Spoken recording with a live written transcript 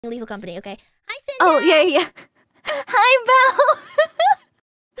Lethal Company, okay. Hi, Cinder! Oh, yeah. Hi, Belle!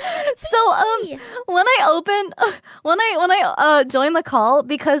 So, when I joined the call,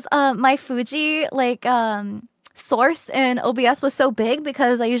 because my Fuji source in OBS was so big,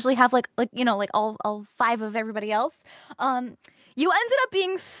 because I usually have like all 5 of everybody else. You ended up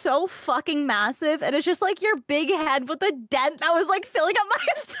being so fucking massive, and it's just like your big head with a dent that was like filling up my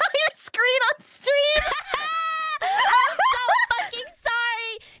entire screen on stream. I'm so fucking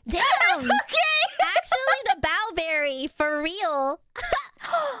sorry. Damn. It's okay. Actually, the bowberry for real.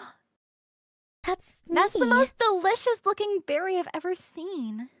 That's the most delicious looking berry I've ever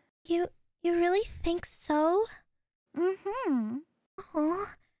seen. You really think so? Mm-hmm. Oh,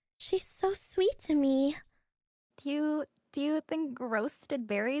 she's so sweet to me. Do you think roasted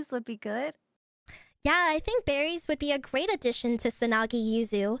berries would be good? Yeah, I think berries would be a great addition to Tsunagi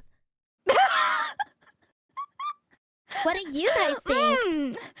Yuzu. What do you guys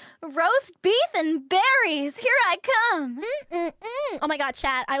think? Roast beef and berries. Here I come. Oh my god,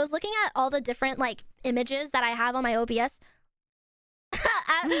 chat. I was looking at all the different like images that I have on my OBS.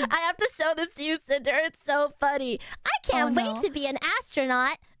 I have to show this to you, Cinder. It's so funny. I can't wait to be an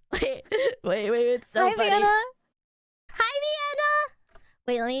astronaut. Wait. It's so funny. Vienna. Hi, Vienna.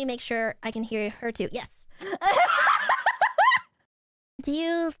 Wait, let me make sure I can hear her too. Yes. Do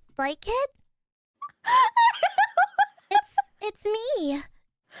you like it? It's me.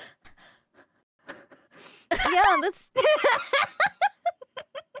 Yeah, that's...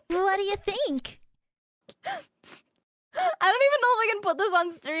 What do you think? I don't even know if I can put this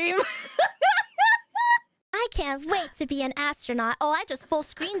on stream. I can't wait to be an astronaut. Oh, I just full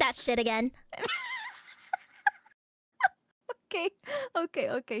screened that shit again.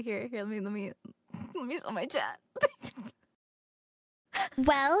 Okay. Here. Let me show my chat.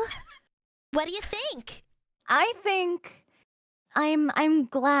 Well, what do you think? I think I'm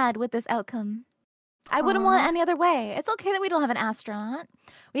glad with this outcome. I wouldn't want it any other way. It's okay that we don't have an astronaut.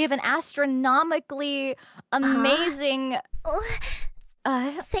 We have an astronomically amazing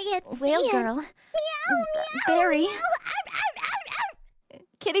say it, whale girl. Meow, Berry. meow.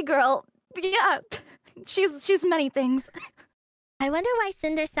 Kitty girl. Yeah. She's many things. I wonder why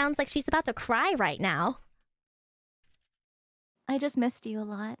Cinder sounds like she's about to cry right now. I just missed you a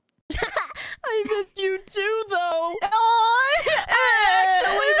lot. I missed you too, though. Oh, I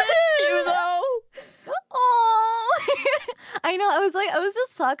actually missed you, though. Oh, I know. I was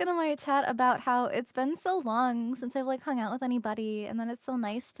just talking to my chat about how it's been so long since I've like hung out with anybody, and then it's so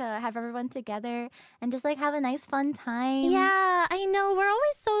nice to have everyone together and just like have a nice fun time. Yeah, I know. We're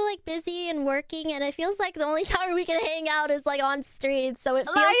always so like busy and working, and it feels like the only time we can hang out is like on stream. So it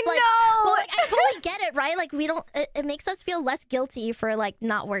feels well, like I totally get it, right? Like we don't. It makes us feel less guilty for like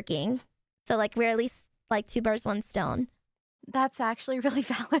not working. So like we're at least like 2 birds, 1 stone. That's actually really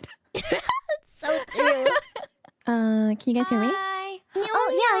valid. So true. Can you guys hear me? Hi. Yeah.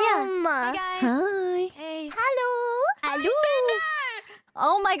 Hi guys. Hi. Hey. Hello. Hello.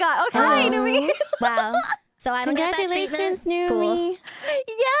 Oh my god. Okay. Hi, Numi. Wow. So I don't get that Congratulations, treatment. Numi.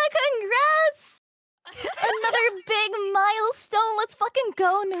 Yeah, congrats. Another big milestone. Let's fucking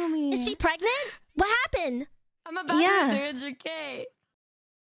go, Numi. Is she pregnant? What happened? I'm about to hit 300K.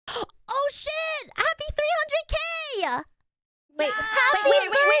 Oh shit! Happy 300K! Wait, happy wait.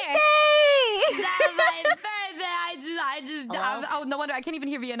 That's my birthday. I just. Oh, no wonder I can't even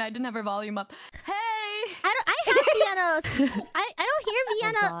hear Vienna. I didn't have her volume up. Hey. I have Vienna. I don't hear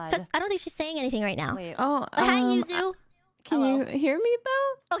Vienna because I don't think she's saying anything right now. Wait. Oh, Hi, Yuzu. Can you hear me,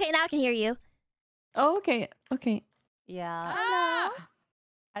 Belle? Okay, now I can hear you. Oh, okay. Yeah. Hello.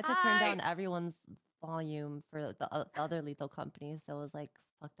 I had to turn down everyone's volume for the other Lethal Company, so it was like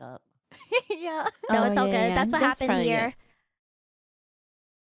fucked up. Yeah. No, it's all good. Yeah. That's what happened here.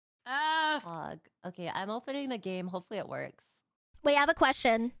 Fog. Okay, I'm opening the game. Hopefully it works. Wait, I have a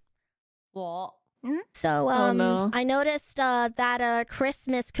question. What? So, no. I noticed that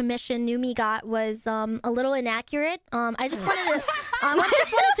Christmas commission Numi got was a little inaccurate. I just wanted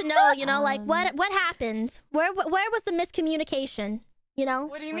to know, you know, like what happened? Where was the miscommunication? You know?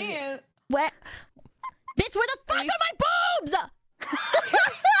 What do you mean? Where? Bitch, where the fuck are my boobs?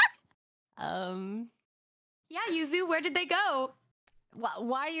 Yeah, Yuzu, where did they go?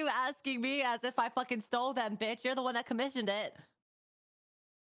 Why are you asking me as if I fucking stole them, bitch? You're the one that commissioned it.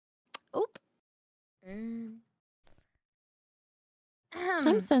 Oop.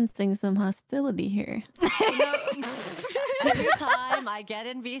 I'm sensing some hostility here. You know, every time I get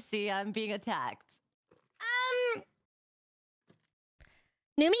in VC, I'm being attacked.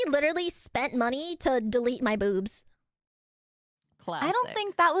 Numi literally spent money to delete my boobs. Classic. I don't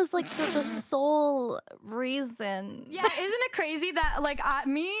think that was like the sole reason. Yeah, isn't it crazy that like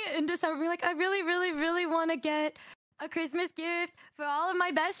me in December being like, I really, really, really want to get a Christmas gift for all of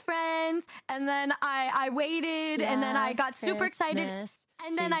my best friends, and then I waited, and then I got super excited,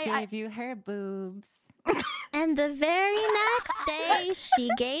 and then I gave you her boobs. And the very next day, she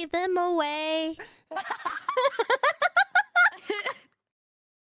gave them away.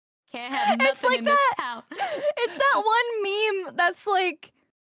 Can't have nothing like in this town. It's that one meme that's like,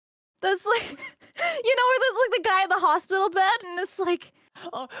 you know, where there's like the guy in the hospital bed, and it's like,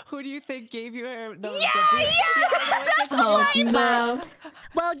 oh, who do you think gave you her? That's the line. No.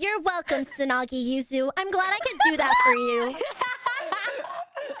 Well, you're welcome, Tsunagi Yuzu. I'm glad I could do that for you.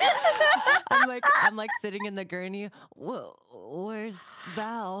 I'm like sitting in the gurney. Whoa, where's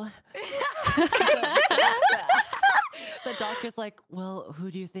Val? The doctor's like, well,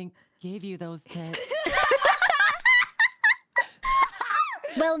 who do you think gave you those tits?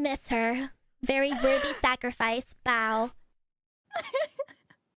 We'll miss her. Very worthy sacrifice. Bow.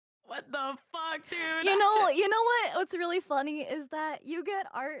 What the fuck, dude? You know what? What's really funny is that you get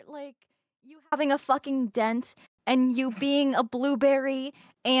art like you having a fucking dent and you being a blueberry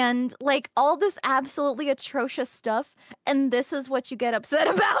and like all this absolutely atrocious stuff, and this is what you get upset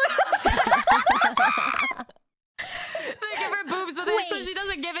about. They give her boobs with it, so she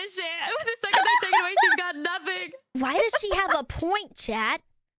doesn't give a shit. The second they take it away, she's got nothing. Why does she have a point, chat?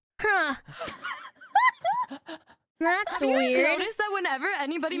 Huh. That's Have you weird. noticed that whenever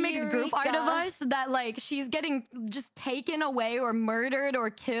anybody makes group art of us, that like she's getting just taken away or murdered or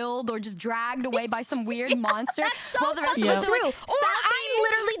killed or just dragged away by some weird monster? That's so while the rest fucking of us are true. like, Or I'm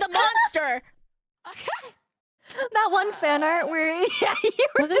literally the monster. That one fan art where you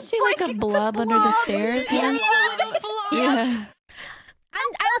were Wasn't she like a blob under the stairs? Yeah. once? Yeah. Yeah. I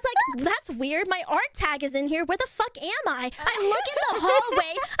was like, that's weird. My art tag is in here. Where the fuck am I? I look in the hallway.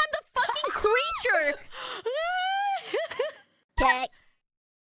 I'm the fucking creature. Okay.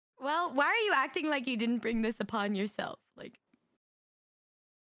 Well, why are you acting like you didn't bring this upon yourself? Like,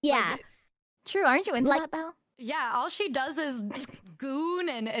 Yeah. True, aren't you into Like- that, Belle? yeah, all she does is goon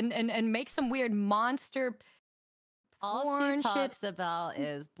and make some weird monster. All Porn she shit. talks about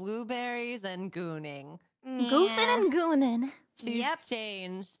is blueberries and gooning. Goofing and gooning. She's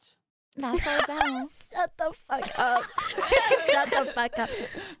changed. That's our Belle. Shut the fuck up. Just shut the fuck up.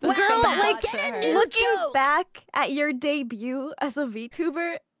 Girl, Wow, like, get a new Looking joke. back at your debut as a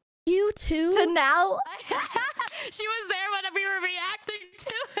VTuber You too? to now, She was there when we were reacting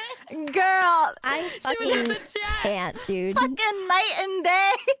to it. girl, I She was in the fucking chat. can't, dude. fucking night and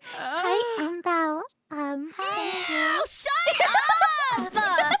day. Oh. Belle. Oh, shut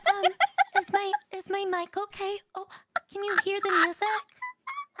up! Is my mic okay? Oh, can you hear the music?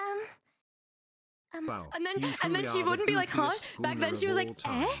 And then she wouldn't be like, huh? Back then she was like,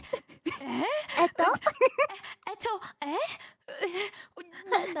 eh? Eto? Eto, eh?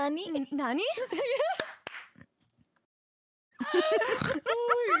 Nani? Nani?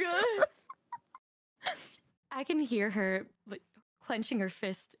 Oh my god. I can hear her like clenching her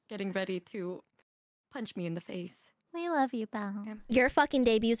fist, getting ready to punch me in the face. We love you, Belle. Your fucking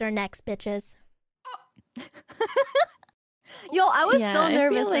debuts are next, bitches. Yo, I was Yeah, so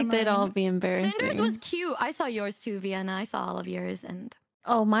nervous. I feel like for they'd mine. all be embarrassing. Cinder's was cute. I saw yours too, Vienna. I saw all of yours, and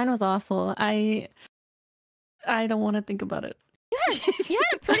Oh, mine was awful. I don't want to think about it. You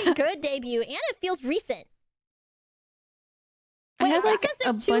had a pretty good debut, and it feels recent. I Wait, had, it like, says a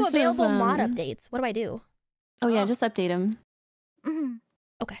there's 2 bunch of, available mod um, updates. What do I do? Oh yeah, Oh. just update them. Mhm.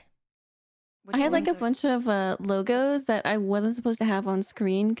 Okay. I had like a bunch of logos that I wasn't supposed to have on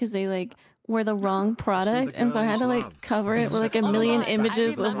screen because they like were the wrong product, and so I had to like cover it with like a Oh million my God, I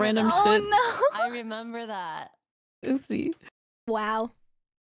images of remember random that. shit. Oh I remember that. Oopsie. Wow.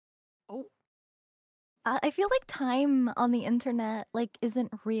 no! I feel like time on the internet like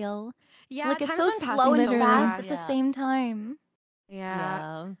isn't real. yeah, like it's time's so been passing slow and so fast fast. at the Yeah. same time.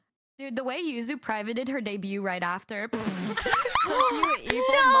 Yeah. dude, the way Yuzu privated her debut right after. You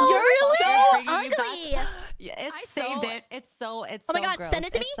evil You're motherfucker, so bringing you back- ugly. Yeah, it's I saved it. It's so Oh my God, gross. send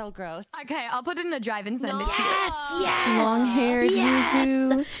it to It's me? so gross. Okay, I'll put it in a drive and send it to you. Yes, yes. Long hair, Yes.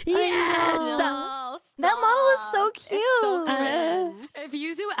 Yuzu. Yes. No, That model is so stop. It's so cute. cringe. If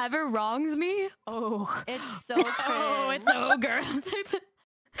Yuzu ever wrongs me, oh. It's so cringe. Oh, it's so girl.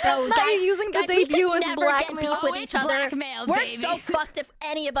 Bro, Not guys, using the guys, we debut could as never blackmail. get beef with each other. Blackmail, We're baby. so fucked if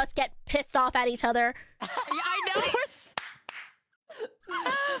any of us get pissed off at each other. Yeah, I know.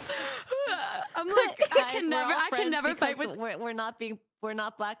 I'm like, I Guys, can we're never, all I can friends never fight because with. we're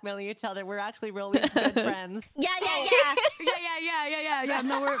not blackmailing each other. We're actually really good friends. Yeah. Yeah.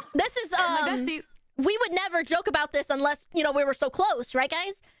 No, we're This is my bestie. we would never joke about this unless, you know, we were so close, right,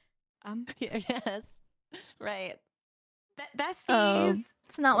 guys? Yes. Right. Besties.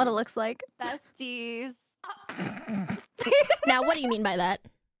 It's not what it looks like. Besties. Now, what do you mean by that?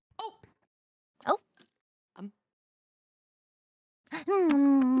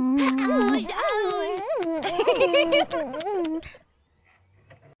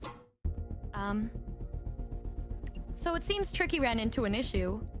 So it seems Tricky ran into an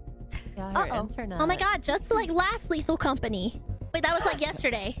issue. Yeah, her internet. Oh my god, just like last Lethal Company. Wait, that was like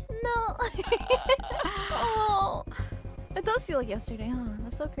yesterday. No. Oh, it does feel like yesterday, huh?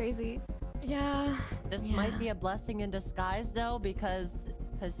 That's so crazy. Yeah. This might be a blessing in disguise, though, because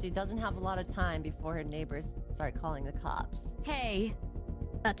she doesn't have a lot of time before her neighbors start calling the cops. Hey.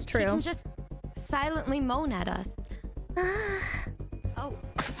 That's She true. can just silently moan at us. Oh.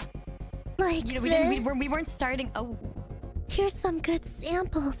 Like You know, we weren't starting. Oh. Here's some good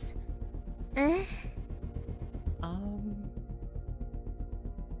samples.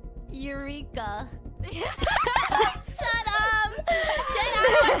 Eureka. Shut up! Get out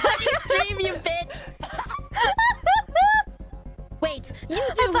of my fucking stream, you bitch! Wait, you do.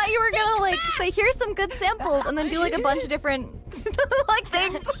 I thought you were gonna like say here's some good samples and then do like a bunch of different like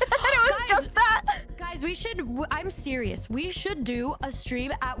things. And it was just that. Guys, we should. I'm serious. We should do a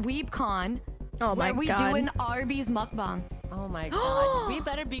stream at WeebCon. Oh my where we god. do an Arby's mukbang. Oh my god. We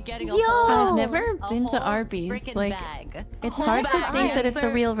better be getting a Yo! whole I've never been to whole Arby's. frickin' Like, bag. it's whole hard to bag. think that Yes, it's a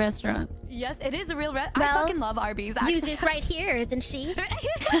sir. real restaurant. Yes, it is a real I Well, fucking love Arby's. Actually. Yuzu's right here, isn't she?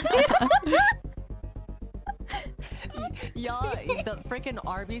 Y'all, the freaking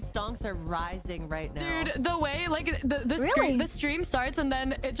Arby's stonks are rising right now. Dude, the way like the stream starts and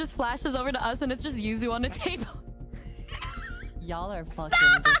then it just flashes over to us and it's just Yuzu on the table. Y'all are fucking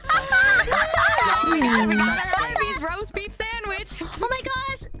disgusting. We got Y'all our are Arby's roast beef sandwich. Oh my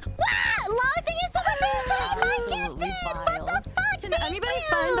gosh! Wow! Log, thank you so much for the 25 Absolutely gifted! vile. What the fuck? Can Thank anybody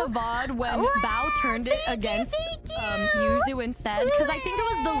you! find the VOD when Bao turned it against Yuzu instead? Because I think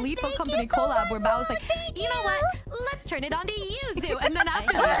it was the Lethal Company collab where Bao was like, you know what? Let's turn it on to Yuzu. And then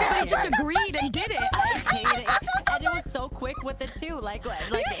after that, everybody just agreed and did it. I hate it. And it was so quick with it too. Like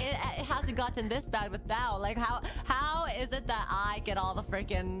it hasn't gotten this bad with Bao. Like how is it that I get all the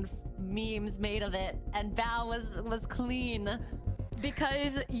freaking memes made of it and Bao was clean?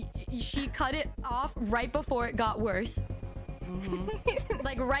 Because she cut it off right before it got worse.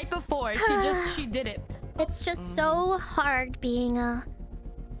 Like right before she did it. It's just so hard being a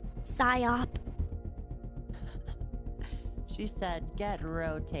psyop. She said, "Get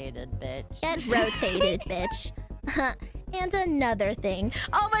rotated, bitch." Get rotated, bitch. And another thing.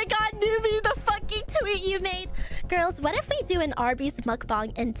 Oh my god, Newbie, the fucking tweet you made. Girls, what if we do an Arby's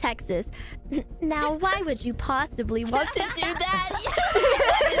mukbang in Texas? Now, why would you possibly want to do that?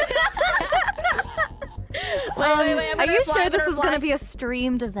 wait. Are you sure this is gonna be a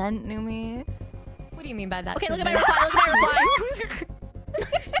streamed event, Numi? What do you mean by that? Okay, look at my reply. Look at my reply.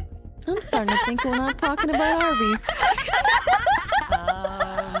 I'm starting to think we're not talking about Arby's.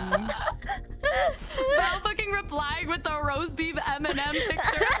 Belle fucking replying with the roast beef M&M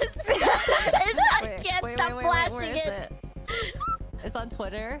picture. I can't stop flashing where is it. It's on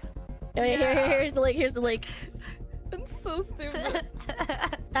Twitter. Wait, here's the link. Here's the link. It's so stupid.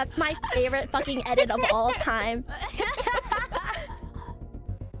 That's my favorite fucking edit of all time.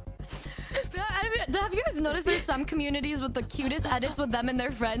 Have you guys noticed there's some communities with the cutest edits with them and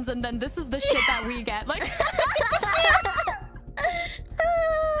their friends, and then this is the shit that we get? Like,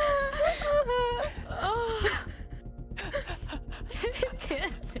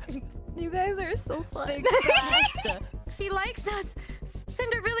 You guys are so fun. she likes us.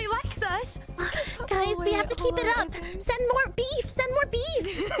 Cinder really likes us. Guys, we have to keep it up. Send more beef. Send more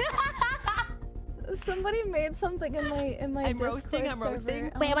beef. Somebody made something in my I'm Discord roasting, I'm server.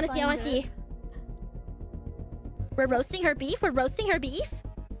 roasting. Wait, I want to see. I want to see. We're roasting her beef. We're roasting her beef.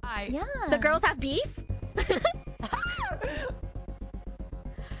 Yeah. The girls have beef.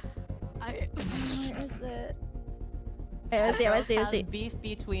 Where is it? Wait, let's see. Have beef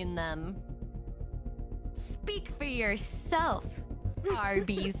between them. Speak for yourself,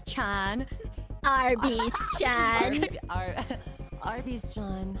 Arby's Chan. Arby's Chan. Arby's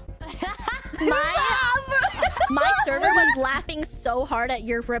John. My server was laughing so hard at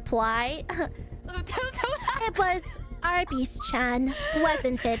your reply. It was Arby's Chan,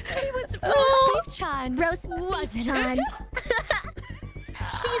 wasn't it? It was roast beef Chan. Roast beef Chan.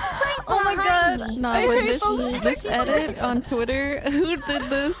 She's right Oh my behind god. me. No, Isn't with she? this edit on Twitter, who did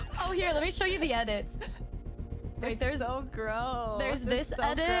this? Oh, here, let me show you the edits. Wait, there's so gross. there's It's this so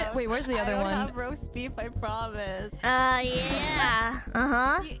edit. gross. Wait, where's the other I don't one? have roast beef, I promise. Yeah.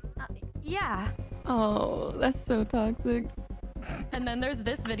 Uh-huh. Yeah. Oh, that's so toxic. And then there's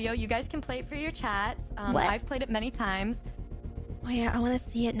this video. You guys can play it for your chats. What? I've played it many times. Oh yeah, I want to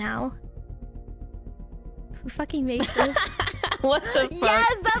see it now. Who fucking made this? What the fuck?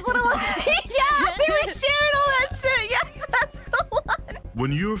 Yes, that's what it was. Yeah, we were sharing all that shit. Yes, that's the one.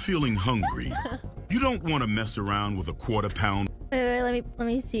 When you're feeling hungry, you don't want to mess around with a quarter pound Wait, let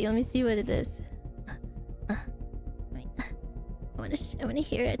me see. Let me see what it is. Wait. I want to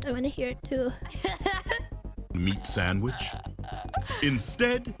hear it. I want to hear it too. meat sandwich.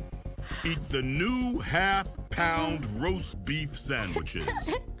 Instead, eat the new half-pound roast beef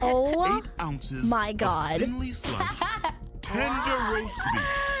sandwiches. Oh 8 ounces my God. of thinly sliced, tender roast beef.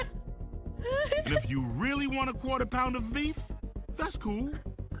 And if you really want a quarter pound of beef, that's cool.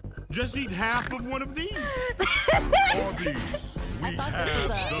 Just eat half of one of these. Or these. We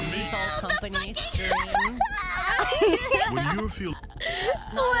have the meat. Company stream. When you're feeling...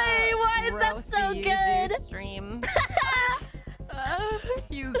 Wait, why is that so good? Stream.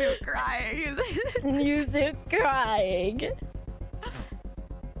 Yuzu crying. Yuzu crying.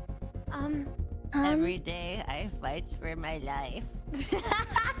 Every day I fight for my life.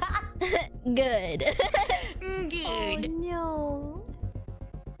 Good. Good. Oh, no.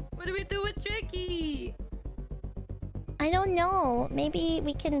 What do we do with Tricky? I don't know. Maybe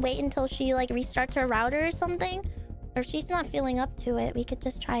we can wait until she like restarts her router or something. Or if she's not feeling up to it, we could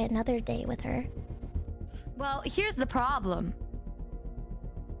just try another day with her. Well, here's the problem.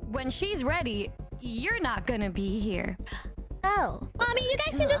 When she's ready, you're not gonna be here. Oh. Well, I mean, you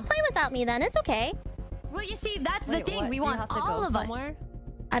guys can just play without me then. It's okay. Well, you see, that's Wait, the thing. what? We Do you want have to all go of us. somewhere?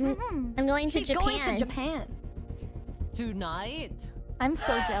 I'm going to She's Japan. going to Japan. Tonight? I'm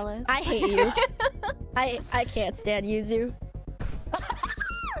so jealous. I hate you. I can't stand Yuzu.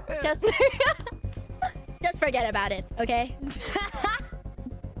 Just just forget about it, okay?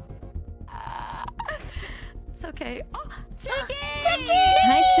 It's okay. Oh, Tricky!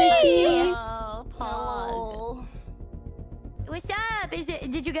 Hi, Tricky. Oh, Paul. What's up?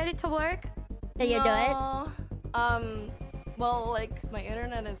 Did you get it to work? Did you do it? Well, like, my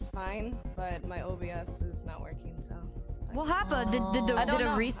internet is fine, but my OBS is not working, so... What happened? Did I don't a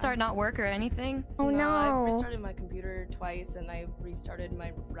know. restart not work or anything? Oh I've no. restarted my computer twice, and I've restarted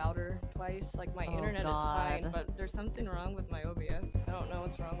my router twice. Like, my Oh, internet is fine, God. but there's something wrong with my OBS. I don't know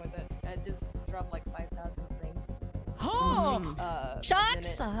what's wrong with it. It just dropped like 5,000 frames.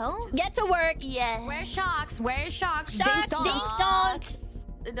 Shocks! What the hell? Get to work! Yeah. Where's Shocks? Where's Shocks? Shocks, Ding dong. ding donks!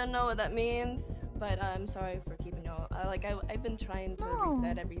 I don't know what that means, but I'm sorry for keeping y'all. I've been trying to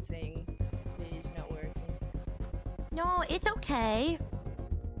reset everything. It's not working. No, it's okay.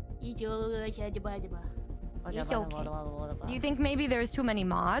 It's Do you think maybe there's too many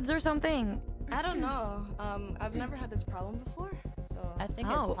mods or something? I don't know. I've never had this problem before, so... I think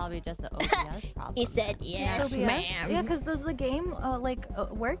Oh. it's probably just an OBS problem. He said yes, ma'am. Yeah, because does the game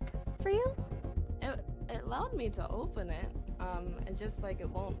work for you? It allowed me to open it. It just like it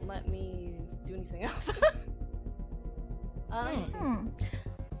won't let me do anything else. Oh,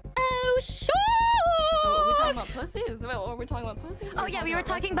 sure! So are we talking about pussies? Or are we talking about pussies? Oh yeah, we were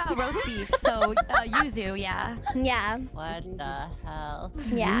talking about roast beef. So Yuzu, yeah. Yeah, What the hell?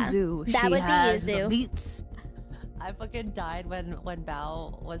 yeah. Yuzu, That she would be has the Yuzu. beats. I fucking died when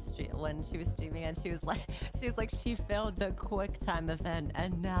Bao was when she was streaming and she was like she failed the quick time event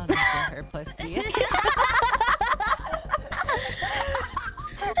and now look at her pussy.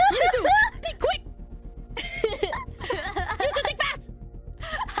 Yuzu, be quick! Yuzu, think fast!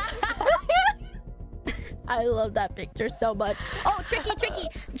 I love that picture so much. Oh, Tricky!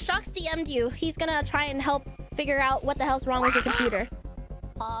 Shocks DM'd you. He's gonna try and help figure out what the hell's wrong with your computer.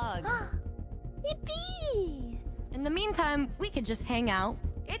 Pog. Yippee! In the meantime, we could just hang out.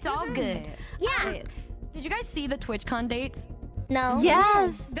 It's all good. Yeah. Wait, did you guys see the TwitchCon dates? No.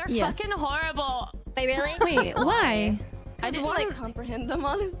 Yes. They're Yes. fucking horrible. Wait, really? Wait, why? I didn't one- like comprehend them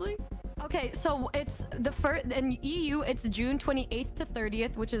honestly. Okay, so it's the first in EU. It's June 28th to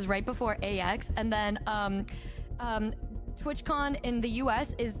 30th, which is right before AX, and then TwitchCon in the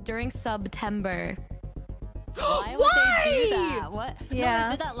US is during September. Why would they do that? What? Yeah. No,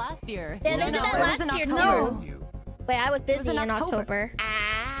 they did that last year. Yeah, they No, did no, that it was last in year October. too. Wait, I was busy in in October.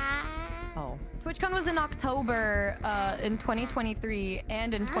 Oh. TwitchCon was in October in 2023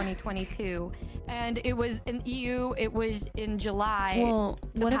 and in 2022, and it was in EU. It was in July. Well,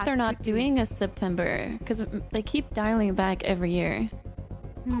 the what if past they're not 2 doing a September? Because they keep dialing back every year.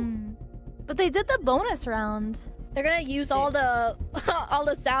 But they did the bonus round. They're gonna use all the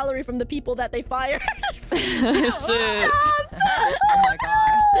salary from the people that they fired. Shit. Oh my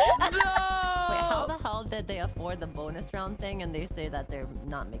gosh. Wait, how the hell did they afford the bonus round thing and they say that they're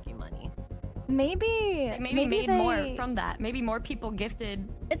not making money? Maybe. Like, maybe made they... more from that. Maybe more people gifted.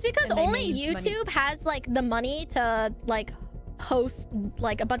 It's because only YouTube has like the money to like host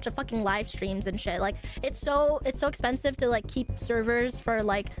like a bunch of fucking live streams and shit. Like it's so expensive to like keep servers for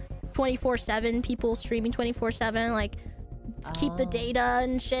like 24/7, people streaming 24/7, like to keep the data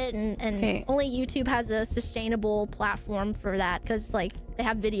and shit, and only YouTube has a sustainable platform for that, because like they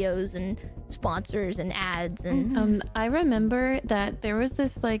have videos and sponsors and ads and I remember that there was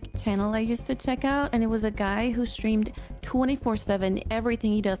this like channel I used to check out, and it was a guy who streamed 24/7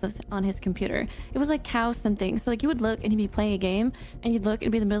 everything he does on his computer. It was like cow something. So like you would look and he'd be playing a game, and you'd look and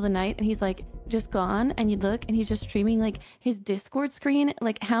it'd be in the middle of the night and he's like just gone, and you'd look and he's just streaming like his Discord screen.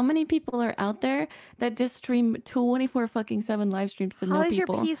 Like how many people are out there that just stream 24/7 live streams to no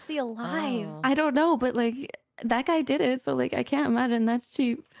people? How is your PC alive? I don't know, but like that guy did it, so like I can't imagine that's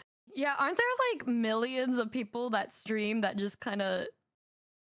cheap. Yeah, aren't there like millions of people that stream that just kind of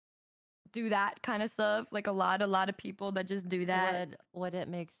do that kind of stuff? Like a lot of people that just do that. Would it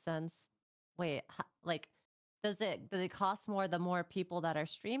make sense? Wait, like does it cost more the more people that are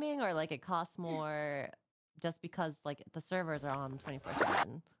streaming, or like it costs more just because like the servers are on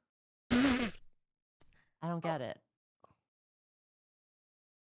 24/7? I don't get it.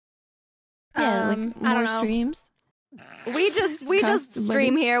 Yeah, like more I don't know. streams. We just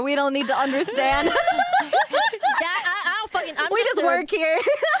stream here. We don't need to understand. Yeah, I don't fucking. We just work here.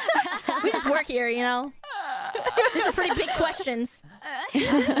 We just work here, you know. These are pretty big questions.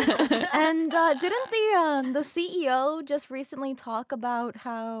 And didn't the CEO just recently talk about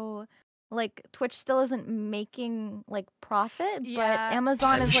how like Twitch still isn't making like profit, but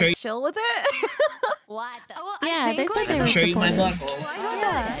Amazon is like chill with it? What? Well, yeah, they said they were show you my supportive.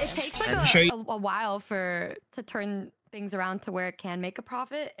 butthole. It takes like a while to turn things around to where it can make a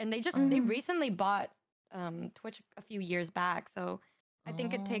profit, and they recently bought Twitch a few years back, so I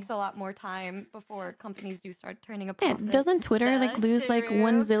think it takes a lot more time before companies do start turning a profit. Yeah, doesn't Twitter like lose like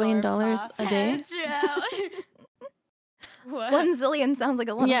 $1 zillion a day? What? 1 zillion sounds like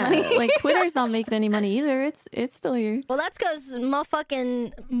a lot of money. Yeah, like Twitter's not making any money either. It's still here. Well, that's because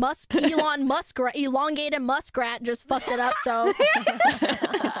motherfucking Elon Muskrat, elongated muskrat, just fucked it up. So.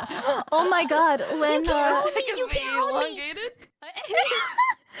 Oh my god! When you can't own me.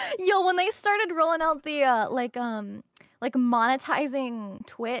 Yo, when they started rolling out the like monetizing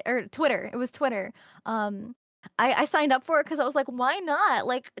Twitter, it was Twitter. I signed up for it because I was like, why not?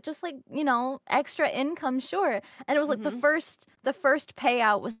 Like, just like, you know, extra income, sure. And it was like the first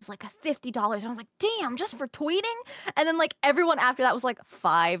payout was like $50. And I was like, damn, just for tweeting? And then like everyone after that was like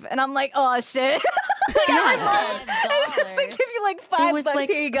 $5. And I'm like, oh shit. It's just to give you like $5. It was like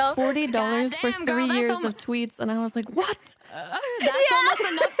here you go. $40 for 3 years of tweets, and I was like, what? That's almost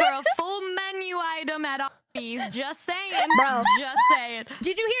enough for a full menu item at Arby's. Just saying, bro. Just saying.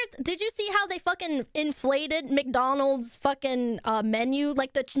 Did you see how they fucking inflated McDonald's fucking menu?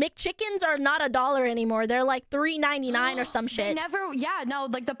 Like the McChickens are not $1 anymore. They're like $3.99 or some shit. Like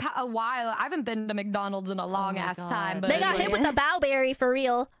a while. I haven't been to McDonald's in a long ass time. But they got hit with the Bowberry for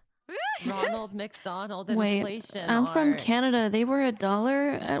real. Ronald McDonald Wait, inflation. I'm from Canada. They were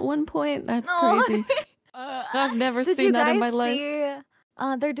 $1 at one point. That's crazy. I've never seen that in my life.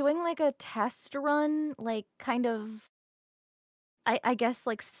 They're doing like a test run, like kind of, I guess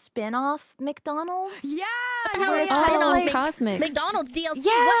like spin-off McDonald's. Yeah, like Cosmics. McDonald's DLC.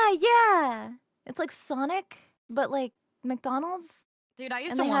 Yeah. It's like Sonic, but like McDonald's. Dude, I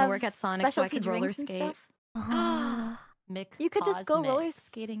used to want to work at Sonic so I could roller skate. You could just go roller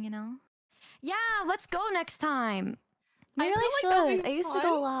skating, you know? Yeah, let's go next time. We really should. I used to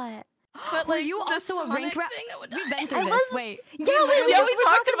go a lot. But were you also a rink rat? We've been through this. Wait. Yeah, we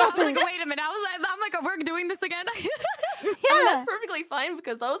talked about this. Like, wait a minute. I'm like, we're doing this again? I mean, that's perfectly fine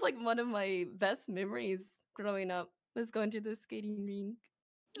because that was like one of my best memories growing up, was going to the skating rink.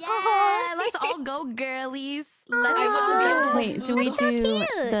 Yeah, let's all go, girlies. Wait, do we do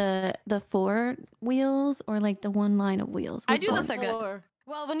the 4 wheels or like the 1 line of wheels? I do the 4.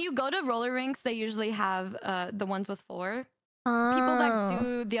 Well, when you go to roller rinks, they usually have the ones with 4. People that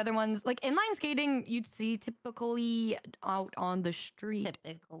do the other ones, like inline skating, you'd see typically out on the street.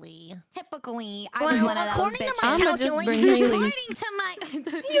 Typically, I was one of those bitches. I'ma just bring Heelys.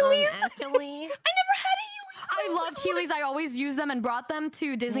 Heelys. Actually, I never had a Heelys. I loved Heelys. I always used them and brought them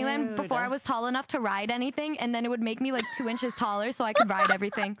to Disneyland before I was tall enough to ride anything, and then it would make me like 2 inches taller so I could ride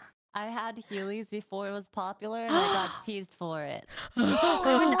everything. I had Heelys before it was popular, and I got teased for it.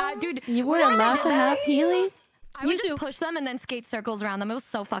 Dude, you were allowed to have Heelys? I would just push them and then skate circles around them. It was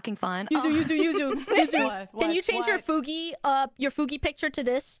so fucking fun. Yuzu. Can you change your Fugi picture to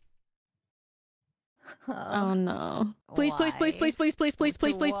this? Oh no. Please.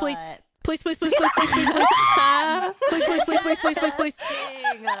 Please, please, please, please, please, please, please. Please, please, please, please, please, please, please.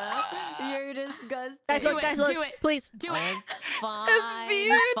 You're disgusting. Guys, look, guys, look. Do it. Please. Do it. Fine, It's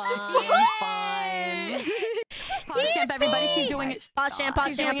beautiful. fine. Pause champ, everybody. She's doing it. Pause champ, pause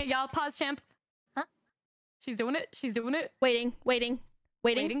She's doing champ. it, y'all. Pause champ. Huh? She's doing it. She's doing it. Waiting, waiting,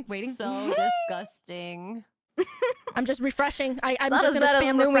 waiting. Waiting, waiting. So disgusting. I'm just refreshing. I'm Not just as gonna bad as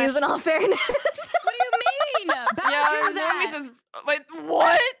spam Noomies refresh. in all fairness. What do you mean? Bow Yeah, do that. Noomies is. Wait,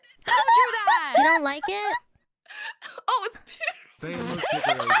 what? Bow do that. You don't like it? Oh, it's beautiful.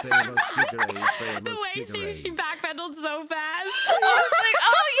 The way she backpedaled so fast. I was like,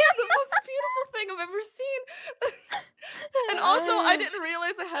 oh yeah, the most beautiful thing I've ever seen. And also, I didn't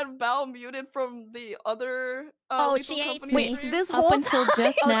realize I had Bao muted from the other. Oh, Lethal she hates Company me. stream. This Up whole until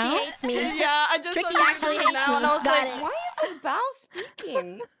just Oh, now. she hates me. Yeah, I just Tricky thought actually you were hates now, me. and I was Got like, it. why isn't Bao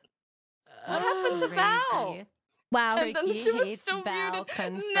speaking? What happened to Crazy. Bao? Wow. And then Tricky she was hates still Bao muted.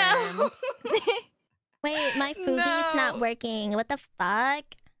 confirmed. No. Wait, my foodie's not No. working. What the fuck?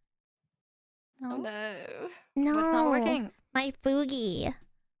 Oh no. No. What's not working? My Fugi.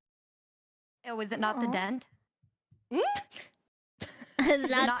 Oh, is it not the Aw. dent? It's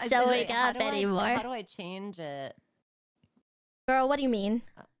not not- is it- showing How up do I- anymore. How do I change it? Girl, what do you mean?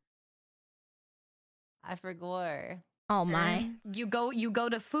 I forgot. Oh my. You go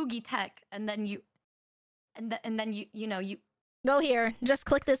to Fugi Tech, and then you, and then you know you. Go here. Just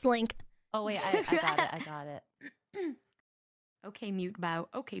click this link. Oh wait, I got it. I got it. Okay, mute bow.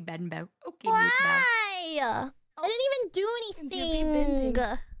 Okay, Ben bow. Okay, mute bow. Why? I didn't even do anything.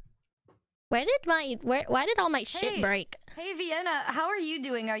 bending. Why did all my shit Hey. break? Hey Vienna, how are you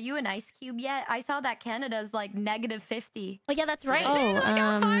doing? Are you an ice cube yet? I saw that Canada's like -50. Oh yeah, that's right. Oh, Look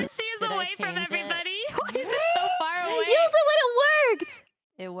how far she is did I away from change it? everybody. Why is it so far away? Use it when it worked.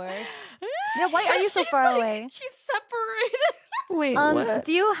 It worked. Yeah, why are you so She's far like- away? She's separated. Wait, what?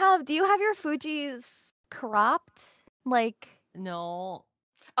 Do you have your Fuji's cropped? Like No.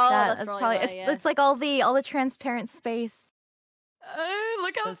 Oh, that's probably it's like all the transparent space.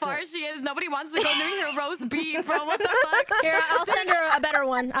 Look how That's far it. she is. Nobody wants to go near her roast beef, bro. What the fuck? Here, I'll send her a better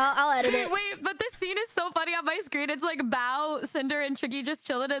one. I'll edit it. Wait, but this scene is so funny on my screen. It's like Bao, Cinder, and Tricky just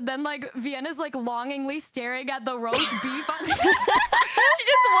chilling, and then like Vienna's like longingly staring at the roast beef. On She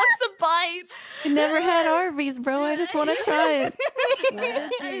just wants a bite. I never had Arby's, bro. I just want to try it. Where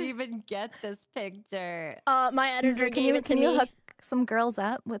did you even get this picture? My editor Can gave you it to can you me. hook some girls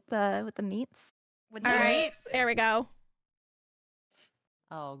up with the meats? with All the right, there we go.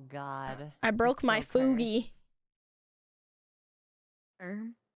 Oh God. I broke It's my so cursed. Fugi.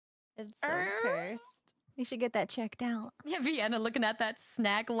 It's so cursed. You should get that checked out. Yeah, Vienna looking at that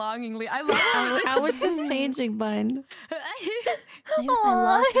snack longingly. I love I was just changing mine. Maybe if I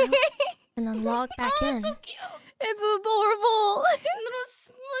log out and then log back in. It's adorable. Little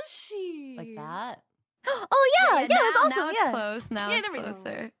smushy. Like that. Oh yeah, now, that's awesome. Now it's Yeah, close. Now Yeah, it's there we go.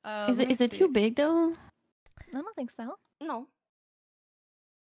 closer. Is it too big though? I don't think so. No.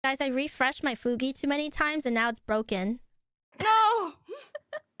 Guys, I refreshed my Fugi too many times and now it's broken. No.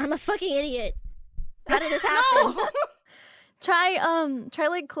 I'm a fucking idiot. How did this happen? No. Try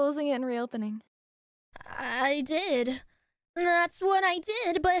like closing it and reopening. I did. That's what I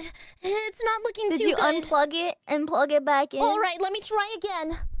did, but it's not looking Did too you good. unplug it and plug it back in? All right, let me try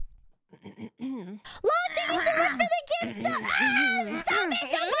again. Lord, thank you so much for the gift. Stop it! Don't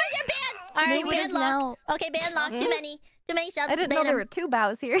put your bands. All right, Maybe band it's locked. now. Okay, band locked. Too many subs. I didn't know there were 2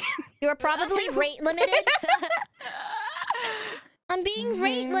 bows here. You were probably rate limited. I'm being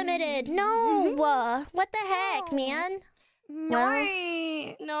rate limited. No. What the heck, man? No.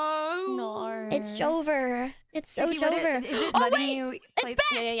 It's over. It's so Tricky, what over. Is it Oh, letting wait, you it's play-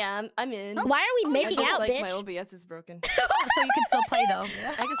 back. Yeah. I'm in. Why are we I making just, out, like, bitch? My OBS is broken. Oh, so you can still play though. I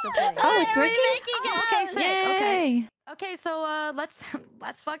can still play. Oh, it's Why are we working. making out? Okay, sick. Okay. Yay! Okay, so let's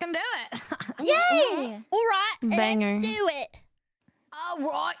fucking do it. Yay! All right, Banger. let's do it. All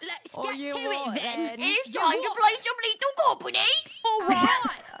right, let's Oh, get you to it what, then. Ed? It's time to play some Lethal Company. All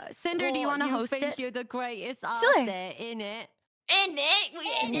right. Cinder, do you want to host think it? You're the greatest Sure. asset in it. In it,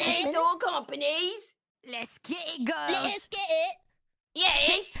 we In it. Lethal Companies. Let's get it, girls. Let's get it.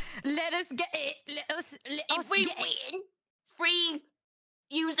 Yes. Let us get it. Let us If we get it. win, free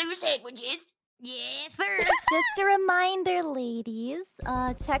user sandwiches. Yeah, sir. Just a reminder, ladies.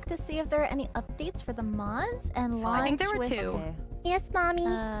 Check to see if there are any updates for the mods and launch I think there were with, 2. Okay. Yes, mommy.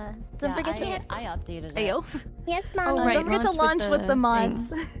 Don't forget to I updated it. Ayo. Yes, mommy. Oh, right, Don't forget to launch launch with with the the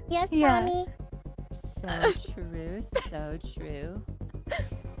mods. Yes, Yeah. mommy. So true. So true.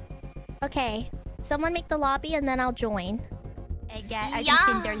 Okay. Someone make the lobby and then I'll join. I think Yeah.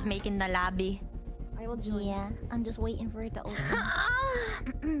 Cinder's making the lobby. I will join. Yeah, I'm just waiting for it to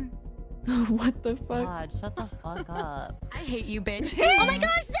open. What the fuck? God, shut the fuck up. I hate you, bitch. Oh my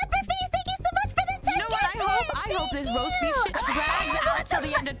gosh, Zipperface, thank you so much for the 10 You know what? I hope this roast beef shit drags out till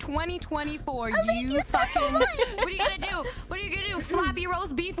the end of 2024. You fucking. What are you gonna do? What are you gonna do? Flap your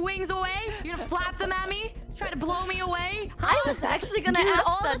roast beef wings away? You're gonna flap them at me? Try to blow me away? I was actually gonna ask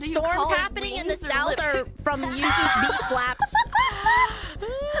all that. the Do you call storms it happening in the wings or south lips? are from Yuzu's beef flaps.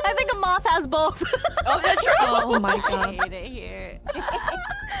 I think a moth has both. Oh, that's true. Oh my I god. hate it here.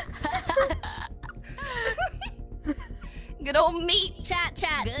 Good old meat. Chat.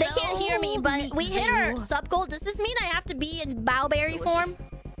 Good They can't hear me, old but we hit our Mizu. sub goal. Does this mean I have to be in Bowberry form?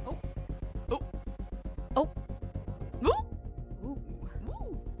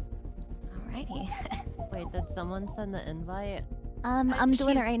 Alrighty. Wait, did someone send the invite? I'm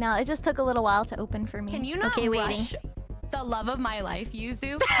doing it right now. It just took a little while to open for me. Can you not Okay, waiting. rush the love of my life,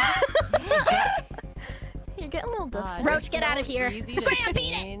 Yuzu? You're getting a little God, different. Roach, it's get so out of here. easy Scram, to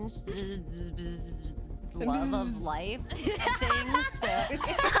beat it. change love of life things.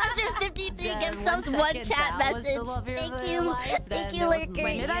 153 Then gift one subs, one second chat that was the message. love of Thank your you. life, Thank then you, there was Lurker.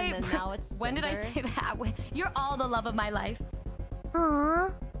 Raven, Did I- and now it's When did I Cinder. say that? You're all the love of my life.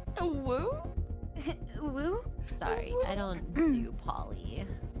 Aww. Woo. Woo. Sorry, I don't do poly.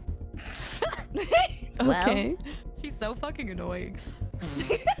 Okay. She's so fucking annoying.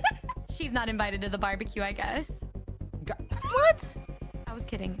 She's not invited to the barbecue, I guess. What? I was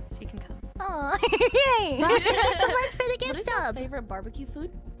kidding. She can come. Aw, yay! Well, thank you so much for the What gift is your sub. favorite barbecue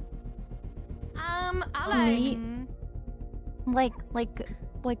food? I Meat. like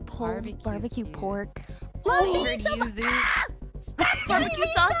pulled Barbecue barbecue food. pork. Love Favorite you so much. Yuzu. Barbecue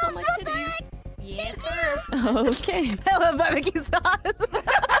sauce on my titties. Yes, sir. Okay. I love barbecue sauce.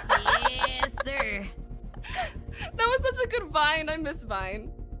 Yes, sir. That was such a good Vine. I miss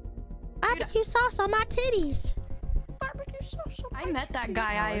Vine. Barbecue sauce on my titties. Barbecue sauce. I met that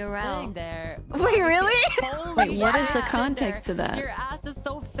guy I was sitting IRL. there. Wait, really? Holy Wait, what is the shit, context Cinder, to that? Your ass is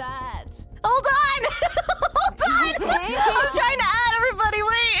so fat. Hold on! Hold on! I'm trying to add everybody.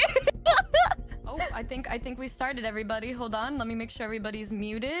 Wait. Oh, I think we started, everybody. Hold on. Let me make sure everybody's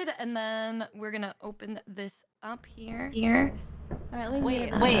muted, and then we're gonna open this up here. All right, let me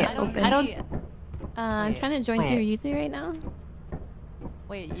Wait, wait. I don't. open. I don't. I'm Wait, trying to join wait. through Yuzu right now.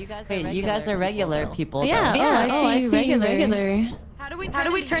 Wait, you guys are regular people. Yeah. though. I see you regular. How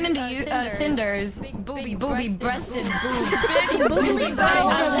do we turn into you cinders? Booby breasted boob. Big boobly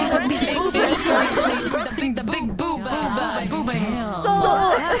breasted The big boob. Boobing. So,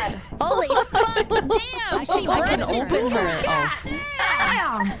 Holy fuck! Damn! She I can breasted open boob. her.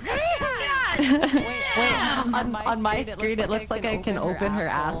 Wait, on my screen it looks like I can open her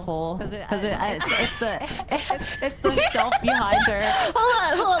asshole because it's the shelf behind her.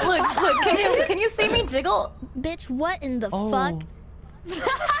 hold on. Look. Can you see me jiggle? Bitch, what in the Oh. fuck?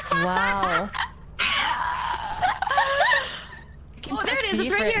 Wow. Oh, there it is.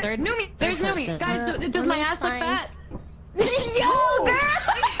 It's right here. Numi. There's Numi. Guys, does my ass look fat? Yo, girl!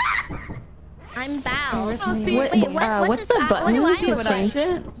 I'm Bao. What, Wait, what what's does the what button do I to look change like?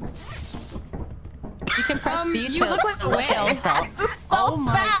 it? You can press C you to look like a look whale. at yourself. Oh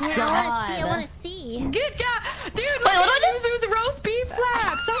my Yeah, I god. wanna see. Good God, dude! Look at Yuzu's roast beef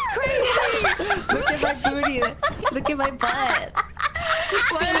flaps. That's crazy. Look at my booty. Look at my butt.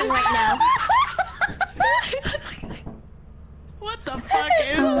 Steaming right now. What the fuck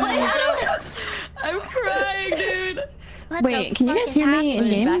is this? I'm crying, dude. What Wait, the can you fuck guys is hear me in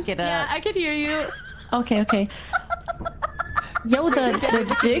happening? game? Back it Yeah, up. I can hear you. Okay. Yo,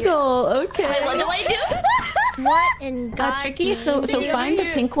 the jiggle. Okay. What do I do? What in God's Tricky. So name? find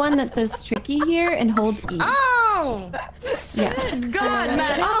the pink one that says Tricky here and hold E. Oh! Yeah. God,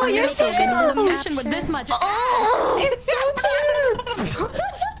 man. Oh, you're so good in the cute. mission with this much. Oh, it's so cute.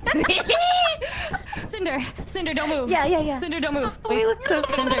 Cinder, don't move. Yeah. Cinder, don't move. Wait, look so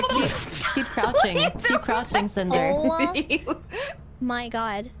Cinder, keep crouching. Keep crouching, Cinder. Oh my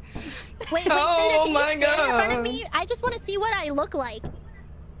God. Wait, Oh Cinder, can you my stand in front of God. me? I just want to see what I look like.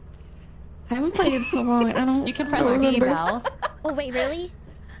 I haven't played it so long. I don't. You can press C, remember. Val. Oh, wait, really?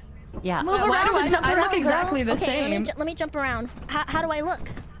 Yeah. Move Why around do and jump I around, look exactly the Okay, same. let me jump around. How do I look?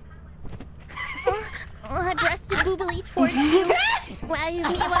 I breasted boobily towards you. Me when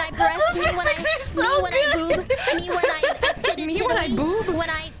I breast, me when I boob, me when I titted Me when I boob? when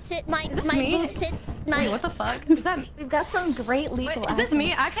I tit my this my me? boob tit Wait, my. what the fuck? Is that? We've got some great Wait, legal. is this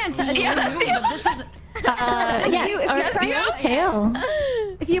me? I can't tell. Yeah, that's you. Yeah. You- Or if you press- tail.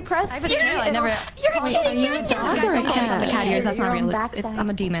 If you press, I have a tail. I never. Wait, are you a dog or a Don't focus on the cat? cat ears. That's Your not own real. backside. I'm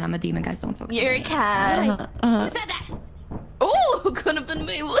a demon. I'm a demon, guys. Don't focus. You're a cat. Who said that? Oh, could have been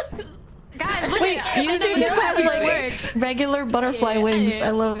me. Guys, look Wait, at Yuzu just has like regular butterfly wings. I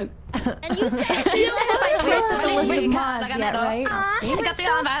love it. And you said if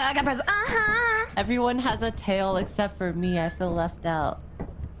I press Everyone has a tail except for me. I feel left out.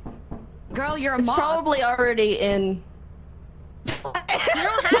 Girl, you're a It's moth. probably already in. You don't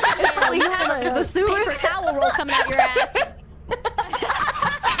have a tail. You have a paper towel roll coming out your ass.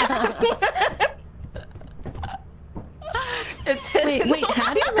 It's hidden. Wait,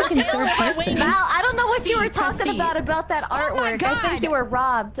 how do you look in third person? Val, I don't know what you were Press talking C. about that artwork. I think God. you were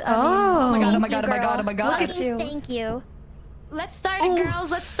robbed. I mean, Oh. Oh my god, oh my Thank you, god, oh my god, oh my girl. god. Look at you. Thank you. Let's start it, girls.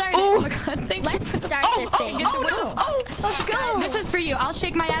 Let's start it. Oh my god, thank you. Let's start this thing. Let's go. This is for you. I'll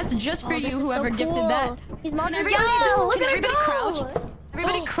shake my ass just for Oh, this you, is whoever so gifted cool. that. These mods are Everybody, so look can at her everybody go. crouch?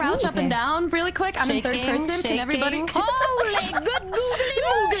 Everybody crouch up and down really quick. I'm in third Shaking, person. Can everybody? shaking. Holy good googly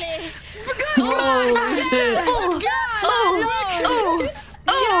moogly. Holy shit.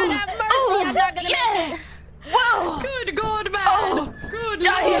 God, have mercy. I'm not gonna make it. Whoa! Good God, man. Good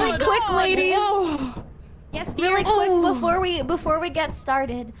Really God. quick, ladies. Yes, dear. Really quick before we get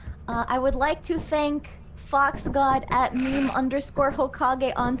started, I would like to thank FoxGod at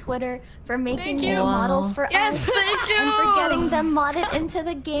meme_Hokage on Twitter for making Thank these you. models for Yes, us thank you. and for getting them modded into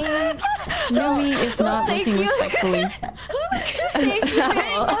the game. Yumi is not thank looking you. respectfully. Thank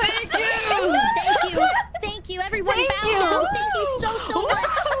you. Thank you, everyone. Thank Bow you. down. Thank you so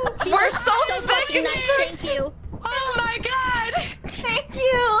much. These We're are so fucking fucking nice. sus. Thank you. Oh my God. Thank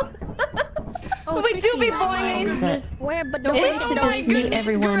you. We do be boing. We're but Don't forget to just mute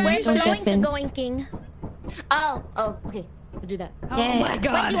everyone. We're Don't showing the deafen. goinking. Oh, okay. We'll do that. Oh my Wait,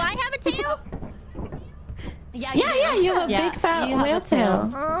 God. do I have a tail? Yeah, Yeah, you have a Yeah, big fat you have a whale tail.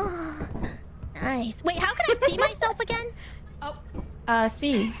 Oh, nice. Wait, how can I see myself again?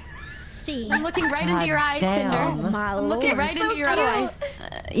 C. See. I'm looking right into your eyes, damn. Cinder. Oh my I'm looking lord. right into your eyes.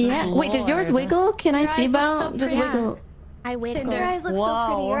 Yeah. Wait, does yours Lord. wiggle? Can I Your see eyes look Bao? so Just pretty. wiggle. I wiggle. Your eyes look so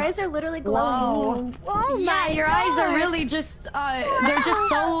pretty. Your eyes are literally glowing. Oh Yeah, my your eyes are lord. really just, they're just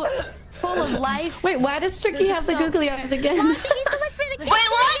so full of life. Wait, why does Tricky have the googly eyes again? Oh, thank you so much for the gift. Wait,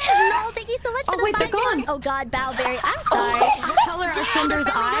 what? No, thank you so much for Oh, the wait, they're 5 gone. months. Oh god, Bowberry. I'm sorry. What color are Cinder's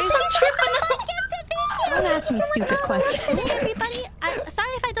eyes? Don't ask me stupid questions. Hey everybody. Sorry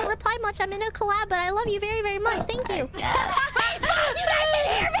if I don't reply much. I'm in a collab, but I love you very, very much. Thank you. Hey, fuck, you guys can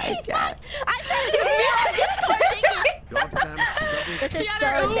hear me. Fuck. I'm trying to hear you on Discord. Thank you. This is so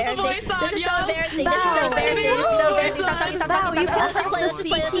embarrassing. This is so embarrassing. This is so embarrassing. This is so embarrassing. Stop talking. Stop Bao, talking. you Stop press talking. Let's the just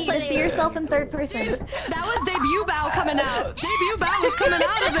play. Let's C just key to see play. yourself in third person. That was debut bow coming out. Debut bow was coming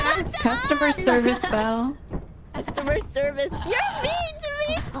out of there. Customer service Bao. Customer service. You're mean to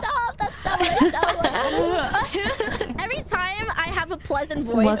me. Stop. That's not what I sound like. Every time I have a pleasant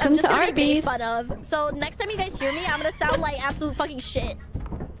voice, Welcome I'm just to gonna be made Arby's. fun of. So next time you guys hear me, I'm gonna sound like absolute fucking shit.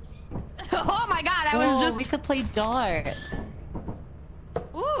 Oh my God, I Oh, was we just. could play dart.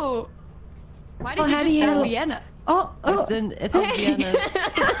 Ooh. Why did Oh, you how just do go you- Vienna? Oh, It's in Vienna. Ooh,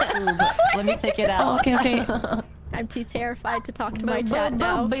 but let me take it Oh, out. okay. I'm too terrified to talk to my chat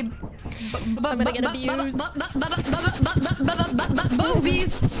now. I'm gonna get abused.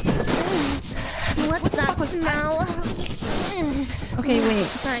 Boobies. What's that smell? Okay,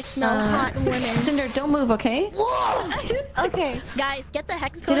 wait. I smell hot women. Cinder, don't move, okay? Okay. Guys, get the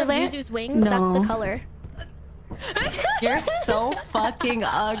hex Did code it of land? Yuzu's wings. That's No. the color. You're so fucking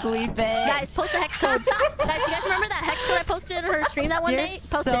ugly, bitch. Guys, post the hex code. Guys, you guys remember that hex code I posted in her stream that one You're day?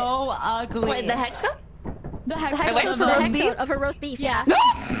 Post so it. ugly. Wait, the hex code? The hex Hex code code of for the the hex code of her roast beef. Yeah.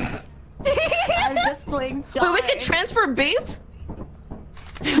 I'm just playing dart. Wait, we could transfer beef?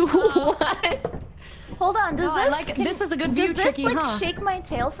 What? Hold on. Does No, I this like it. can- This is a good view, does this Tricky, like huh? shake my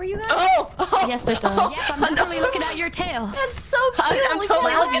tail for you guys? Oh! Yes, it does. Yes, I'm literally looking at your tail. That's so cute. I'm We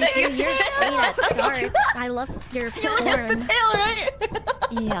totally can- looking at You're your great at darts. I love your form. tail, right?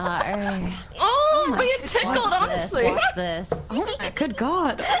 Yeah. Oh, but you tickled, honestly. Watch this. Oh my good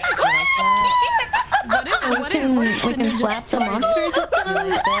God. Like that. We can slap the monsters at them.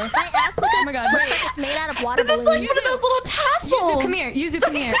 Like this. My ass looks Oh my God, looks wait. like it's made out of water This is balloons. like one of those little tassels. Yuzu, come here. Yuzu,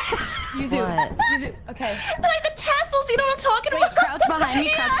 come here. Yuzu. What? Yuzu. Okay. Like the tassels, you know what I'm talking Wait, about? crouch behind me.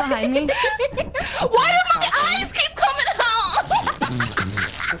 Crouch behind me. Why do my eyes keep coming out?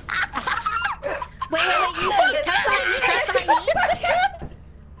 Wait, Yuzu. Crouch behind me. Crouch behind me.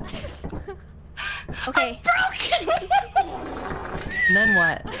 Okay. Broken. And then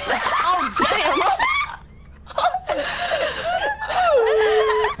what? Oh damn.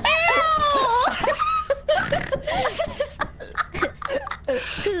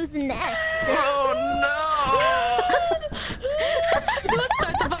 Who's next? Oh no. Let's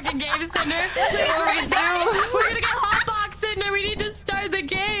start the fucking game, Cinder. We're gonna get hotbox, Cinder. We need to start the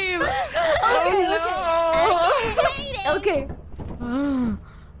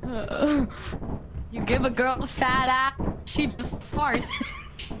You give a girl a fat ass, she just farts.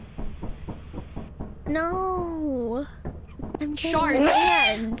 No. I'm getting Short.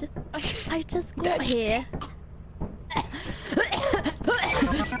 banned. I just got here.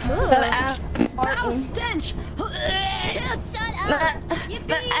 Foul stench! Shut up!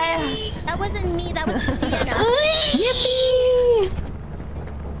 Ass. That wasn't me, that was Vienna. Yippee!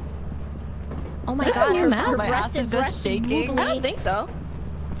 Oh my god, her My ass is just shaking. I don't think so.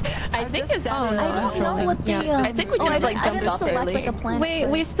 I think it's. I don't know what the. I think we oh, just I like didn't- I jumped didn't off select, early. like, a planet Wait,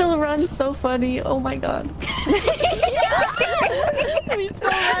 first. we still run so funny. Oh my god. We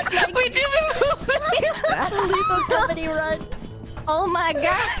still run like We do Lethal Company run. Oh my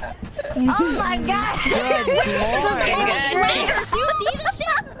god! Oh my god. Good lord. Do you see the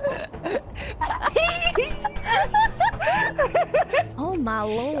shit? Oh my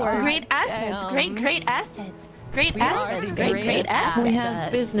lord. Great assets. Damn. Great assets. Great We are assets. the Great greatest assets. We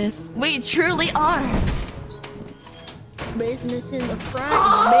have business. We truly are. Business in the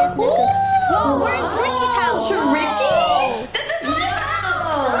front, business in... Whoa, we're in Tricky's house! Tricky? This is my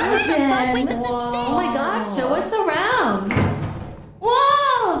house! What the fuck? Wait, this is sick! Oh my god, show us around.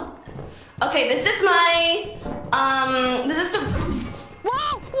 Whoa! Okay, this is my this is the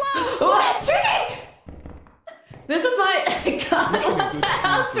What? Tricky! This is my god. Wishing What the good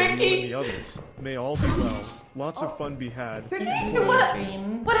hell, sleep for you Tricky? and the others. May all be well. Lots of fun be had. What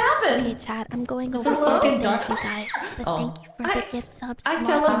happened? Okay, chat, I'm going This over is to fucking thank dark. you guys, but Oh. thank you for the gift subs. I Log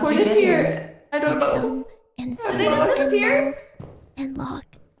teleported and here. I don't know. And Did they just disappear? And Log.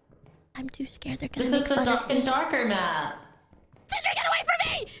 I'm too scared they're gonna This make is the fun of dark me. and darker map. Cinder, get away from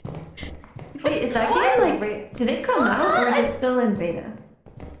me! Wait, is that game like did it come out or is it still in beta?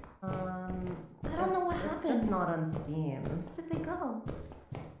 I don't know what happened. It's not on Steam. Where did they go?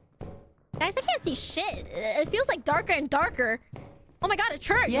 Guys, I can't see shit. It feels like darker and darker. Oh my god, a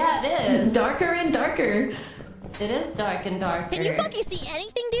church! Yeah, it is. Darker and darker. It is dark and darker. Can you fucking see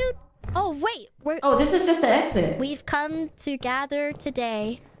anything, dude? Oh, wait. Oh, this is just the exit. We've come to gather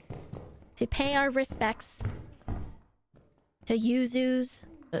today to pay our respects to Yuzu's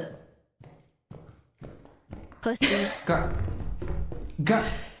pussy. Girl. Girl.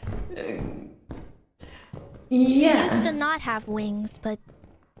 She Yeah. used to not have wings, but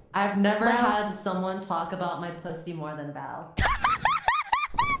I've never Well- had someone talk about my pussy more than Val.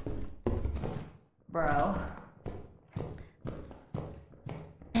 Bro.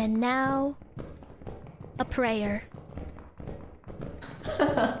 and now a prayer.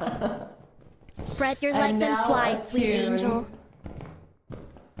 Spread your legs and now fly, a sweet tune. angel.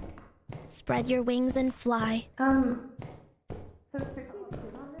 Spread your wings and fly.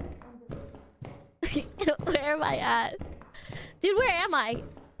 Where am I at? Dude, where am I?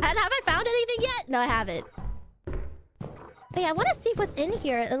 And have I found anything yet? No, I haven't. Wait, I want to see what's in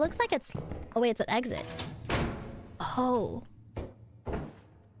here. It looks like it's... Oh, wait, it's an exit. Oh.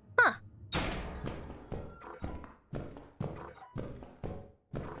 Huh.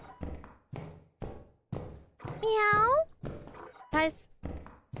 Meow. Guys,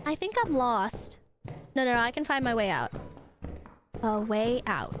 I think I'm lost. No, I can find my way out. A way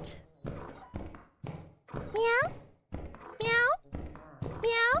out. Meow. Meow.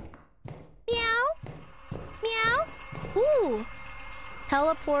 Meow. Meow. Meow. Ooh.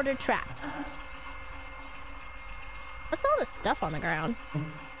 Teleporter trap. What's all this stuff on the ground?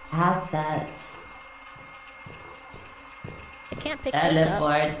 Assets. I can't pick this up.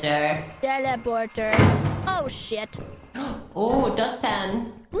 Teleporter. Teleporter. Oh, shit. Oh,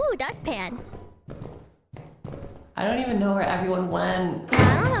 dustpan. Ooh, dustpan. I don't even know where everyone went.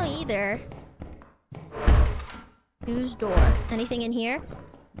 I don't know either. Whose door? Anything in here?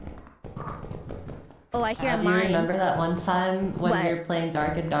 Oh, I hear Do you mine. remember that one time when What? we were playing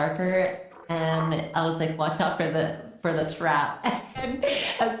Dark and Darker, and I was like, "Watch out for the trap." And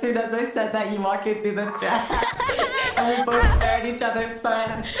as soon as I said that, you walk into the trap, and we both stare at each other in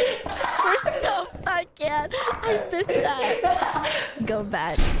silence. We're so fucking. I missed that. Go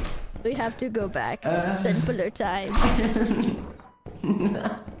back. We have to go back. Simpler times.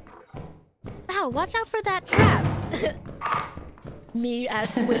 Wow, watch out for that trap. Me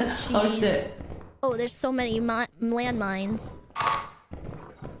as Swiss cheese. Oh shit! Oh, there's so many landmines.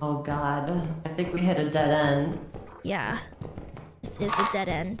 Oh god! I think we hit a dead end. Yeah. This is a dead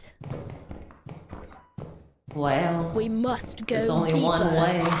end. Well, We must go there's only deeper. one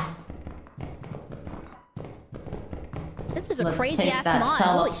way. This is a Let's crazy take ass that mod.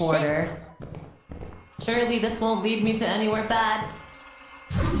 Holy shit. teleporter. Surely this won't lead me to anywhere bad.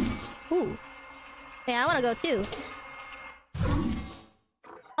 Ooh. Yeah, I want to go too.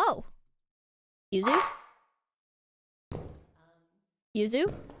 Oh. Yuzu?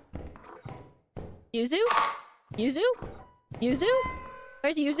 Yuzu? Yuzu? Yuzu? Yuzu?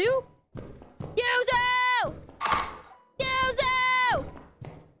 Where's Yuzu? Yuzu! Yuzu!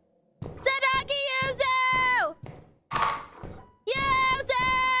 Sadaki Yuzu! Yuzu!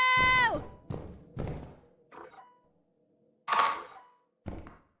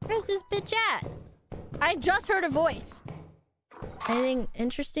 Where's this bitch at? I just heard a voice. Anything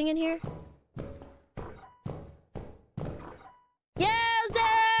interesting in here?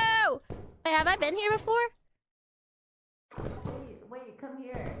 Yuzu! Wait, have I been here before? Wait, come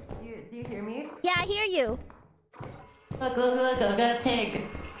here. Do you hear me? Yeah, I hear you. Look, I got a pig.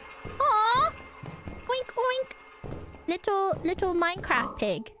 Aww. Oink, oink. Little Minecraft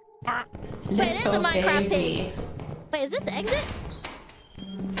pig. Wait, it is a Minecraft pig. Wait, is this the exit?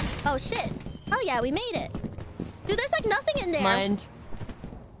 Oh, shit. Oh, yeah, we made it. Dude, there's like nothing in there. Mind.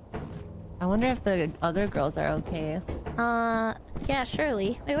 I wonder if the other girls are okay. Yeah,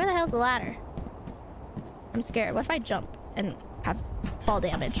 surely. Wait, where the hell's the ladder? I'm scared. What if I jump and have fall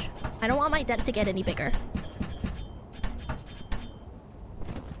damage? I don't want my dent to get any bigger.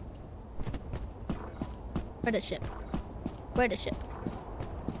 Where's the ship? Where's the ship?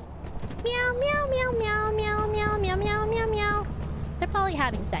 Meow, meow, meow, meow, meow, meow, meow, meow, meow, meow. They're probably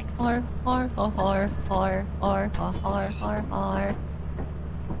having sex. Or. Oh,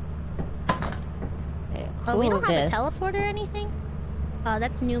 we don't have a teleport or anything? Oh,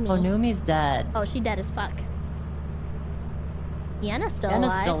 that's Numi. Oh, Numi's dead. Oh, she dead as fuck. Vienna's still Vienna's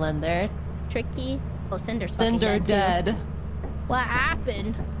alive. still in there. Tricky. Oh, Cinder's fucking Cinder dead. dead. What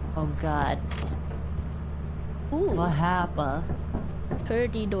happened? Oh god. Ooh. What happened?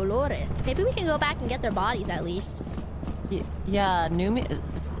 Perdi Dolores. Maybe we can go back and get their bodies at least. Yeah, Numi.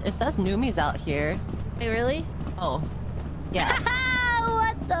 It says Numi's out here. Wait, really? Oh. Yeah.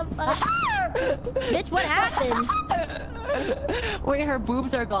 What the fuck? Bitch, what happened? Wait, her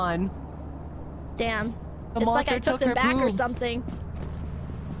boobs are gone. Damn. The It's like monster I took them her back boobs. or something.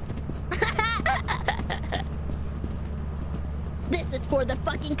 This is for the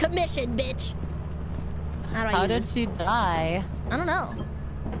fucking commission, bitch. How did she die? I don't know.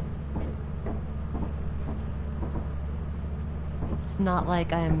 It's not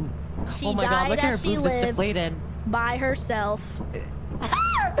like I'm... She oh my god, died look at her as she boobs, it's lived. deflated. By herself.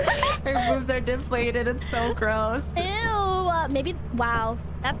 Her boobs are deflated, it's so gross. Ew, maybe, wow,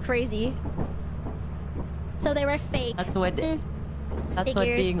 that's crazy. So they were fake. That's what... That's what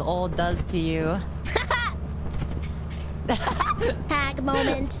Figures. being old does to you. Hag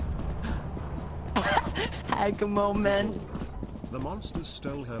moment. Hag moment. The monsters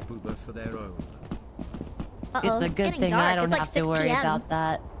stole her booba for their own. Uh-oh, It's a good getting thing dark. I don't It's like have to 6 worry PM. about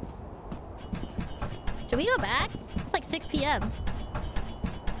that. Should we go back? It's like 6 p.m.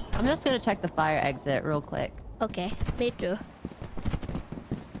 I'm just gonna check the fire exit real quick. Okay, me too.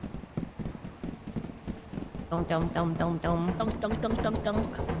 Dum dum dum dum dum. Dunk, dunk, dunk, dunk,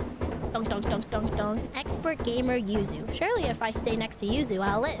 dunk. Dunk, dunk, dunk, dunk, dunk. Expert gamer Yuzu. Surely if I stay next to Yuzu,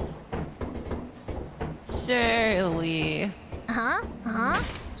 I'll live. Surely. Uh-huh, uh-huh.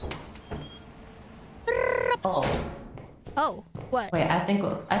 Oh. Oh, what? Wait, I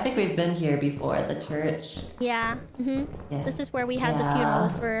think we've been here before, the church. Yeah, Yeah. This is where we had the funeral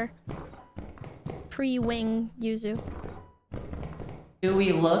for pre-wing Yuzu. Do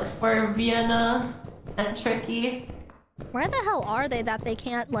we look for Vienna and Tricky? Where the hell are they that they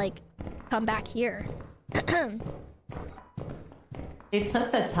can't, like, come back here? They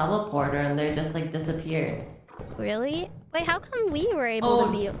took the teleporter and they just like disappeared. Really? Wait, how come we were able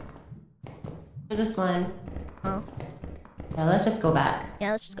to be... There's a slime. Oh. Yeah, let's just go back.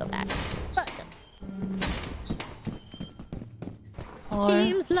 Yeah, let's just go back. Fuck them. Or,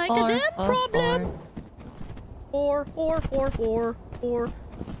 Seems like a damn problem. Or.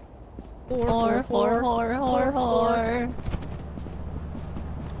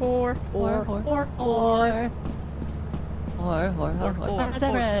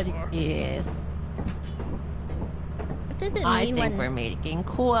 Yes. What does it mean I think when... we're making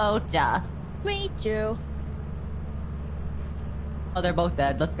quota. Me too. Oh, they're both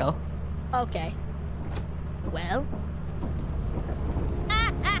dead. Let's go. Okay. Well.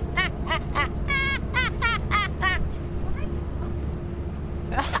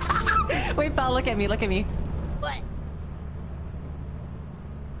 Wait, pal, look at me, look at me. What?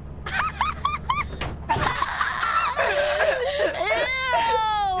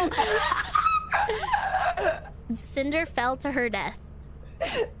 Ew! Cinder fell to her death.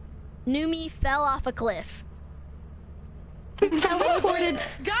 Numi fell off a cliff. Teleported.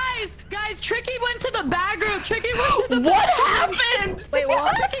 Guys, Tricky went to the back room. Tricky went to the What happened? Wait,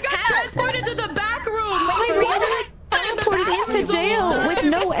 what? Tricky got transported to the back room. Teleported into jail with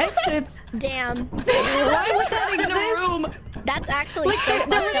no exits. Damn. Why would that exist? That's actually Like, so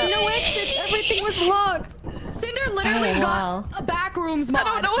there was fucked up. no exits. Everything was locked. Cinder literally got a back rooms mod.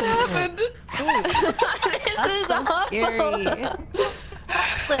 I don't know what happened. This is so scary.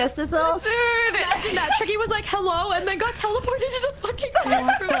 This is all. Dude, imagine that. Tricky was like, hello, and then got teleported into fucking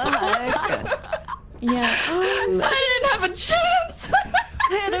back room. Yeah. I didn't have a chance.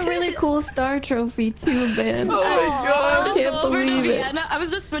 I had a really cool star trophy too, man. Oh my god. I just can't go over to believe it. Vienna. I was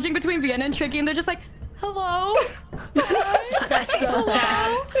just switching between Vienna and Tricky, and they're just like, hello. That's so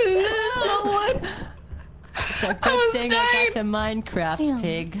sad. There's no one. It's a good thing I got to Minecraft, Damn.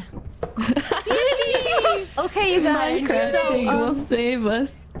 pig. Okay, you guys. Minecraft So, thing will save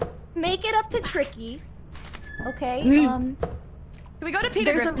us. make it up to Tricky. Okay. Can we go to Peter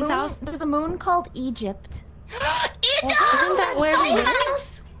There's a Griffin's moon. house? There's a moon called Egypt. Isn't that where we were?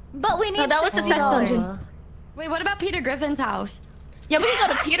 But we need. No, that was the sex $60. dungeon. Wait, what about Peter Griffin's house? Yeah, we can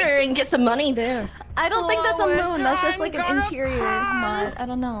go to Peter and get some money there. I don't think that's a moon. That's just like an interior mod. I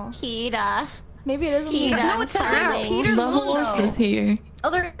don't know. Peter. Maybe it is a moon. No, it's not. Peter's The moon, horse though. is here. Oh,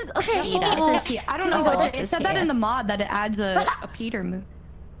 there is. Okay. Peter. hold on. I don't know. Peter It is said that here. in the mod that it adds a Peter moon.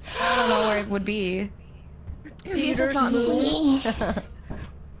 I don't know where it would be. Peter's moon.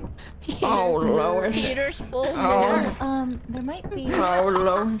 Oh, Lois. Peter's full moon. There might be. Oh,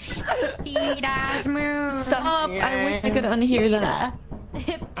 Lois. Peter's moon. Stop! I wish I could unhear that.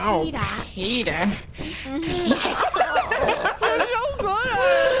 Oh, Peter.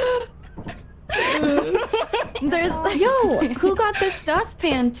 There's. Yo, who got this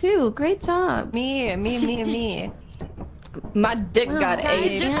dustpan too? Great job. Me. My dick got Guys,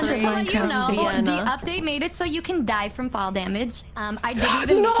 ate. just to let you know, Vienna. the update made it so you can die from fall damage. I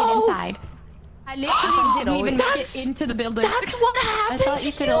didn't even make it inside. I literally didn't even make it into the building. That's what I happened. thought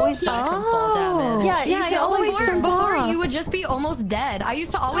you could always die from fall damage. Yeah, Yeah, you I always can turned Before off. you would just be almost dead. I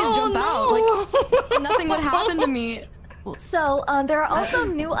used to always jump out, like nothing would happen to me. So, there are also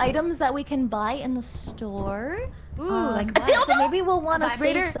new items that we can buy in the store. Ooh, like A what? dildo? So maybe we'll want to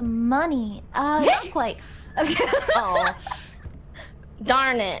Vibrator? save some money. Not quite. Oh.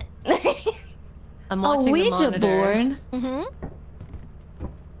 Darn it. I'm A watching the Ouija monitor. board. Mm-hmm.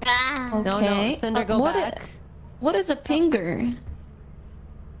 Ah. No, Okay. Cinder, go what back. What is a pinger?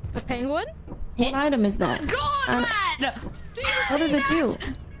 A penguin? What item is that? God, Um, man! Do you What does it do?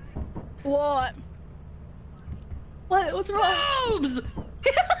 What? What? What's wrong? boobs?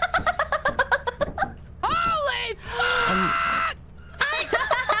 Holy fuck!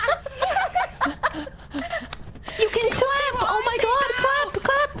 You can clap! Oh my god, clap,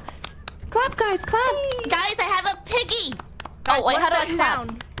 clap! Clap, guys, clap! Guys, I have a piggy. Guys, Oh, wait, how what's do I that clap?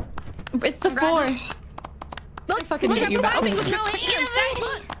 sound? It's the floor. Look, fucking look, hate I'm you, Val. clapping with no hands. Guys,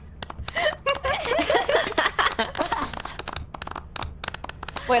 look.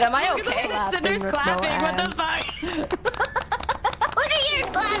 Wait, am I okay? Cinder's clapping. What the fuck? Look at you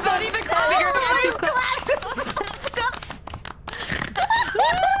clapping. Not even clapping. Her hands just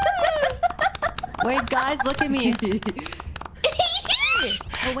Wait, guys, look at me.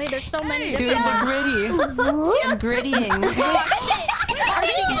 Oh wait, there's so many Dude, different the gritty. I'm grittying. Are they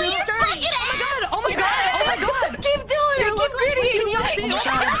getting sturdy? Oh my god! Oh my god! Keep doing it. Keep Can you see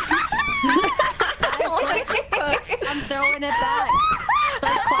I'm throwing it back.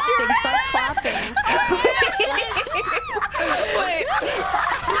 Start clapping. Wait.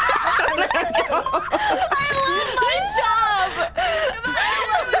 my job.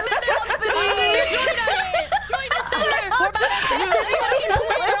 We're about to take this fucking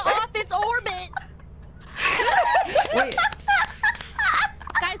player off its orbit. Wait,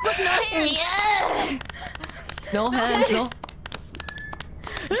 Guys, look, no hands. Yeah. no hands, no.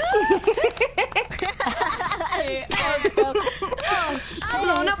 Oh, I'm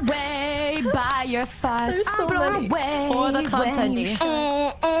blown away by your farts. There's so I'm blown many. away For the when company. you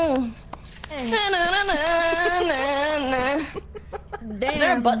Na-na-na-na-na-na. damn.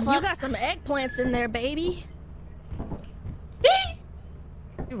 there a butt You slap? got some eggplants in there, baby.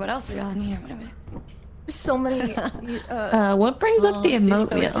 Dude, what else we got in here? Wait a minute. There's so many. What brings up the She's emote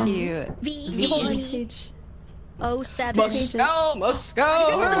so wheel? cute. V07. Moscow, Moscow.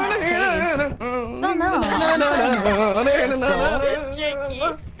 Oh no.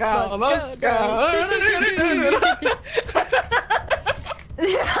 Moscow,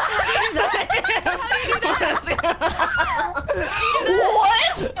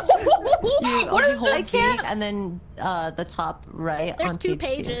 What is this? I can't- And then the top right There's on two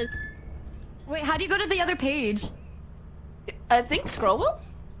page pages. Wait, how do you go to the other page? I think scroll wheel?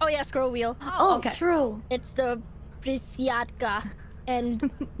 Oh yeah, scroll wheel. Oh, okay. true. It's the Prisyatka and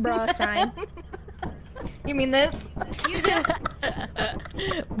bra sign. You mean this? Use it.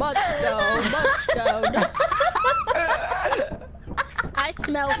 Musto. I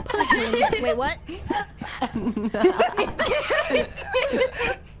smell pussy. Wait, what? Wait,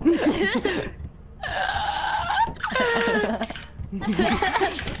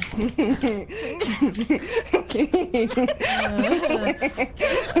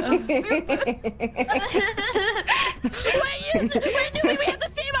 Newbie, we have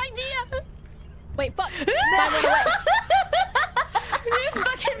the same idea. Wait, fuck. Mine went away. You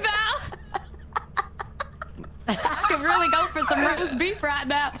fucking Val. I could really go for some roast beef right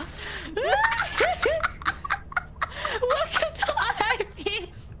now. Look at the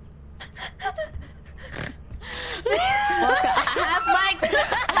eyepiece. I have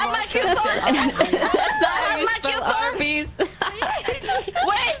my coupon. That's not how you spell Arby's.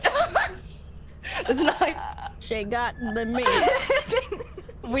 Wait. It's not. She got the meat.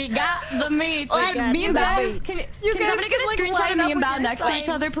 We got the meat. Like, Me and Bao. Can somebody get a screenshot of me and Bao next to each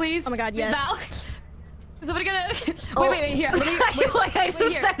other, please? Oh my god, yes. Bao. Is somebody gonna... Wait, here. Let me... I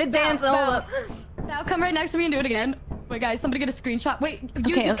just started dancing. Hold up. Bao, come right next to me and do it again. Wait, guys, somebody get a screenshot. Wait,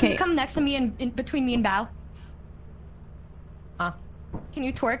 can you come next to me and in between me and Bao? Huh? Can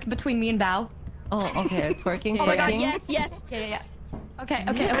you twerk between me and Bao? Oh, okay. Twerking. Oh my god, twerking. yes. Yeah. Okay.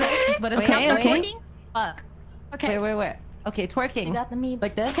 What is Okay. Fuck. Okay. Wait. Okay, twerking. You got the meat.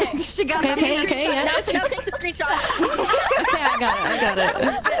 Like this? Okay, she got it. Okay, yeah. Now take the screenshot. Okay, I got it.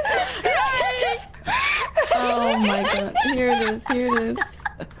 Oh my god. Here it is. Wait,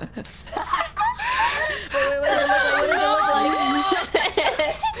 what does it look like?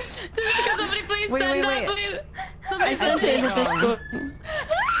 Can somebody please Wait, send wait, that, wait. please? Somebody I sent it in the Discord.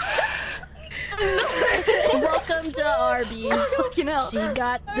 Welcome to Arby's. Fucking hell. She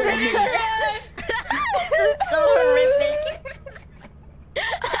got the meat. This is so horrific.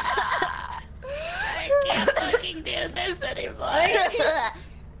 I can't fucking do this anymore.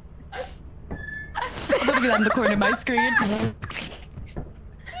 I'm gonna get that in the corner of my screen.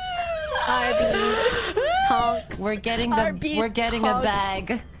 Arby's. Tonks. We're getting a tonks.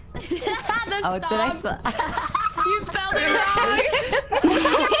 bag. Oh, did I spell? You spelled it wrong. What's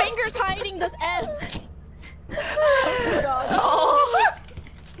on your fingers hiding this S? Oh, God. Oh.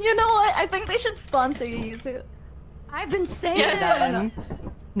 You know what? I think they should sponsor you too. I've been saying Yes.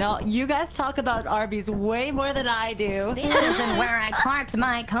 No, you guys talk about Arby's way more than I do. This isn't where I parked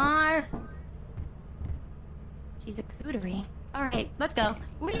my car. She's a cootery. All right, let's go.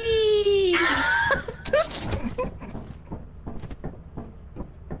 Whee!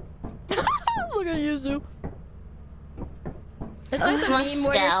 Look at Yuzu. It's like the meme where you're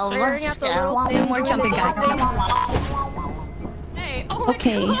staring at the little thing. More jumping, guys. Hey, oh my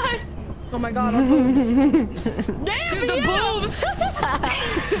god. Oh my god, our boobs. Damn, Dude, the boobs!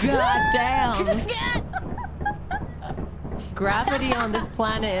 God damn. Yeah. Gravity on this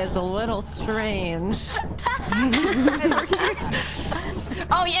planet is a little strange.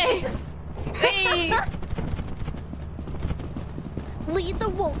 Oh yay! Hey! Lead the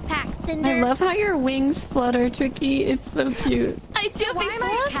wolf pack, Cinder. I love how your wings flutter, Tricky. It's so cute. I do Why am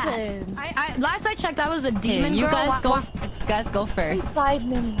I a cat? Last I checked, I was a demon you girl. guys go first. Side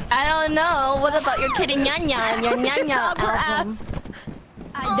me. I don't know. What about your kitty Nyanya and your Nyanya album?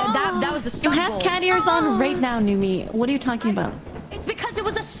 That was a sub You have goal. cat ears on right now, Numi. What are you talking about? It's because it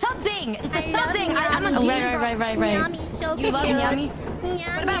was a sub thing. It's a I sub love thing. Nyami. I'm a Oh, demon girl. right. Nyami, so You love Nyami?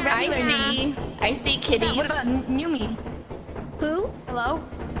 Nyami. What about I regular see kitties. What about Numi? Who? Hello?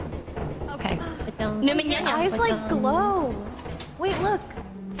 Okay. Numi Your Nyanya. eyes like glow. Wait, look.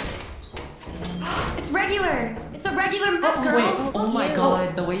 It's regular. It's a regular map, girls. Oh my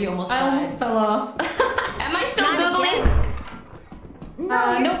god, the way you almost died. fell off. Am I still googling?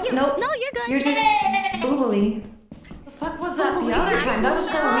 Nope. No, you're good. You're just boobily. The fuck was that the other time? That was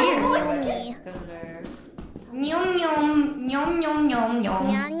so weird. Nyum nyum nyum nyum nyum nyum.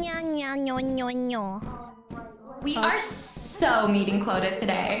 Nya, nya, nya, nyo, nyo, nyo. We are so meeting quota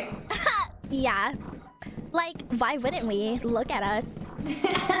today. Yeah. Like, why wouldn't we? Look at us.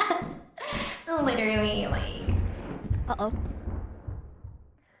 Literally, like. Uh-oh.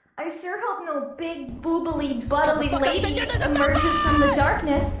 I sure hope no big boobily buttily Fuck, lady Cinder, there's a emerges from the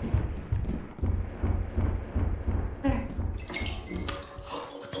darkness.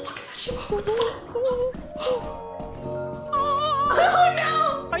 Oh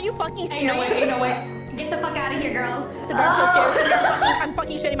no! Are you fucking serious? Ain't no way. Get the fuck out of here, girls. Cinder, I'm so scared. Cinder, I'm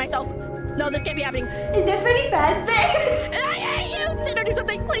fucking shitting myself. No, this can't be happening. Is it pretty fast, babe? I hate you! Cinder, do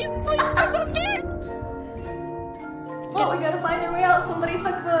something, please! Please! I'm so scared! Oh, we gotta find our way out. Somebody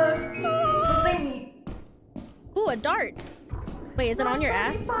took the thingy. Ooh, a dart. Wait, is it on your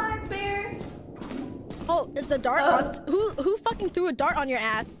ass? Fine, bear. Oh, is the dart on? Who fucking threw a dart on your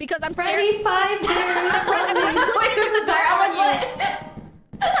ass? Because I'm Freddy, staring. 5 Wait, there's a dart on you.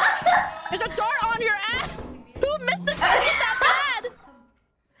 There's a dart on your ass. Who missed the target that bad?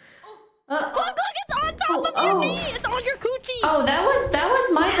 Look, it's on top of your knee. It's on your coochie. Oh, that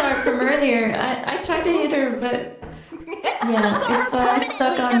was my dart from earlier. I tried to hit her, but it's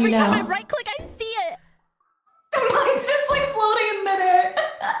stuck on you now. Every time I right click, I see it. Mine's just like floating in midair.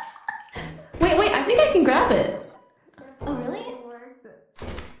 Wait, I think I can grab it. Oh, really?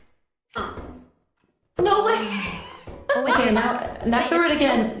 No way. Oh, wait. Okay, now throw it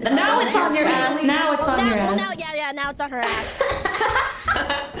again. Now it's on your ass. Now it's on your ass. Well, now it's on her ass.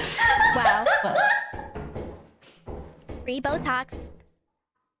 Wow. Free Botox.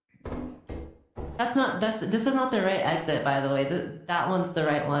 This is not the right exit, by the way. That one's the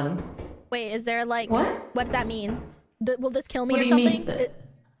right one. Wait, is there like what? What does that mean? Will this kill me What or do you something? mean?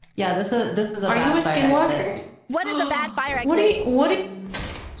 Yeah, this is a Are bad you a fire skinwalker? exit. What is a bad fire exit? What?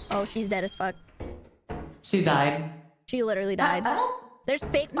 Oh, she's dead as fuck. She died. She literally died. I don't... There's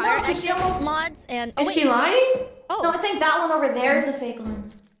fake fire No, exit mods and. Is she lying? Oh. No, I think that one over there is a fake one.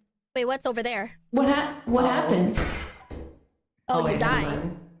 Wait, what's over there? What happens? Oh, you wait, never died.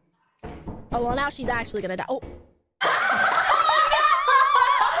 mind. Oh well, now she's actually gonna die. Oh.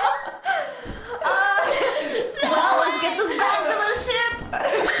 Well, let's get this back to the ship.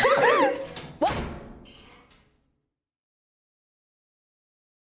 What?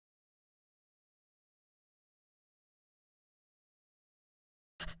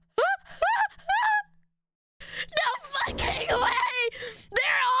 No fucking way!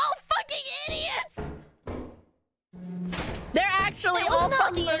 They're all fucking idiots! They're actually all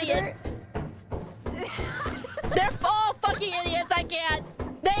fucking idiots. They're all fucking idiots, I can't.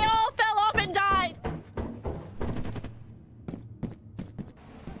 They all fell off and died.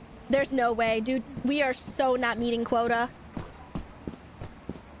 There's no way, dude. We are so not meeting quota.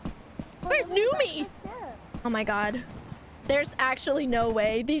 Where's Numi? Oh my god. There's actually no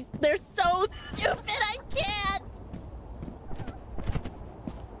way. They're so stupid, I can't.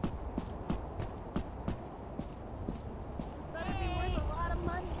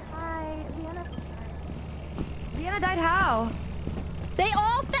 Vienna died how? They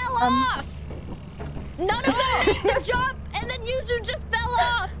all fell off. None of them made the jump, and then Yuzu just fell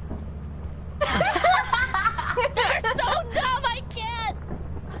off. They're so dumb, I can't.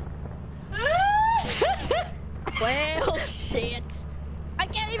 Well, shit. I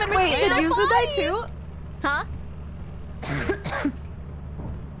can't even Wait, retrieve did their Yuzu die bodies. too? Huh?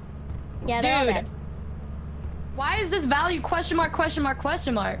 Yeah, they're all Dude. dead. Why is this value question mark, question mark,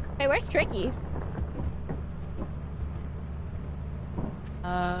 question mark? Hey, where's Tricky?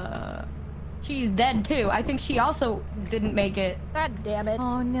 She's dead too. I think she also didn't make it. God damn it.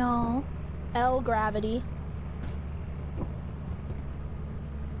 Oh no. L gravity.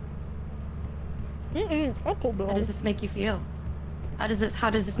 How does this make you feel? How does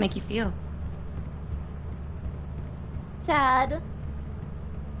this make you feel? Sad.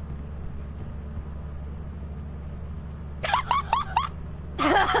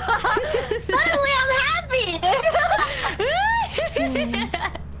 Suddenly I'm happy!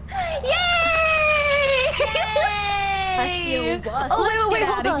 Yay! I feel lost. Oh, wait,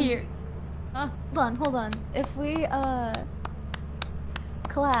 hold on. Here. Huh? Hold on. If we,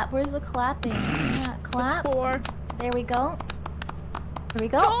 clap. Where's the clapping? Yeah, clap. 4. There we go. There we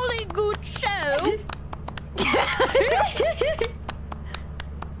go. Jolly good show.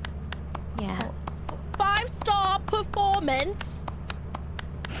 Yeah. 5-star performance.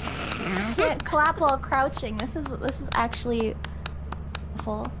 You can't clap while crouching. This is actually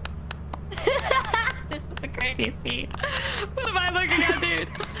full. This is the craziest scene. What am I looking at, dude?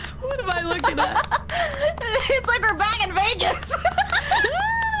 What am I looking at? It's like we're back in Vegas.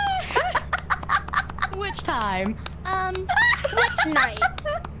 Which time? Which night?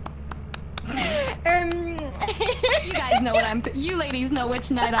 You guys know what you ladies know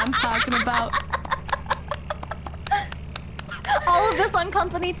which night I'm talking about. All of this on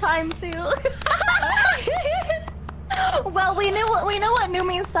company time too. Well, we know what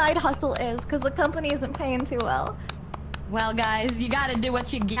Numi's side hustle is because the company isn't paying too well. Well, guys, you gotta do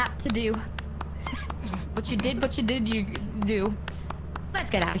what you got to do. What you did, you do. Let's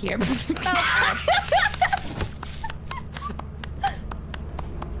get out of here.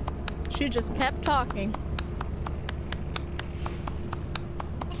 She just kept talking.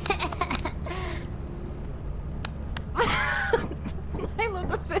 I love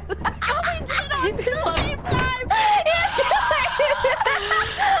the fit. Oh, we did it all at the same time!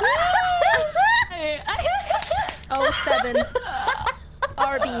 Oh, 7.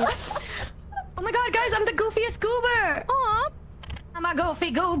 Arby's. Oh my god, guys, I'm the goofiest goober! Aw. I'm a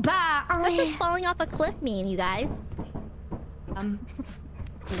goofy goober! What does falling off a cliff mean, you guys?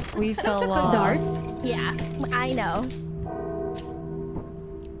 We fell off. Yeah, I know.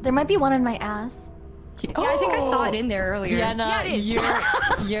 There might be one in my ass. Yeah, I think I saw it in there earlier. Vienna, yeah, it is.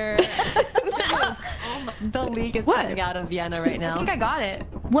 you're the league is coming out of Vienna right now. I think I got it.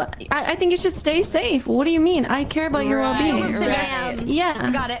 What? I think you should stay safe. What do you mean? I care about your well-being. Right. Yeah.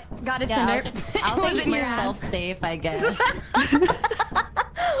 Got it, Yeah, Cinder. I'll keep myself safe, I guess.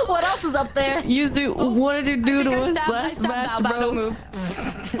 What else is up there? Yuzu, what did you do to us I last stabbed match, Bao, Bao, bro? don't move.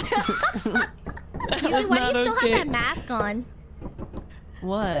 Yuzu, why do you still have that mask on?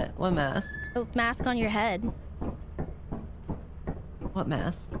 What? What mask? The mask on your head. What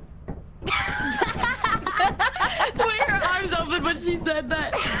mask? The way her arms open when she said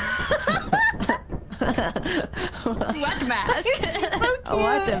that. What mask?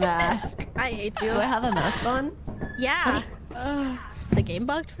 What a mask? I hate you. Do I have a mask on? Yeah. Is the game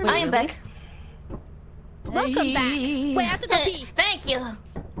bugged for me? I am back. Welcome back. Wait, I have to go pee. Thank you.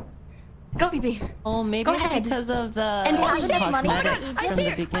 Go, BB. Oh, maybe Go it's ahead. because of the And we have enough money. cosmetics I from see the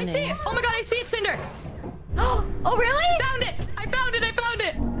it! I beginning. see it! Oh my god, I see it, Cinder! Oh, really? I found it! I found it! I found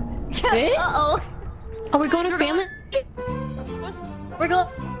it! Uh-oh. Are we going to family? We're going...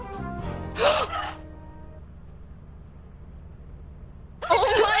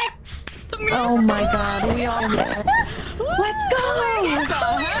 Oh my god, we are there. Let's go!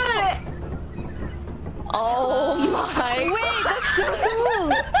 Oh my... Wait, that's so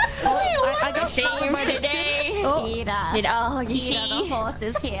cool! I got Change today. Peter. Oh, you Peter, the horse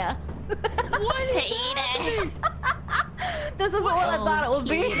is here. What is happening? This isn't what I thought it would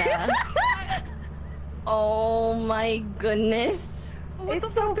be. Peter. Oh my goodness.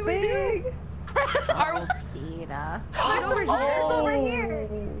 It's so big! Oh, Peter. It's over here. It's over here.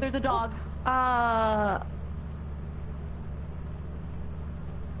 There's a dog.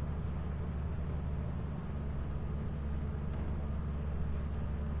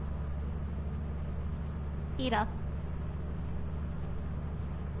 Ida.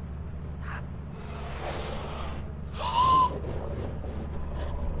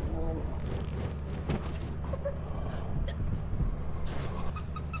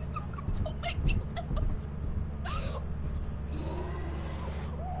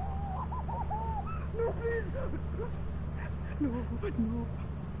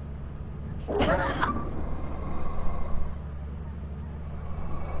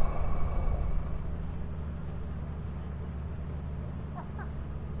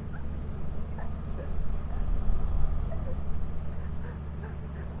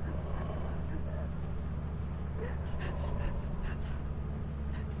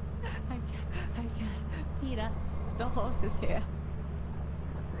 I can't. Peter, the horse is here.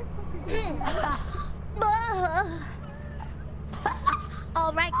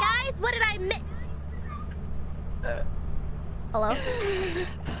 All right, guys. What did I miss? Hello?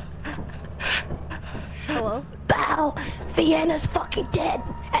 Hello? Bow, Vienna's fucking dead,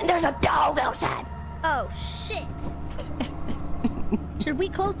 and there's a dog outside. Oh, shit. Should we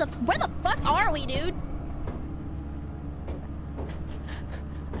close the... Where the fuck are we, dude?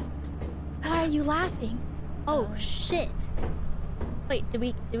 Why are you laughing? Oh, shit. Wait, did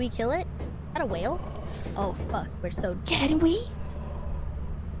we kill it? Is that a whale? Oh, fuck. We're so... Can we?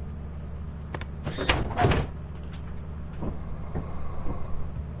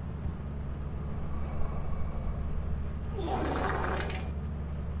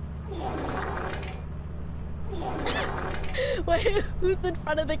 Wait, who's in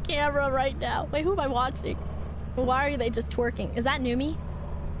front of the camera right now? Wait, who am I watching? Why are they just twerking? Is that Numi?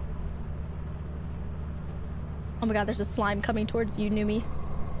 Oh my god, there's a slime coming towards you, Numi.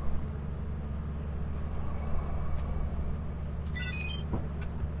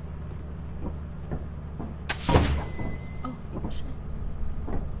 Oh, shit.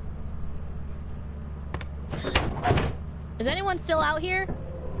 Is anyone still out here?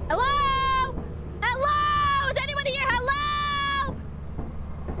 Hello? Hello? Is anyone here? Hello?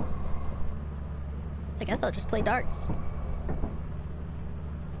 I guess I'll just play darts.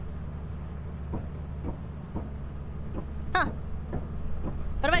 Huh.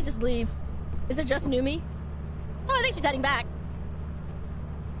 What if I just leave? Is it just Numi? Oh, I think she's heading back.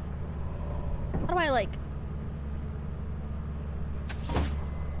 How do I, like...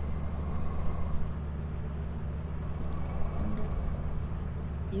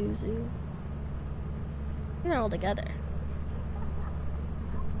 Yuzu. They're all together.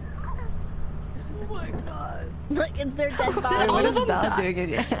 Oh my god. Look, it's their dead What bodies. is Val doing in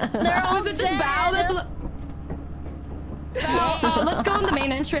here? They're all dead. Let's go in the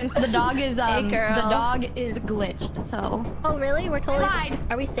main entrance. The dog is Hey, girl. the dog is glitched. So. Oh really? We're totally. Hide.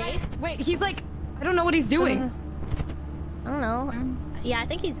 Are we safe? Wait, he's like, I don't know what he's doing. I don't know. Yeah, I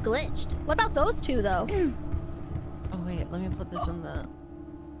think he's glitched. What about those two though? Oh wait, let me put this in the.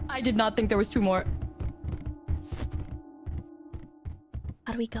 I did not think there was 2 more.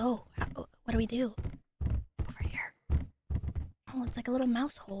 How do we go? What do we do? Over here. Oh, it's like a little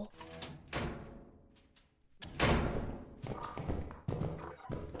mouse hole.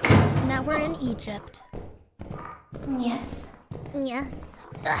 Now we're in Egypt. Yes. Yes.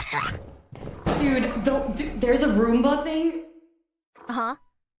 Dude, there's a Roomba thing. Uh-huh.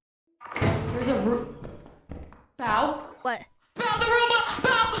 There's a Bow. What? Bow the Roomba!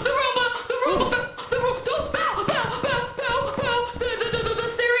 Bow the Roomba! The Roomba! The Roomba! Don't bow! Bow! Bow! Bow! Bow! The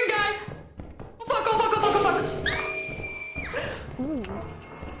staring guy! Oh fuck! Oh fuck! Oh fuck! Oh fuck! Ooh.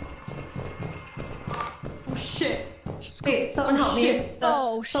 Oh shit! Wait, someone help me.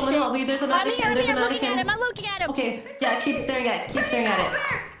 Oh Someone shit. help me. There's a I'm mannequin. here, There's a I'm looking mannequin. at him. I'm looking at him. Okay, yeah, keep staring at it. Keep staring at it.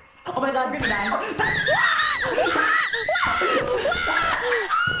 Oh my god, we're gonna die.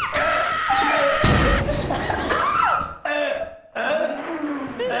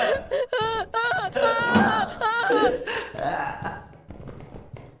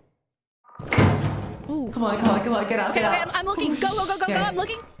 Come on, get out, Okay, get out. I'm looking. Go, Here. I'm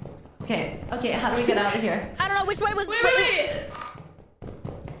looking. Okay, how do we get out of here? I don't know which way was. Wait!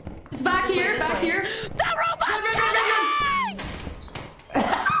 It's back here, back here. The robot's coming!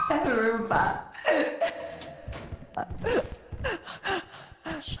 Roomba.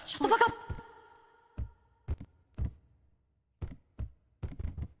 Shut the fuck up!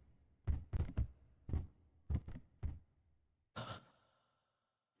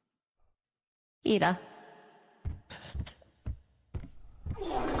 Ida.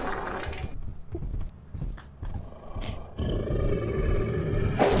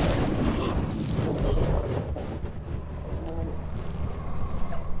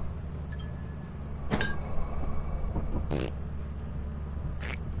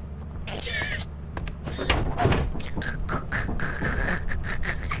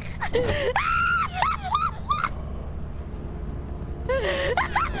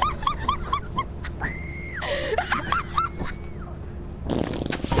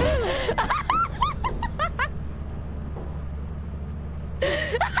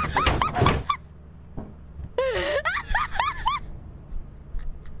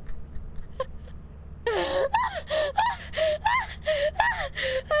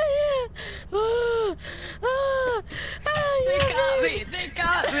 They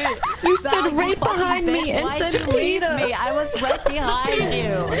got me! You stood right behind me and said, leave "Peter." me. I was right behind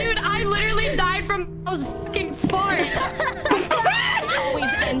you. Dude, I literally died from those fucking farts! It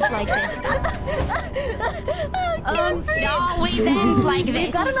always ends like this. It always ends like this.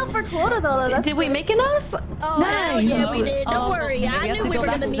 We got enough for quota though. That's Did we make enough? Oh, hell yeah, we did. Don't worry. I knew we were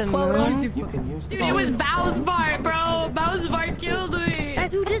gonna meet quota. You can use the Dude, it was Bow's fart, bro! Bow's fart killed me!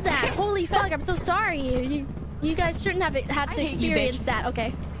 Guys, who did that? Holy fuck, I'm so sorry. You guys shouldn't have had to hate you, experience bitch. that.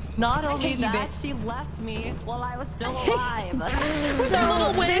 Okay. Not only hate you, that, bitch. she left me while I was still alive.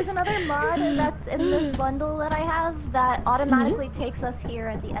 There's another mod that's in this bundle that I have that automatically takes us here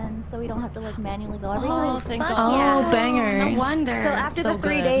at the end, so we don't have to like manually go everywhere. Oh, thank fuck God. yeah. Oh, banger. No wonder. So after the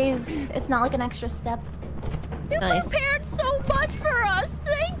 3 good. days, it's not like an extra step. You Nice. prepared so much for us.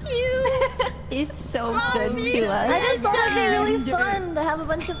 Thank you. He's so Oh, good you to us. I just thought it'd be really fun to have a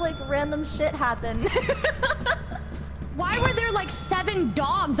bunch of like random shit happen. Why were there like 7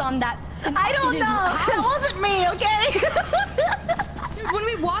 dogs on that? I don't know. That wasn't me, okay? Dude, when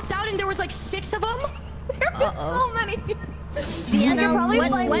we walked out and there was like 6 of them? There were so many. Vienna, probably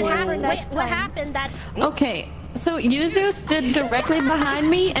find what more happened? next Wait, what time. happened? That Okay, so Yuzu stood directly behind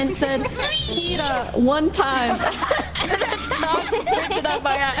me and said, "Peter," one time. Knocked it up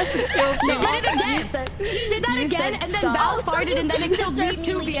my ass and killed He me. did it again! He did that again and then Bow Oh, so farted and then it killed me deserve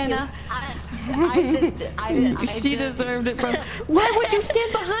too, me, Vienna. I did. She deserved it from. Why would you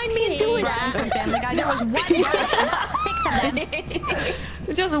stand behind me and do it? Family Guy, there was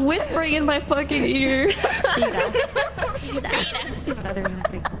one. Just whispering in my fucking ear.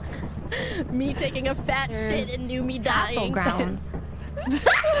 me taking a fat shit and knew me dying. Grounds.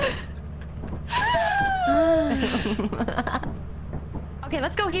 Okay,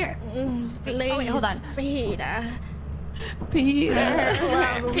 let's go here. Please, wait, hold on. Peter. Peter.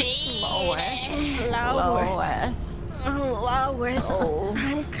 Lois. Lois. Oh.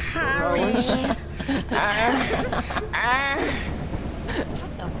 I'm coming.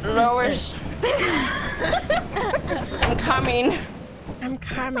 Lois. I'm coming. I'm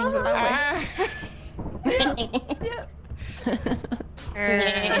coming, Lois.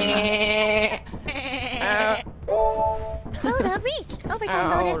 Quota reached. Overtime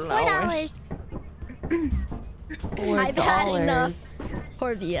bonus $4. I've had enough.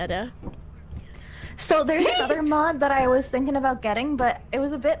 Poor Vieta. So there's another mod that I was thinking about getting, but it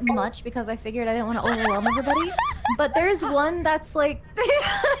was a bit much because I figured I didn't want to overwhelm everybody. But there's one that's like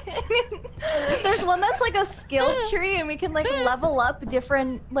there's one that's like a skill tree, and we can like level up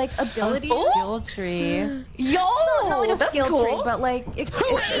different like abilities. Skill tree. Yo, not like a that's skill cool. tree, but like it's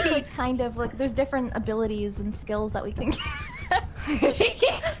like kind of like there's different abilities and skills that we can get.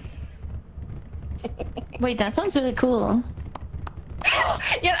 Wait, that sounds really cool.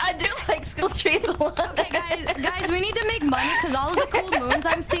 Yeah, I do like skill trees a lot. Okay, guys, we need to make money because all of the cool moons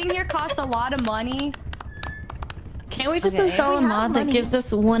I'm seeing here cost a lot of money. Can't we just install a mod that gives us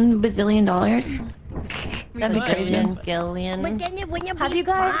 $1 bazillion? That'd be crazy. Gillian. But then it wouldn't Have be you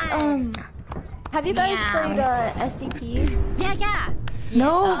guys fun. have you guys played SCP? Yeah.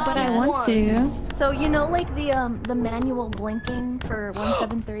 No, but I want to. So you know like the manual blinking for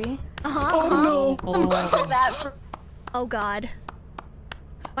 173? Oh no. That Oh god.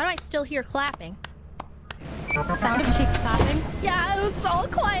 Why do I still hear clapping? Sound of cheeks clapping? Yeah, it was so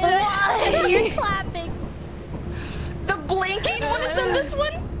quiet. Why? You're clapping. The blinking one is in this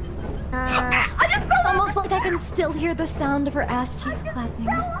one? It's almost like I can still hear the sound of her ass cheeks clapping.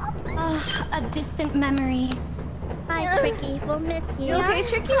 A distant memory. Hi, Tricky. We'll miss you. You okay,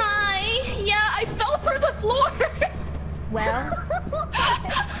 Tricky? Hi. Yeah, I fell through the floor. Well,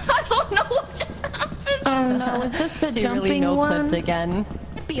 I don't know what just happened. Oh no, is this the She jumping really one? no-clipped again.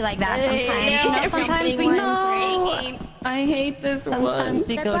 It'd be like that sometimes. Sometimes we No, I hate this one. Sometimes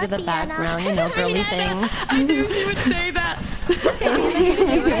we go to the background, you know, girly things. I knew she would say that.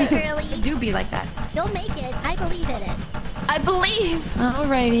 girly, do be like that. you'll make it. I believe in it. I believe.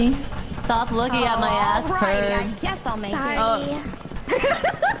 Alrighty. Stop looking at my ass, Right, I pervs. guess I'll make Sorry.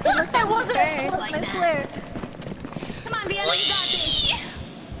 It looks like you first. That's my flare. Come on, Vienna, you got this.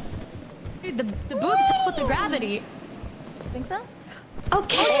 Dude, the boobs just put the gravity. Think so?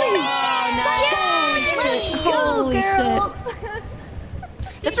 Okay. Let's go, Holy girls.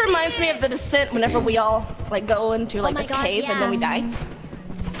 This reminds me of The Descent whenever we all like go into like my this God, cave and then we die.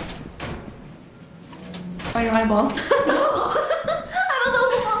 By your eyeballs.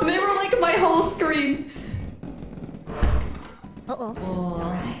 They were like my whole screen. Uh-oh.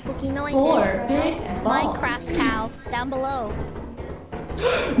 Spooky noises. 4 big Minecraft cow down below.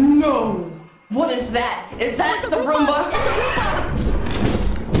 No. What is that? Is that the Roomba?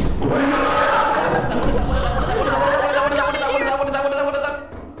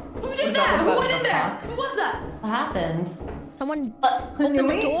 Who did that? Who went in there? Who was that? What happened? Someone opened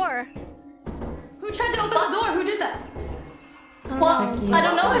the door. Who tried to open the door? Who did that? Well, I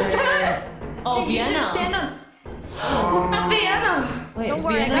don't know. It's that. Oh, Hey, you should Vienna. stand on. Vienna. Wait, Don't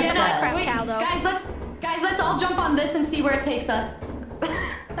worry, I got the Vienna's Minecraft dead. Wait, cow though. guys, let's all jump on this and see where it takes us.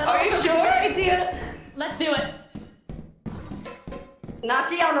 Are you sure? Idea. Let's do it. Not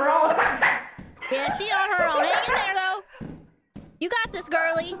she on her own. Yeah, she on her own. Hang in there though. You got this,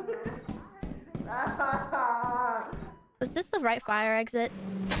 girly. Was this the right fire exit?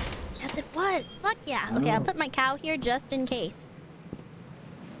 Yes, it was. Fuck yeah. Okay, I'll put my cow here just in case.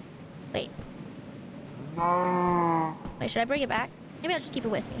 Wait. Wait, should I bring it back? Maybe I'll just keep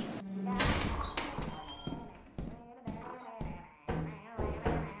it with me.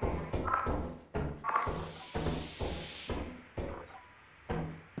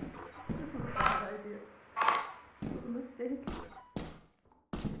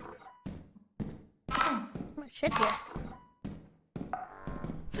 Oh, shit here.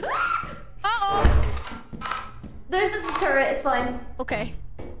 Uh-oh! There's just a turret, it's fine. Okay.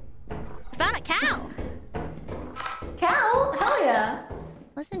 I found a cow! Cow? Hell yeah.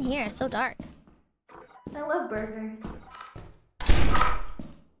 Listen here, it's so dark. I love burgers.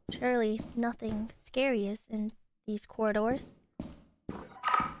 Surely nothing scary is in these corridors.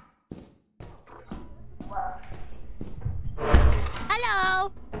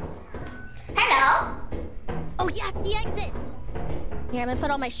 Hello! Hello! Oh yes, the exit! Here, I'm gonna put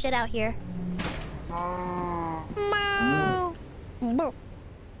all my shit out here. Meow. Boo.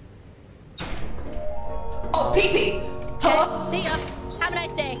 Oh, pee-pee. Okay, see ya. Have a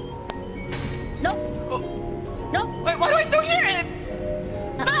nice day. Nope. Nope. Wait, why do I still hear it?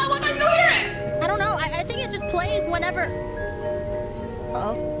 Ah, why do I still hear it? I don't know. I think it just plays whenever...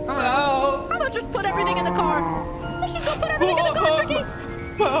 Uh-oh. Oh. How about just put everything in the car? Let's just go put everything in the car, Tricky!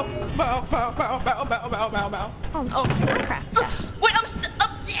 Bow, bow, bow, bow, bow, bow, bow, bow, bow. Oh, Minecraft chest. Wait,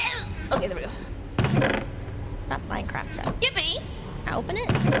 yeah. Okay, there we go. Not Minecraft chest. Yippee. I open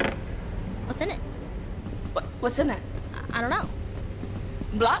it? What's in it? What's in that? I I don't know.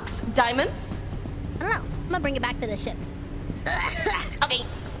 Blocks? Diamonds? I don't know. I'm gonna bring it back to the ship. Okay.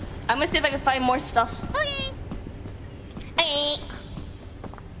 I'm gonna see if I can find more stuff. Okay. Hey.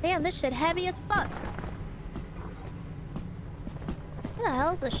 Damn, this shit heavy as fuck. Where the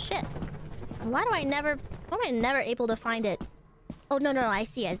hell is this shit? Why am I never able to find it? Oh, no, I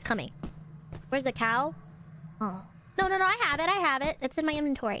see it. It's coming. Where's the cow? Oh. No, I have it. It's in my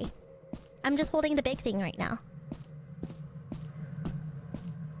inventory. I'm just holding the big thing right now.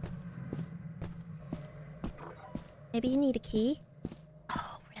 Maybe you need a key?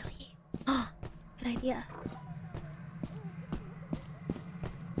 Oh, really? Oh, good idea.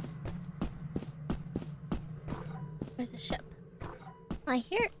 Where's the ship? I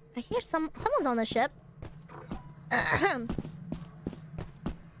hear someone's on the ship. Ahem.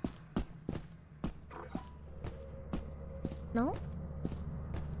 No?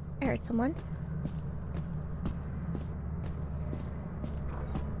 I heard someone.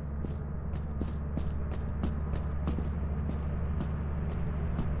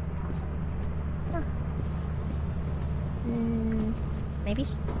 Huh. Maybe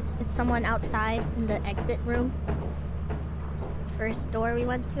it's someone outside in the exit room. First door we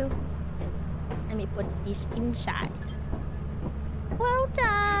went to. Let me put this inside.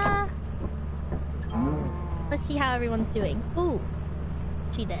 Quota! Let's see how everyone's doing. Ooh.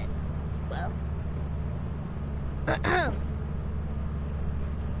 She did. Well.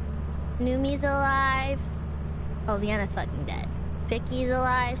 Numi's alive. Oh, Vienna's fucking dead. Vicky's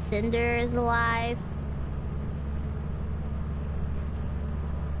alive. Cinder is alive.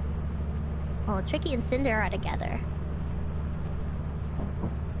 Oh, Tricky and Cinder are together.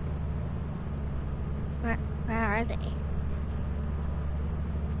 Where are they?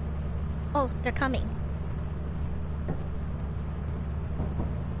 Oh, they're coming.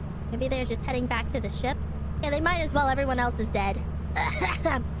 Maybe they're just heading back to the ship? Yeah, they might as well. Everyone else is dead.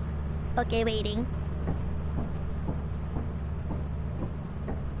 Okay, waiting.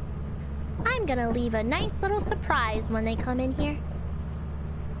 I'm gonna leave a nice little surprise when they come in here.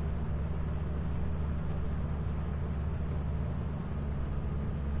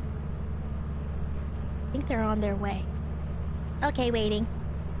 I think they're on their way. Okay, waiting.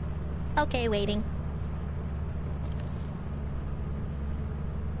 Okay, waiting.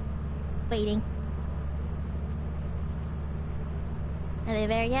 Waiting. Are they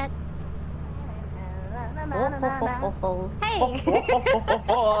there yet? Hey!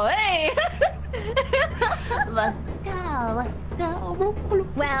 Hey! Let's go.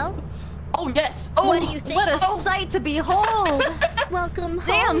 Well? Oh, yes! Oh, what do you think? What a sight to behold! Welcome home.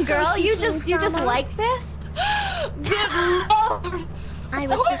 Damn, girl, you just Sama. like this? Good lord! I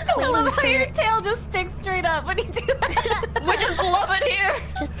was just I waiting love for how your tail just sticks straight up when you do that. We just love it here!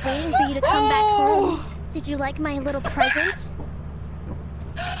 Just waiting for you to come back home. Did you like my little present?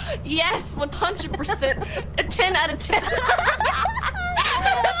 Yes, 100%. A 10 out of 10.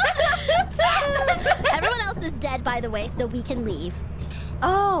 Everyone else is dead, by the way, so we can leave.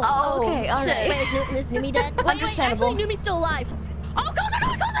 Oh, okay, all shit. right. Wait, is Numi dead? Wait, Understandable. actually, Numi's still alive. Oh, closer!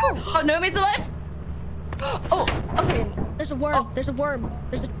 Oh, Nomi's alive? Oh, okay. There's a worm. Oh. There's a worm.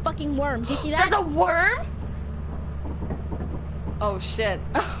 There's a fucking worm. Do you see that? There's a worm? Oh, shit.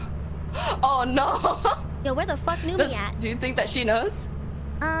 Oh, no. Yo, where the fuck Numi at? Do you think that she knows?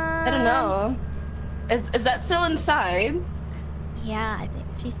 I don't Um, know. Is that still inside? Yeah, I think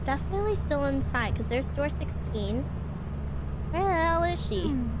she's definitely still inside, because there's door 16. Where the hell is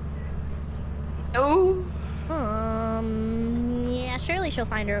she? Oh. Yeah, surely she'll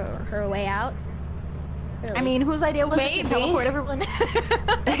find her way out. Really. I mean, whose idea was it Maybe. to teleport everyone?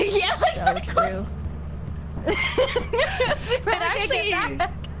 Yeah, so true. But actually,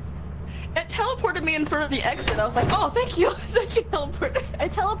 it teleported me in front of the exit. I was like, oh, thank you. Thank you, teleported.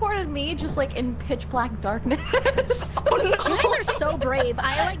 It teleported me just like in pitch black darkness. Oh, no. You guys are so brave.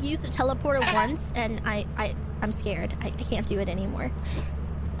 I like used a teleporter once, and I'm scared. I can't do it anymore.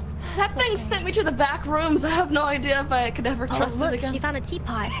 That thing sent me to the back rooms. I have no idea if I could ever trust look, it again. she found a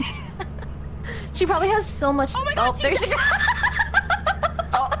teapot. She probably has so much. Oh my god, there she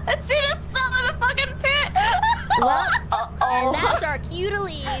Oh, she just fell in a fucking pit. Well, and that's our cue to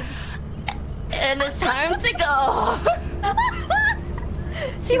leave. And it's time to go.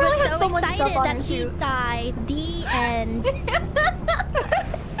 She was really had so much excited stuff on that her, she too. died. The end.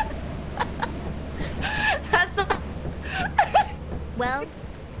 That's the... Well,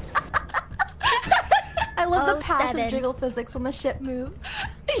 I love the passive 07. jiggle physics when the ship moves.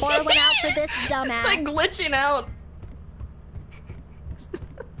 Pour one out for this dumbass. It's like glitching out.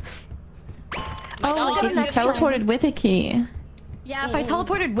 Oh, God, like if you next time. teleported with a key. Yeah, if I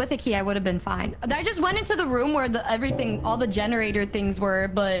teleported with a key, I would have been fine. I just went into the room where all the generator things were,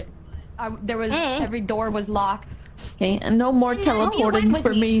 but every door was locked. Okay, and no more teleporting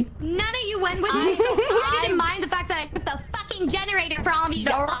for me. None of you went with me, so I didn't mind the fact that I put the fucking generator for all of you.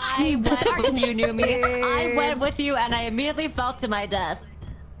 I went with you, Numi. I went with you, and I immediately fell to my death.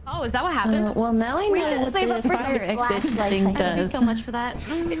 Oh, is that what happened? Well, now I know what the fire exit thing does. Thank you so much for that.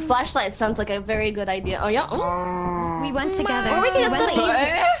 Flashlight sounds like a very good idea. Oh yeah. Ooh. We went together. Or we can just go to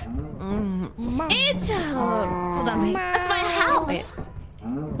Egypt. Egypt. Hold on, wait. That's my house. Wait.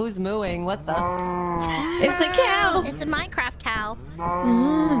 Who's mooing? What the? It's a cow. It's a Minecraft cow.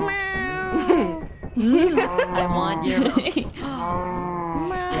 I want your.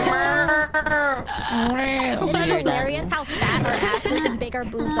 It is hilarious how fat our asses and big our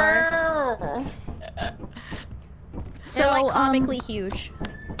boobs are. So, They're like comically huge.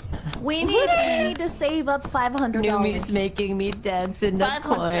 We need to save up $500. Numi's making me dance in the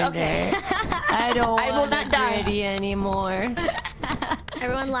corner. Okay. I don't I will want not to die. gritty anymore.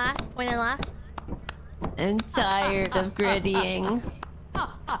 Everyone laugh. Point and laugh. I'm tired of grittying.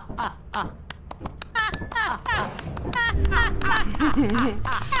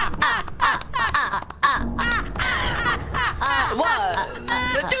 One,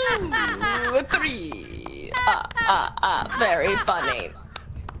 two, three. Very funny.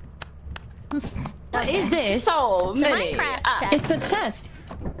 What is this? So many. Minecraft chest. It's a chest.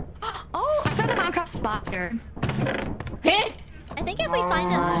 Oh, I found a Minecraft spider. I think if we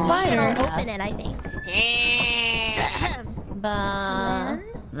find a key, it'll open it, I think.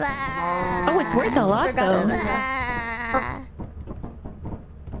 Oh, it's worth a lot though.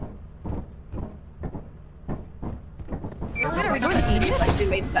 How did we go to Egypt? Actually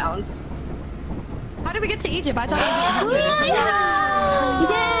made sounds. How did we get to Egypt? I thought we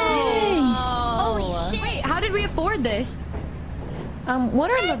Yay! Holy shit! Wait, how did we afford this? What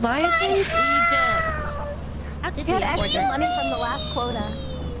are Leviathans? Egypt. How did We we had afford extra this? money from the last quota.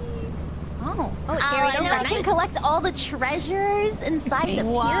 Oh, it Oh, carried and over. I can Nice. collect all the treasures inside the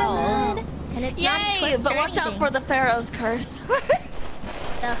pyramid. And it's not Yay! eclipsed But or watch out anything. for the Pharaoh's curse.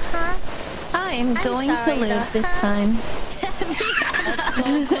 I'm going sorry, to live this the- time. Let's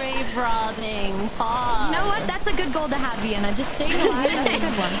go grave robbing. Pause. You know what? That's a good goal to have, Vienna. Just staying alive. That's a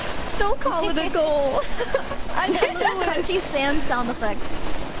good one. Don't call it a goal. I love the crunchy sand sound effects.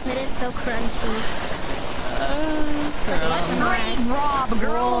 It is so crunchy. Grave rob,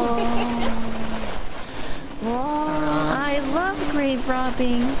 girl. I love grave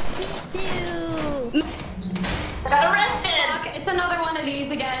robbing. Me too. Got arrested. Fuck, it's another one of these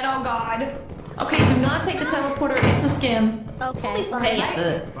again. Oh god. Okay, do not take the teleporter. It's a scam. Okay.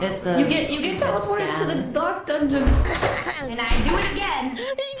 It's a. You get teleported to the dark dungeon. And I do it again.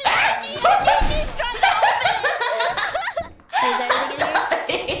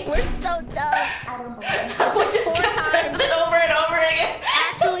 We're so dumb. We just kept pressing it over and over again.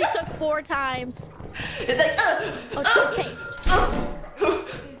 Actually took 4 times. It's like, Oh, toothpaste.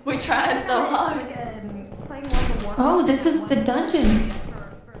 we tried so hard. Oh, this is the dungeon.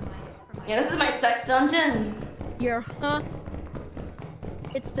 Yeah, this is my sex dungeon. You're, huh?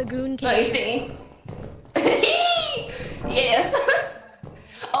 It's the goon Oh, you cave. see? Yes.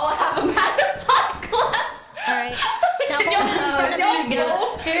 Oh, I have a magnifying glass. Alright. Now hold it in front of There me. you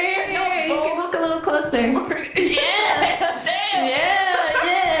go. Here, you can look a little closer. Yeah, damn. Yeah.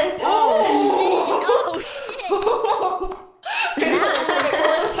 Oh shit!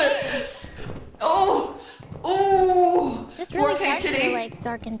 Oh, oh. This really 4K does today. feel like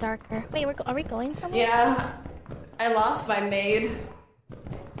dark and darker. Wait, are we going somewhere? Yeah, I lost my maid. Where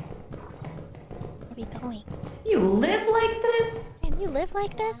are we going? You live like this? Man, you live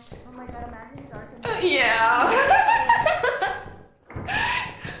like this? Yeah.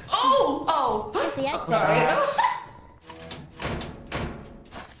 Oh. Where's the exit? Sorry.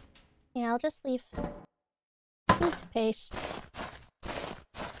 Yeah, I'll just leave toothpaste.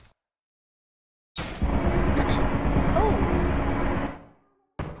 Oh!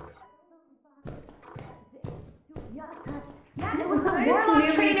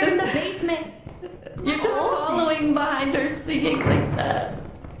 Warlock trainer in the basement. You're just following behind her singing like that.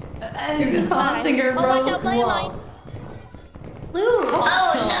 You're just haunting her, Oh, bro. watch out, play mine.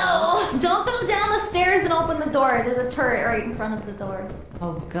 Oh no! Don't go down the stairs and open the door. There's a turret right in front of the door.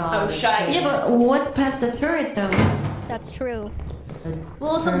 Oh god. Oh, shite. Yeah, but what's past the turret though? That's true.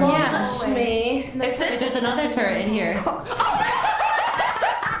 Well, it's a long Gosh, hallway. me. Is it? There's another turret in here. Open it.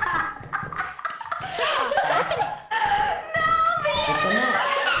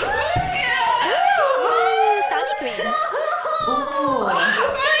 Ooh, Sonic Green.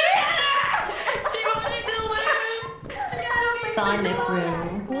 Sonic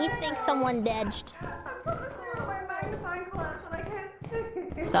room. Me thinks someone dodged.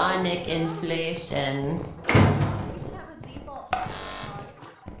 Sonic inflation.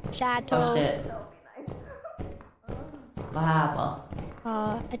 Chateau. Oh shit. What happened?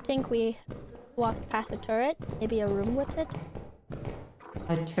 I think we walked past a turret. Maybe a room with it.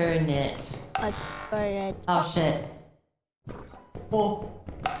 A turret. A turret. Oh shit. Oh.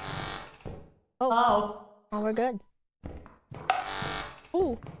 Oh, we're good.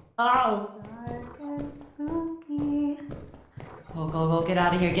 Ooh. Oh. Go, get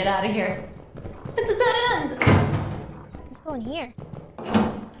out of here, get out of here. It's a dead end. Let's go in here.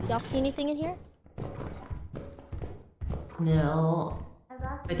 Y'all see anything in here? No.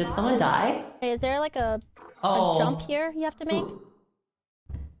 Wait, did someone die? Hey, is there like a jump here you have to make?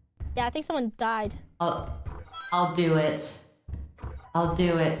 Yeah, I think someone died. I'll do it. I'll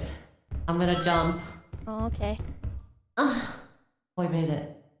do it. I'm gonna jump. Oh, okay. Oh, we made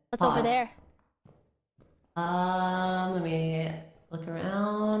it. What's over there? Let me look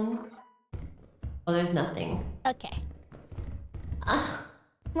around. Oh, there's nothing. Okay.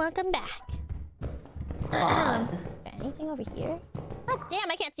 Welcome back. Anything over here? God damn,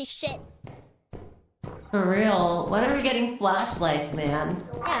 I can't see shit. For real. When are we getting flashlights, man?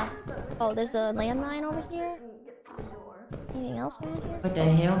 Yeah. Oh, there's a landmine over here. Anything else around here? What the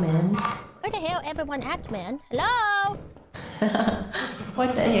hell, man? Where the hell everyone at, man? Hello?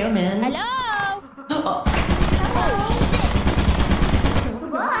 What the hell, man? Hello? Oh.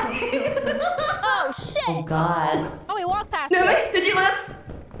 Oh shit! Oh god. Oh, we walked past No, it. did you live?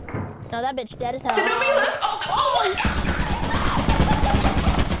 No, that bitch dead as hell. Did you live? Oh my god!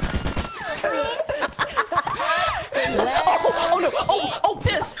 Oh no! Oh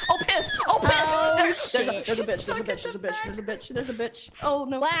piss! Oh piss! Oh piss! Oh, There's a bitch. Oh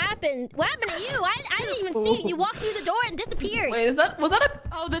no! What happened? What happened to you? I didn't even see it. You walked through the door and disappeared. Wait, was that a?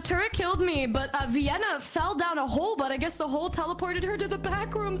 Oh, the turret killed me, but Vienna fell down a hole, but I guess the hole teleported her to the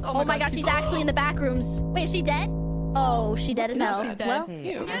back rooms. Oh my gosh, she's actually in the back rooms. Wait, is she dead? Oh, she dead as hell. She's dead. Well,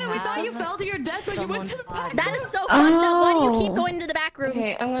 Vienna, we thought you fell to your death, but you went to the back. that is so fucked up. Why do you keep going to the back rooms?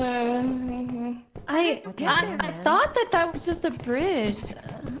 Okay, I'm gonna. I thought that was just a bridge.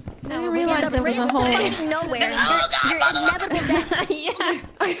 I didn't realize Yeah, the there was bridge a to hole. fucking nowhere. You're inevitable death. Yeah.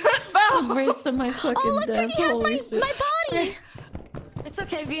 Val! The bridge to my fucking Oh, look, death. Tricky has Holy shit. my body. It's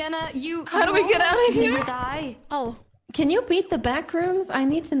okay, Vienna. How do we get out of here? Die. Oh. Can you beat the back rooms? I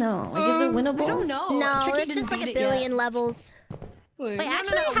need to know. Like, is it winnable? I don't know. No, Tricky it's didn't just like beat a it yet. billion levels. Wait,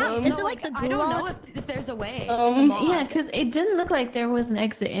 actually, how, is it like the I don't know gulag? if there's a way. Yeah, because it didn't look like there was an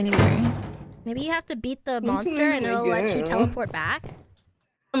exit anywhere. Maybe you have to beat the monster and it'll let you teleport back.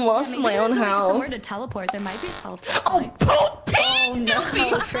 I'm lost in my own house. Somewhere to teleport. There might be a teleport. Oh, poop! Oh no,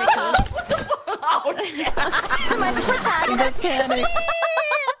 Tricky. Oh shit! My protagonist.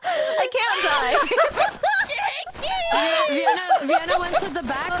 I can't die. Vienna went to the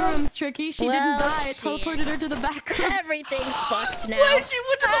back rooms, Tricky. She didn't die. It shit. teleported her to the back rooms. Everything's fucked now. Wait, she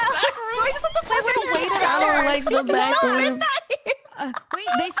went to the back room. I just have to fucking wait I don't like the back rooms. Wait,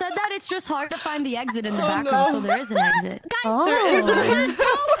 they said that it's just hard to find the exit in the back room, so there is an exit. Guys, There is an exit.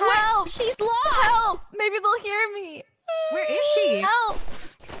 help! She's lost! Help! Maybe they'll hear me. Where is she? Help!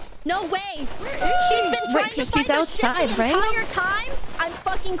 No way! She's been trying to she's find the outside, ship the right? entire time. I'm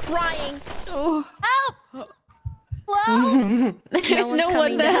fucking crying. Help! Hello? There's one's no one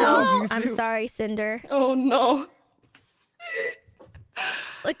coming to down. help. I'm sorry, Cinder. Oh no!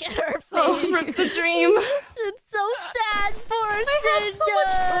 Look at her face. Oh, rip the dream. It's so sad for Cinder. I have so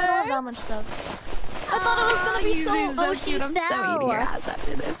much that much stuff. I thought it was gonna be so. Oh, she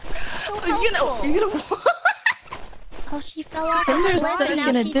fell. You know. Oh, she fell off. Cinder's the cliff stuck and now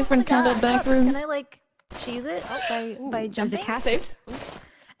in a she's different kind of stuck. back rooms. Can I like cheese it by There's a jumping? cat saved.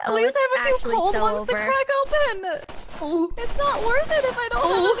 At Oh, least it's I have a few actually cold so ones to over. crack open. It's not worth it if I don't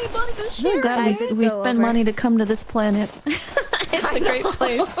have anybody to I'm share. glad Guys, it's we so spend over. money to come to this planet. It's a great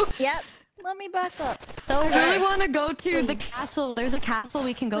place. Yep. Let me back up. So I really good. want to go to the castle. There's a castle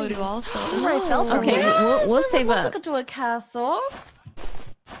we can go to also. This is where I fell from. Okay, we'll save up. Go to a castle.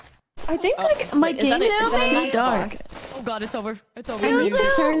 I think like my Wait, is that game a- is is that a too nice dark. box? Oh god, it's over. It's over. I need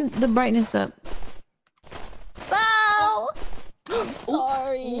to turn the brightness up. Bow!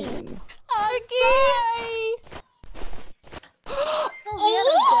 Sorry. I'm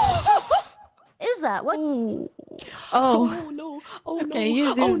Is that what? Oh. Oh no! Oh no! Okay,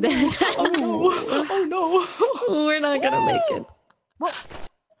 use Oh that. no! Oh no! We're not gonna make it.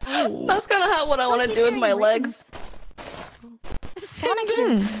 That's kind of what I want to do with my legs. Sonic?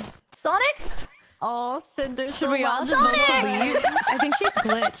 Sonic? Oh, Cinder, should we all just vote to leave? I think she's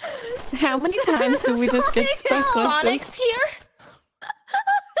glitched. How many times do we just get stuck like Sonic's this? here?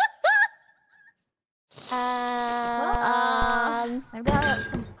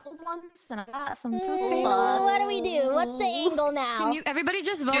 once, and I got some What do we do? What's the angle now? Can you everybody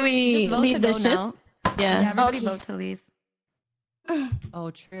just vote? Do we just vote leave to the go ship? now? Yeah. Yeah, everybody Okay. vote to leave.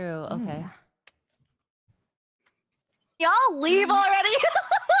 Oh, true. Okay. Y'all leave already.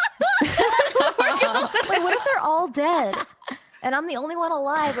 Wait, what if they're all dead? And I'm the only one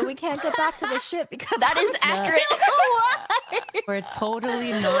alive, and we can't get back to the ship because That is accurate. We're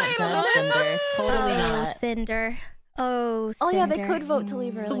totally not dead, Cinder. Totally not. Cinder. Oh, Cinder. Oh yeah, they could vote to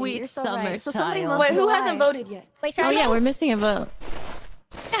leave early. Sweet You're so summer right. So somebody child. must Wait, who be hasn't alive. voted yet? Wait, Oh Charlie? yeah, we're missing a vote.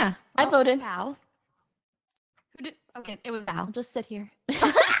 Yeah. I voted. Val. Who did? Okay, it was Val. I'll just sit here.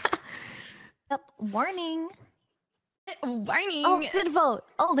 Yep. Warning. Warning. Oh, good vote.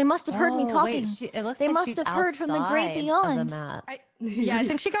 Oh, they must have heard me talking. Wait, it looks They like must she's have heard from the great outside of beyond. The map. Yeah, I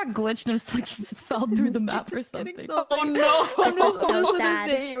think she got glitched and fell through the map or something. Oh no! This is so sad.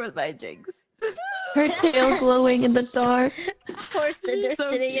 here with my jinx. Her tail glowing in the dark. Poor Cinder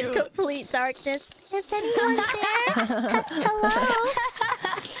So sitting in cute. complete darkness. Is anyone there? Hello?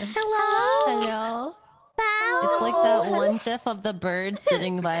 Hello? Hello. Bow? It's like that one gif of the bird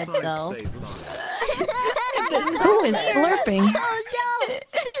sitting by itself. Who is slurping? Oh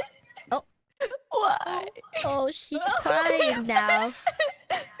no! Why? Oh, she's crying now.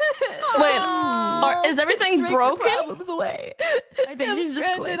 Wait, is everything broken? Problems away. I think she's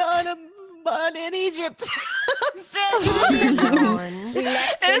just glitched. on in Egypt. I'm stranded. We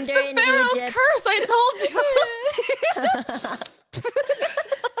left It's Cinder the in Pharaoh's Egypt. curse. I told you.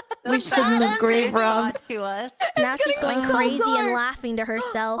 We shouldn't have grave robbed. Brought to us. Now she's going so crazy and dark. laughing to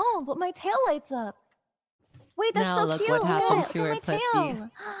herself. Oh, but my tail lights up. Wait, that's Now so look cute. what happened Look to at her my pussy. tail.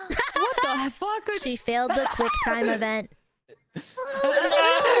 What the fuck? She failed the quick time event.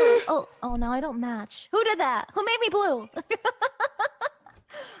 Oh, now I don't match. Who did that? Who made me blue?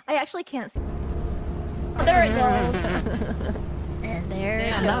 I actually can't see. There it goes. And there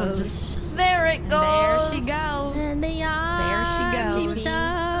Damn, it that was goes. just. There it goes. There she goes. And the There she goes.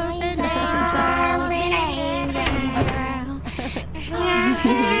 arms of an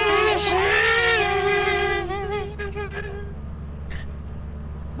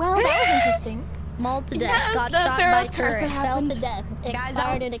Well, that was interesting. Mauled to death, Yeah, got the shot by Pharaoh's curse turret, fell happened. to death, Guys, expired that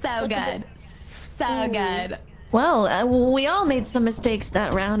was so inexplicably. good. So good. Well, we all made some mistakes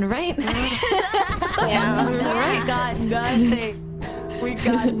that round, right? Yeah. We got nothing. We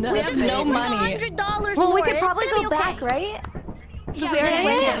got We nothing. just no made money. like $100 Well, more. we could It's probably gonna go be okay. back, right? Because Yeah, we already yeah,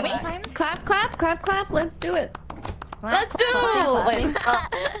 went yeah. at wait time. Clap, clap, clap, clap. Let's do it. Let's do. Wait,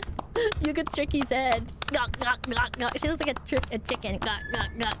 You could Tricky's head. Gok, gok, gok, gok. She looks like a chicken. Gok, gok,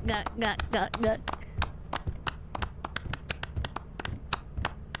 gok, gok, gok, gok, gok.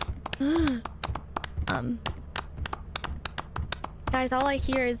 Guys, all I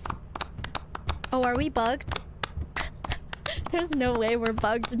hear is... Oh, are we bugged? There's no way we're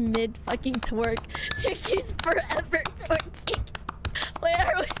bugged mid-fucking twerk. Tricky's forever twerking. Where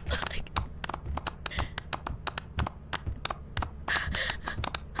are we bugged?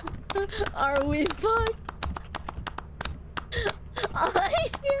 Are we bugged? All I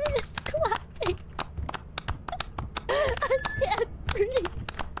hear is clapping. I can't breathe.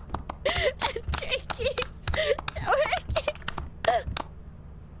 And Tricky's twerking.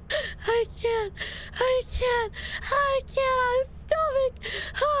 I can't. I'm stomach.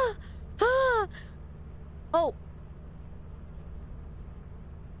 Oh.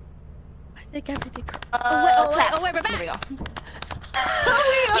 I think everything. Oh wait, we're back. There we go.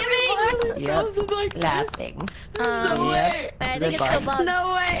 Yep. Laughing. way. I think it's still bugged.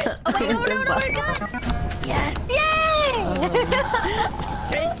 No way. Oh wait, no, we're good. Yes. Yay!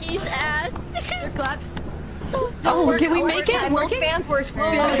 Tricky's ass. Clap. So Oh, did we make it? Most fans were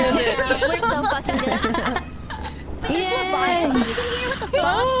spilling yeah, we're so fucking good. Wait, there's Leviathans in here. What the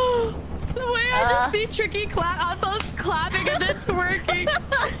fuck? The way I just see Tricky clap, I thought it's clapping and then twerking.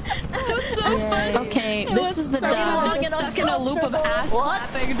 That's so funny. Okay, It this was is the so dub. long and Stuck in a loop of uncomfortable. ass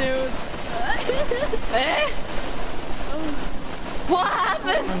clapping, dude. What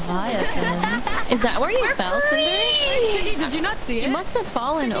happened? Leviathan. Is that where you fell, Cindy? Tricky, did you not see it? You must have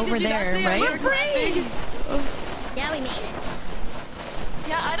fallen over Did you not there, see it? right? We're free. Yeah, we made it.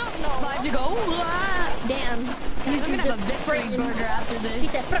 Yeah, I don't know. Five to go. Damn. I'm You gonna can have a just victory sprint. burger after this. She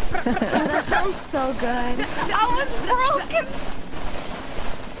said, That sounds so good. I was broken.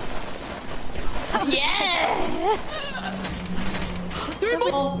 Yeah!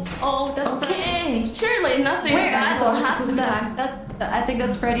 Oh, that's okay. Surely nothing bad will happen. I think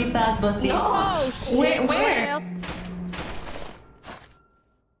that's Freddy Fazbear. No. oh shit. Where?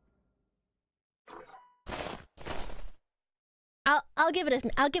 I'll give it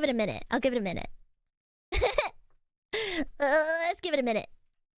a minute. Let's give it a minute.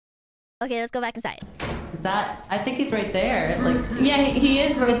 Okay, let's go back inside. That I think he's right there. Like Yeah, he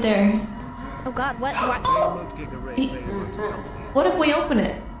is right there. Oh God, what? What if we open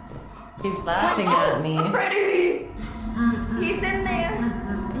it? he's laughing at me. Freddy! He's in there.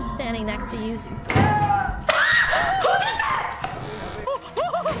 I'm standing next to Yuzu.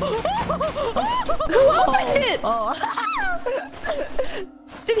 Who opened it? Oh.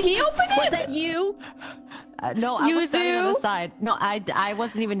 Did he open it? Was that you? No, I was standing on Yuzu? the side. No, I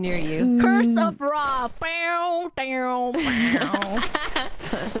wasn't even near you. Curse of Ra. Bow, bow, bow.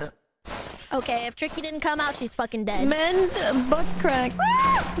 Okay, if Tricky didn't come out, she's fucking dead. Mend butt crack.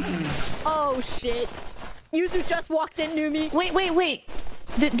 Oh shit. Yuzu just walked in, Numi. Wait.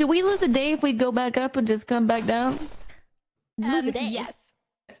 Do we lose a day if we go back up and just come back down? Lose a day. Yes.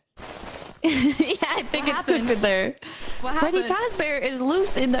 Yeah, I think it's good for there. What Freddy happened? Fazbear is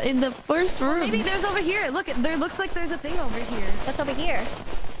loose in the first room. Maybe there's over here. Look, there looks like there's a thing over here. What's over here?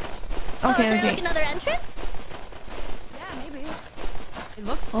 Okay, Oh, is there okay. like another entrance? Yeah, maybe. It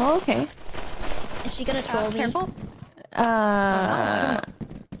looks. Oh, okay. Is she gonna troll me? Careful.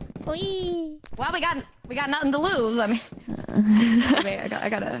 Whee. Well, we got nothing to lose. I mean, wait, I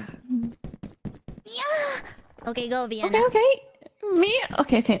gotta. Yeah. Okay, go, Vienna. Okay. Me?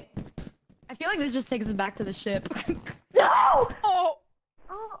 Okay. I feel like this just takes us back to the ship. No! Oh.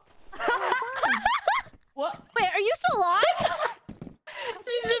 What? Wait, are you still alive?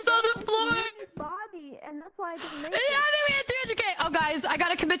 She's just on the floor. Body, and that's why I didn't make Yeah, then we had 300k. Oh, guys, I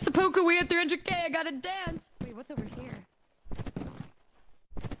gotta commit seppuku. We had 300k. I gotta dance. Wait, what's over here?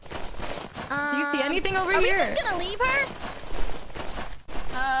 Do you see anything over Are here? we just gonna leave her?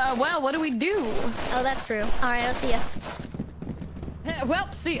 Well, what do we do? Oh, that's true. All right, I'll see ya. Well,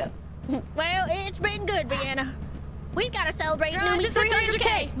 see ya. Well, it's been good, Vienna. We've got to celebrate Girl, Numi's just hit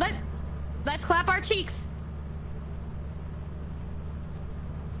 300k. Let's clap our cheeks.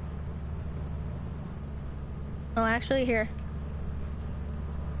 Oh, actually, here.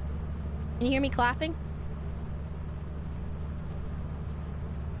 Can you hear me clapping?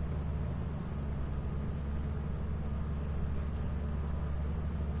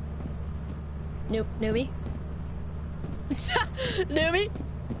 Numi? Numi?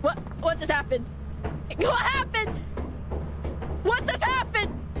 What just happened? What happened? What just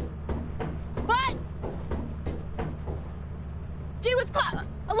happened? What? She was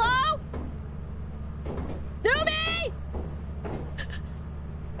hello? Numi!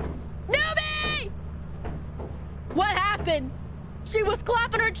 Numi! What happened? She was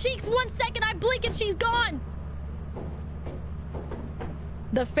clapping her cheeks 1 second, I blink and she's gone.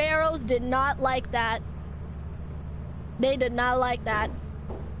 The pharaohs did not like that. They did not like that.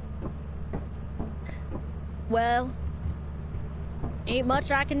 Well, ain't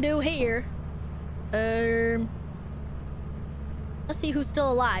much I can do here. Let's see who's still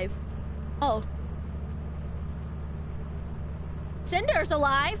alive. Oh. Cinder's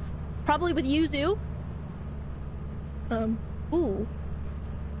alive. Probably with Yuzu. Ooh.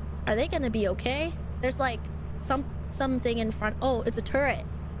 Are they gonna be okay? There's like something in front. Oh, it's a turret.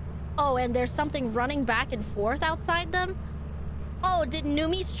 Oh, and there's something running back and forth outside them. Oh, did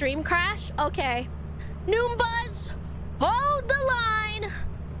Numi's stream crash? Okay. Noombuzz, hold the line.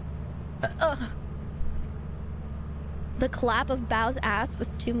 The clap of Bao's ass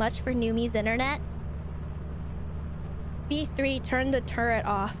was too much for Numi's internet. B3, turn the turret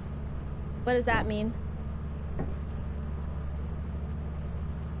off. What does that mean?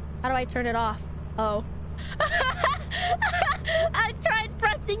 How do I turn it off? Oh. I tried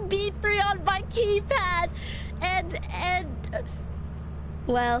pressing B3 on my keypad and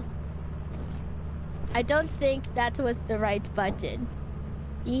well, I don't think that was the right button.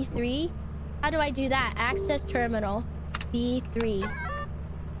 B3? How do I do that? Access terminal. B3.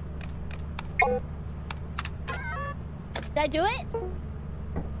 Did I do it?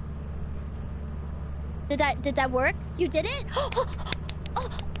 Did that work? You did it? Oh,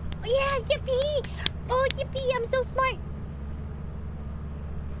 yeah, yippee! Oh, yippee, I'm so smart.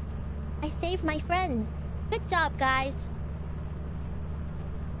 I saved my friends. Good job, guys.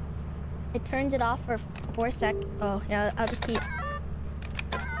 It turns it off for 4 seconds. Oh, yeah, I'll just keep...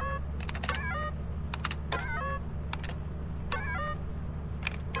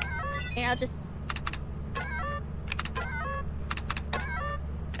 Yeah, I'll just...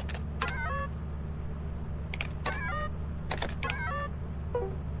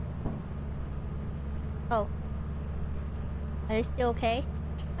 Oh. Are they still okay?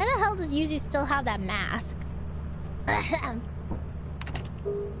 Why the hell does Yuzu still have that mask?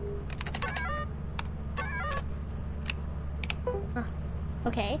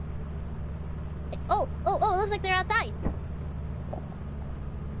 Okay. Oh, looks like they're outside.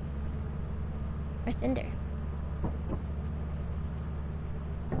 Where's Cinder?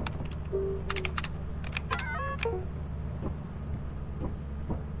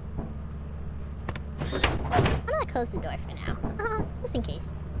 I'm gonna close the door for now. Just in case.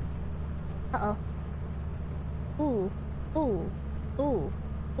 Uh-oh. Ooh. Ooh. Ooh.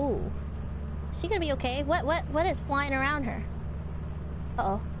 Ooh. Is she gonna be okay? What is flying around her?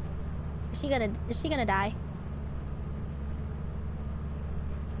 Uh-oh. Is she gonna die?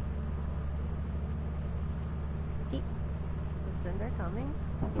 Is Cinder coming?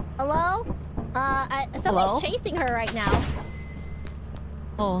 Hello? Somebody's Hello? chasing her right now.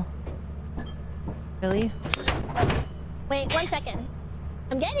 Oh. Really? Wait, 1 second.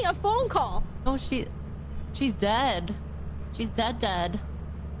 I'm getting a phone call. Oh, she's dead. She's dead.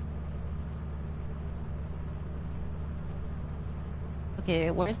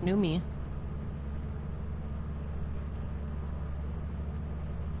 Okay, where's Numi?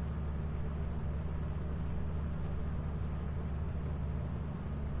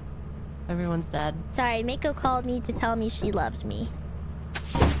 Everyone's dead. Sorry, Mako called me to tell me she loves me.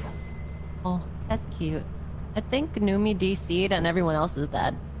 Oh, that's cute. I think Numi DC'd and everyone else is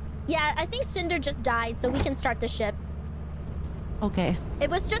dead. Yeah, I think Cinder just died, so we can start the ship. Okay. It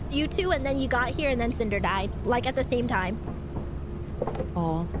was just you two, and then you got here, and then Cinder died. Like, at the same time.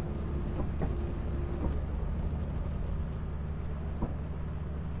 Oh.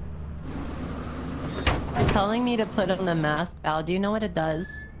 They're telling me to put on the mask, Val. Do you know what it does?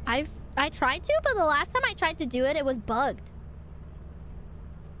 I tried to, but the last time I tried to do it, it was bugged.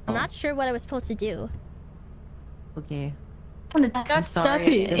 I'm not sure what I was supposed to do. Okay. I got stuck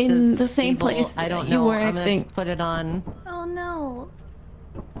in the same place I don't you know. were, I'm I gonna think. put it on. Oh no.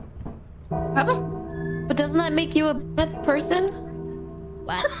 But doesn't that make you a bad person?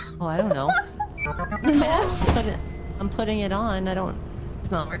 What? Oh, I don't know. I'm putting it on.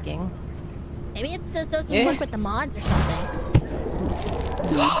 It's not working. Maybe it's just supposed to work with the mods or something.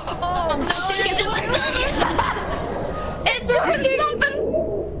 Oh, shit! It's working! Something!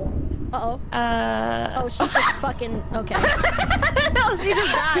 Uh-oh. Oh, she just fucking... Okay. No, she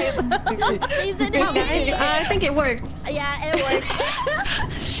just died. She's an Guys, idiot. I think it worked. Yeah, it worked.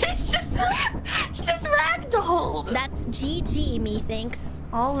 She's ragdolled. That's GG, methinks.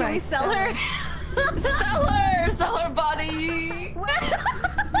 All right. Can we sell her? Sell her body. Why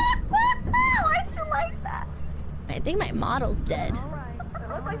she like that? I think my model's dead. All right. It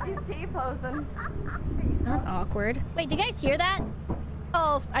looks like she's T-posing. That's awkward. Wait, do you guys hear that?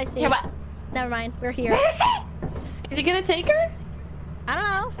 Oh, I see. Here, what? Never mind. We're here. Is he gonna take her? I don't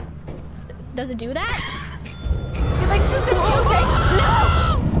know. Does it do that? You're like, she's gonna be okay.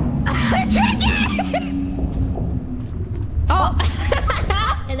 No! Oh!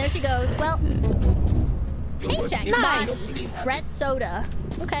 And there she goes. Well, paycheck. Nice. Red soda.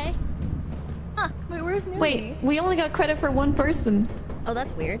 Okay. Huh. Wait, where's Numi? Wait, we only got credit for one person. Oh,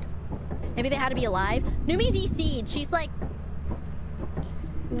 that's weird. Maybe they had to be alive. Numi DC'd. She's like...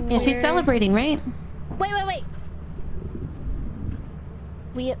 Yeah, she's weird. celebrating, right? Wait.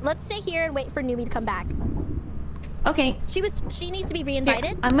 Let's stay here and wait for Numi to come back. Okay. She needs to be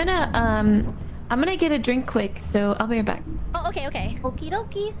re-invited. Here, I'm gonna get a drink quick, so I'll be right back. Oh, okay. Okie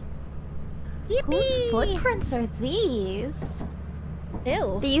dokie. Yippee! Whose footprints are these?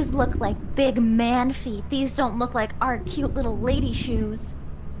 Ew. These look like big man feet. These don't look like our cute little lady shoes.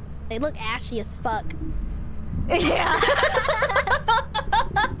 They look ashy as fuck. Yeah.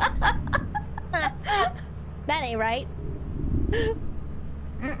 That ain't right.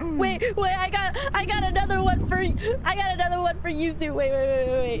 Wait, I got another one for Yuzu.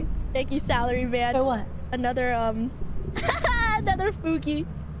 Wait. Thank you, salary man. For what? Another another Fuki.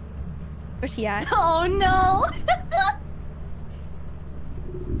 Where's she at? Oh no.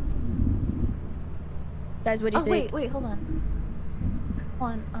 Guys, what do you think? Wait, hold on.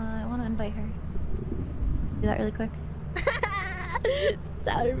 I want to invite her. Do that really quick.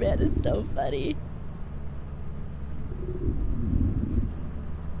 Salary man is so funny.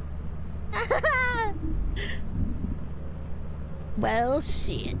 Well,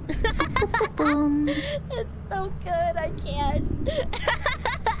 shit. It's so good, I can't.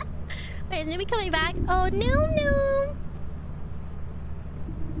 Wait, is Numi coming back? Oh, no.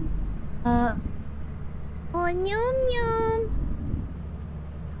 Oh, Noom.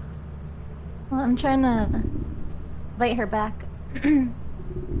 Well, I'm trying to invite her back.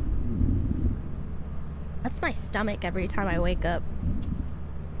 That's my stomach every time I wake up.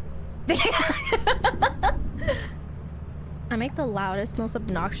 I make the loudest, most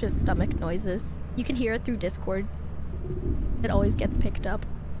obnoxious stomach noises. You can hear it through Discord. It always gets picked up.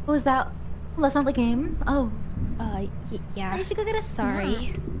 What was that? Oh, that's not the game? Oh. Yeah. I should go get a Sorry.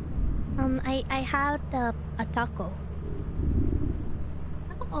 snack. I had a taco.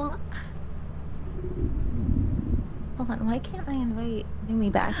 Oh. Hold on, why can't I invite me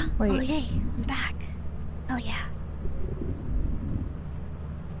back? Wait. Oh yay, I'm back. Hell yeah.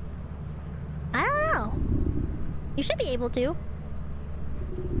 I don't know. You should be able to.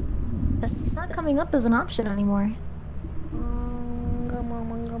 It's not coming up as an option anymore.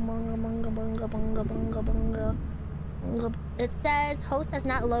 It says host has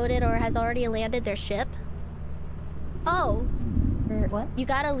not loaded or has already landed their ship. Oh. What? You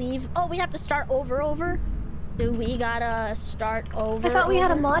gotta leave. Oh, we have to start over? Do we gotta start over? I thought we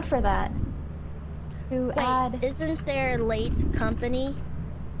had a mod for that. To add... Isn't there late company?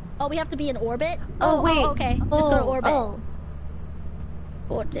 Oh, we have to be in orbit? Oh, wait. Okay. Just go to orbit. Oh.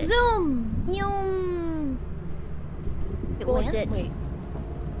 Orbit. Zoom! Nyum! Orbit. Wait.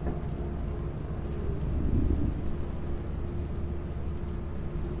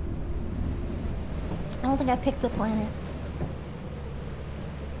 I don't think I picked a planet.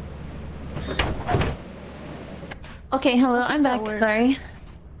 Okay, hello, I'm back. Sorry.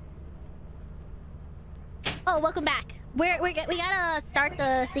 Oh, welcome back. We gotta start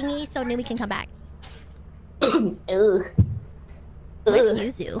the thingy so Numi can come back. Where's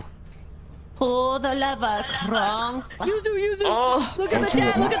Yuzu? Pull the lever, Krong. Yuzu! Oh. Look at the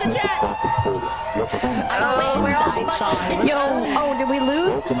chat! Oh, we're all fucking... Yo, oh, did we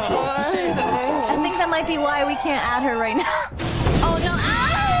lose? I think that might be why we can't add her right now. Oh no!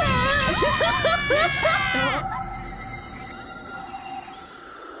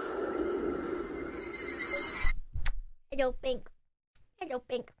 Hello, Pink. Hello,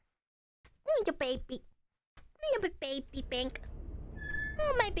 Pink. Your baby. Your big baby, Pink.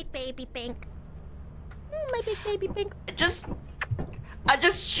 Oh, my big baby, Pink. Oh, my big baby, Pink. I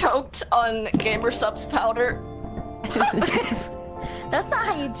just choked on Gamer Subs powder. That's not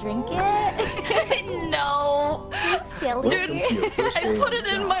how you drink it. No. Silly. Dude, I put it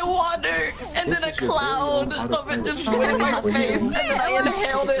in my water, and then a cloud of it just went in my face, and then I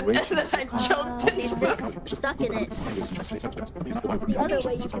inhaled it, and then I choked it. She's just sucking it. It's the other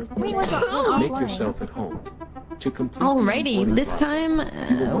way you consume it. Make yourself at home. To complete Alrighty, this time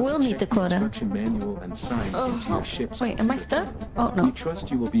we'll meet the quota. Instruction manual and sign into your ship's Wait, am I stuck? Oh no. We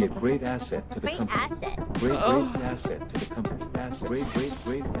trust you will be a great asset to the Great company. asset. Great asset to the company.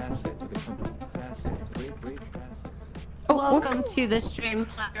 Great asset to the company. Great asset. Welcome to the stream,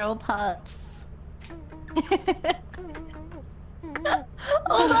 Pyro Pups. Hold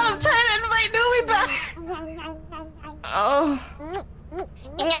on, I'm trying to invite Nui back. Oh.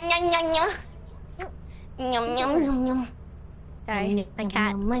 Sorry, my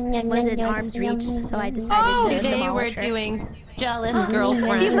cat was in arm's reach, so I decided to Today we're demolish her. doing Jealous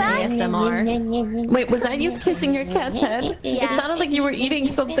Girlfriend ASMR. Wait, was that you kissing your cat's head? Yeah. It sounded like you were eating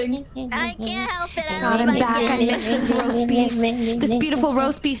something. I can't help it. I God, love I'm my back. I cat. miss this roast beef. This beautiful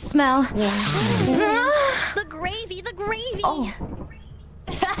roast beef smell. The gravy, the gravy. Oh.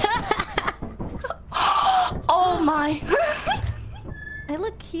 Oh my. I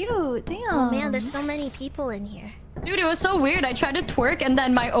look cute. Damn. Oh man, there's so many people in here. Dude, it was so weird. I tried to twerk and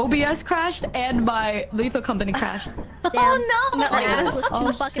then my OBS crashed and my Lethal Company crashed. Damn. Oh no! My ass was too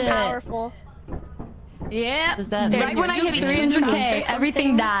Oh, fucking shit. powerful. Yeah. Does that Right when I hit 300k,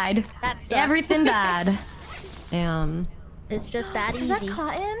 everything died. That sucks. Everything died. Damn. It's just that Is that easy.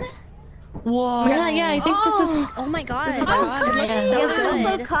 cotton? Whoa. Yeah, I think this is. Oh my god. This is Oh, cotton. it looks Yeah, so there's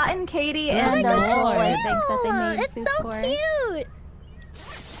also good. Cotton, Katie, and Joel, I think, that they made It's suits so for. cute.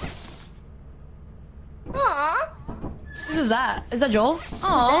 Aww. What is that? Is that Joel?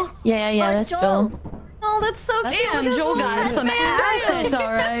 Aww. Yeah, it's that's Joel. Joel. Oh, that's so cute. Damn, Look at Joel his got little some head. assets,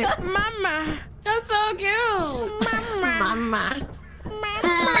 alright. Mama. That's so cute. Mama.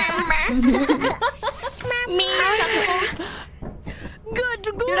 Good.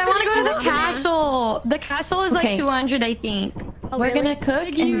 Dude, I want to go to the castle. The castle is like Okay. 200, I think. Oh, We're really? gonna cook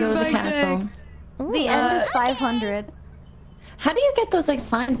and go to the castle. The end is 500. How do you get those like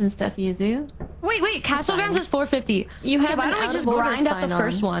signs and stuff, Yuzu? Wait, castle grounds is 450. You have Why an don't we out just of order grind up the sign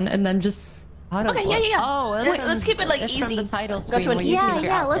first on. one and then just... Okay, yeah. Oh, Wait, let's keep it like it's easy. from the title Go screen to an where you Yeah, change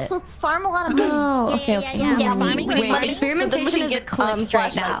your yeah. outfit. Let's farm a lot of money. Oh, okay, Yeah, okay. yeah. Yeah, Farming we with need money. money so that we Experimentation can is get eclipsed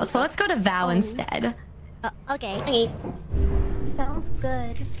right now, flashlights. so let's go to Vow instead. Okay. Sounds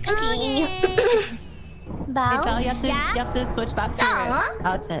good. Okay. Bow? Val, you have to, Yeah? you have to switch back to your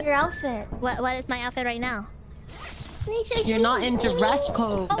outfit. Your outfit. What is my outfit right now? You're not in dress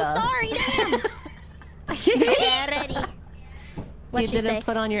code. Oh, sorry, damn. Get ready. What You she didn't say?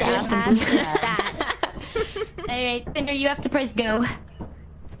 put on your Your ass ass and is fat. Alright, Cinder, you have to press go.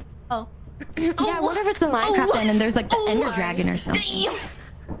 Oh. Yeah, I wonder if it's a Minecraft end and there's like the Ender Dragon or something.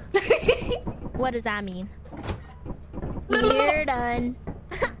 What does that mean? You're done.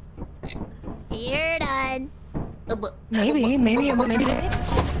 You're done. Maybe. You're done.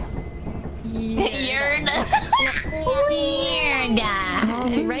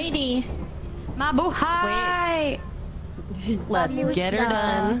 Alrighty. Mabuhay! Let's get her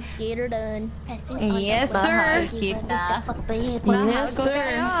done. Get her done. Yes, sir. Kita. Yes,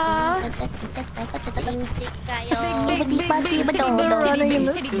 sir.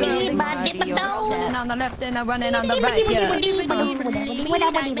 Running on the left and I'm running on the right. Yeah.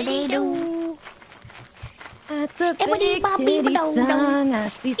 At the big titty song, I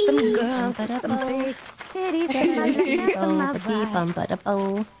see some girls that have some big titties.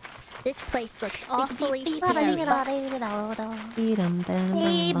 This place looks awfully scary. You know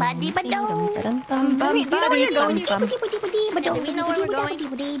where you're going? Do we know where we're going?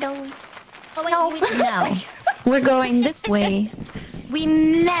 Oh wait, No, we're going this way. We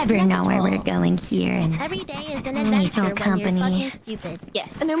never know where we're going here. And every day is an I need adventure no when you're company. fucking stupid.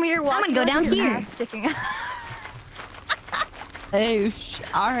 Yes. And then we are walking. I'm gonna go down here. Sticking out. Oh,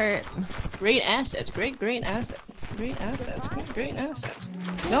 sharp. Great assets. Great assets. Great assets. Great assets.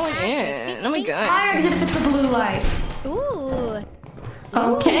 Going in. Oh my god. Fire exit if it's the blue light. Ooh.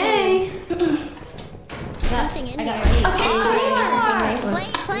 Okay. Something in here.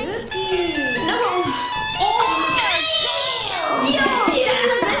 Play. No. Yo,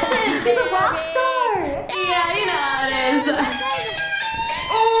 musician. She's a rock star. Yeah, you know how it is.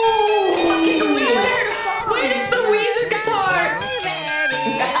 Oh, fucking Weezer. Wait, it's the Weezer guitar.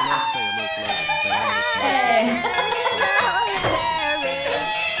 Hey.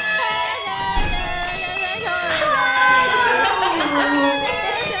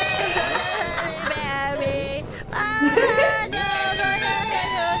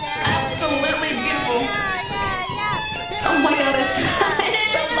 Absolutely beautiful. Oh my god, it's so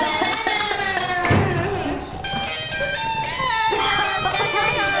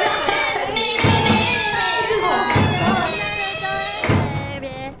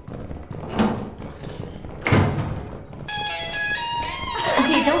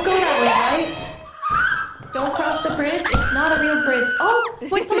Okay, don't go that way, right? Don't cross the bridge. It's not a real bridge. Oh,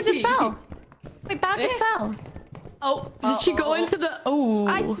 wait, someone just fell. Wait, Bao just fell. Oh, did she go into the... Oh.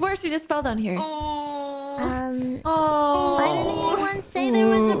 I swear she just fell down here. Why didn't anyone say there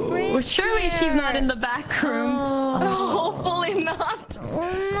was a bridge? Surely she's not in the back rooms. Hopefully not.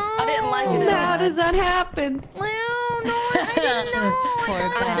 I didn't like it. How does that happen? No, I didn't know. Poor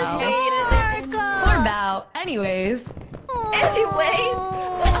Bao. Poor Bao. Anyways.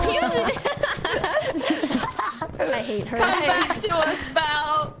 I hate her. Come back to us,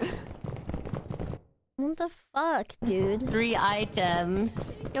 Bao. What the fuck, dude? 3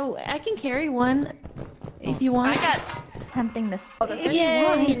 items. Yo, I can carry one if you want. I got Tempting to save. This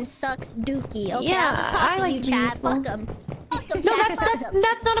fucking sucks dookie. Okay, Yeah, I'll just talk I to like you, to be Chad. useful. Fuck him. No,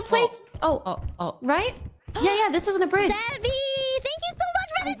 that's not a place. Oh, right? Yeah, this isn't a bridge. Savvy! Thank you so much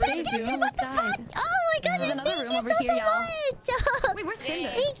for the 10 gifted. What the fuck? Oh my goodness, another thank room you over so here, y'all. much. Wait, where's Cinder?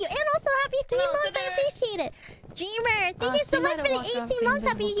 Thank you. And also happy 3 months. I appreciate it. Dreamer, thank you so she much might for have the walked 18 off months.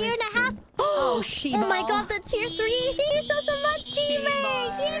 Happy year and a half. Oh, Shiba. Oh my god, the tier 3. Thank you so much, Dreamer.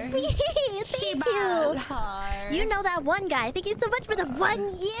 Yippee. Thank you. You know that one guy. Thank you so much for the 1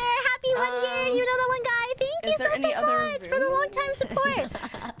 year. Happy 1 year. You know that one guy. Thank you so much for the long time support.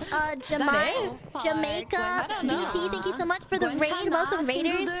 Jamaica, VT, thank you so much for the raid. Welcome,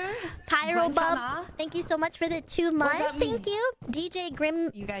 Raiders. Pyro Bub, thank you so much for the 2 months. Thank you. DJ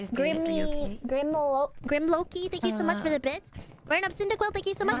Grim, Grim Loki, thank you so much for the bits. Burn Up Cyndaquil, thank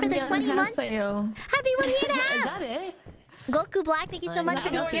you so much for the 20 months. Happy 1 year and a half. Is that it? Goku Black, thank you so much for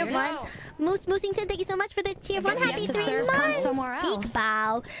the tier 1. Moose Moosington, thank you so much for the tier 1. Happy 3 months. Big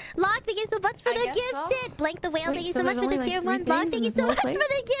Bow. Lock, thank you so much for the gifted. Blank the Whale, thank you so much for the tier 1. Block, thank you so much for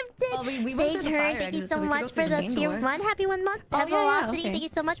the gifted. Sage Her, thank you so much for the tier 1. Happy 1 month. Velocity, thank you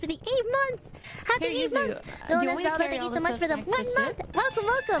so much for the 8 months. Happy 8 months. Villainous Zelda, thank you so much for the 1 month. Welcome.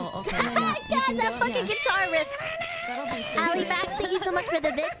 Oh my god, that fucking guitar riff. Ali Fax, thank you so much for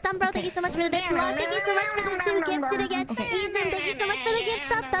the bits. Thumbro, thank you so much for the bits. Love, thank you so much for the 2 gifted again. Ezum, thank you so much for the gift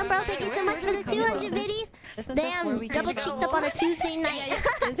sub. Thumbro, thank you so much for the 200 biddies. Damn, double cheeked up on a Tuesday night.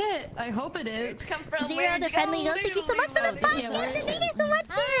 Is it? I hope it is. Zero, the friendly ghost, thank you so much for the 5 gifted. Thank you so much,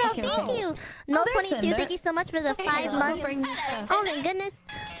 Zero. Thank you. No 22, thank you so much for the 5 months. Oh my goodness.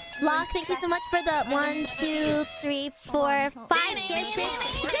 Lock, thank you so much for the 1, 2, 3, 4, 5 gifted.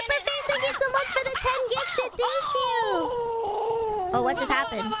 Zipperface, thank you so much for the 10 gifted. Thank you. Oh, what just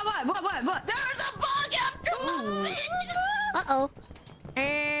happened? What? There's a bug after my Uh-oh.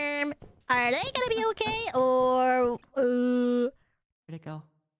 Are they gonna be okay? Or... Where'd it go?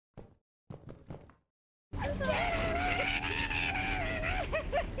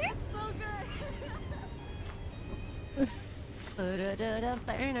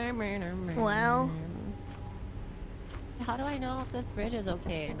 Well, how do I know if this bridge is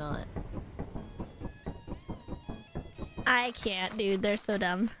okay or not? I can't, dude. They're so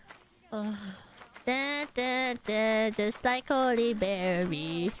dumb. Da, da, da, just like Holy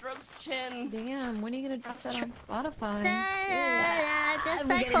Berry. Strokes chin. Damn, when are you gonna drop that on Spotify? Da, da, just I'm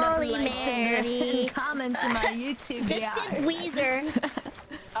like getting enough Holy likes Mary. and comments in my YouTube Distant Weezer.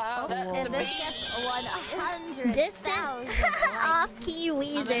 Oh, that's a big... 100. Distant off-key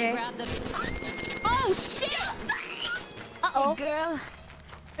Weezer. Oh shit! Uh-oh. Girl.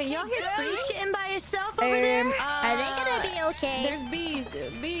 Wait, y'all hear Scream shitting by yourself over there? Are they gonna be okay? There's bees.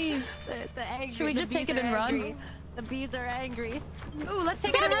 Bees. The angry, Should we just take it and run? The bees are angry. Ooh, let's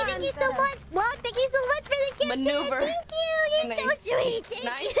take it and Sammy, run. thank you so much. Well, thank you so much for the gift. Maneuver. Thank you. You're so sweet. Thank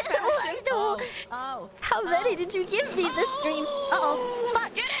Nice you. fashion. Oh. How many did you give me this stream? Uh-oh.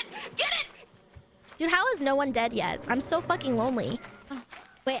 Fuck. Get it! Get it! Dude, how is no one dead yet? I'm so fucking lonely.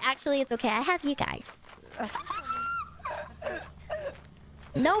 Wait, actually, it's okay. I have you guys.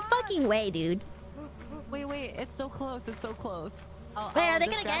 No fucking way, dude. Wait, it's so close, it's so close. Wait, are they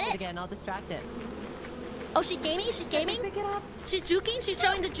gonna get it? Again. I'll distract it. Oh, she's gaming? She's gaming? Pick it up. She's juking? She's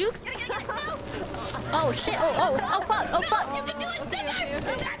showing the jukes? Oh, shit. Oh, fuck. Oh, fuck. You can do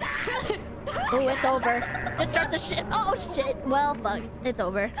it, Oh, it's over. Just start the shit. Oh, shit. Well, fuck. It's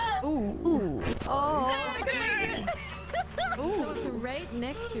over. Ooh. Oh. Ooh, it's right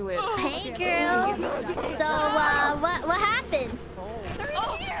next to it. Hey, girl. So, what happened?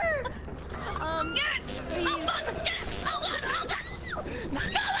 Oh. Here.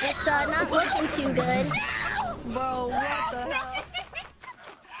 It's, not looking too good. Bro, what the hell?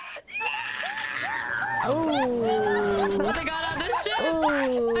 Ooh. They got on the ship.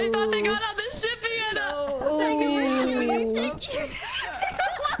 Ooh. I thought they got on the ship, Vienna. Ooh.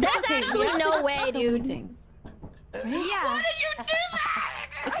 There's actually no way, dude. Things. Yeah. Why did you do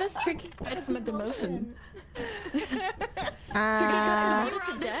that? It says tricky guide from a demotion. To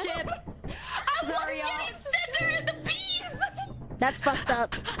death? I wasn't getting Cinder and the bees! That's fucked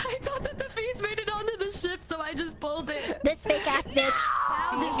up. I thought that the bees made it onto the ship, so I just pulled it. This fake ass bitch.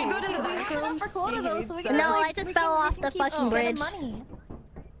 Did you go to the back room? No, I just fell off the fucking bridge.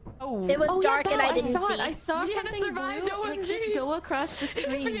 Oh. It was dark and I didn't see. I saw something survived, blue, like, just OMG. go across the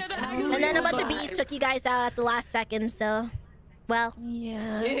screen. And then a bunch of bees took you guys out at the last second, so... Well,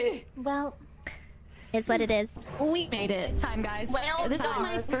 Yeah. Well, it's what it is. We made it. Time, guys. Well, this is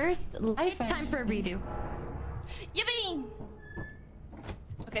my first life. It's time for a redo. Yippee!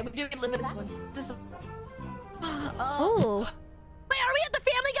 Okay, we do get to live in this one. This is... Oh. Wait, are we at the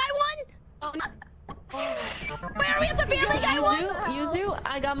Family Guy one? Oh, not... Wait, are we at the Family Guy one? You do?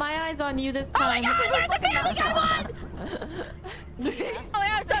 I got my eyes on you this Oh my time. god, we're at the Family Guy one! Oh my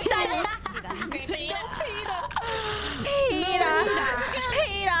god, I'm so excited!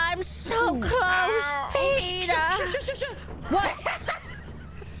 Peter, I'm so close, Peter. What?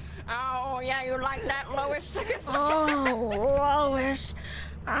 Oh, yeah, you like that, Lois? Oh, Lois,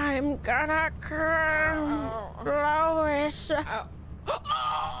 I'm gonna come, Lois.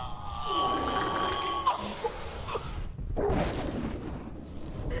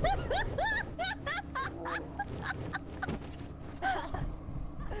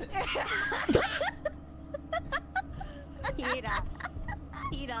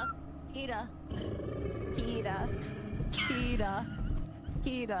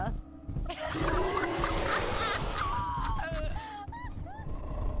 Kita.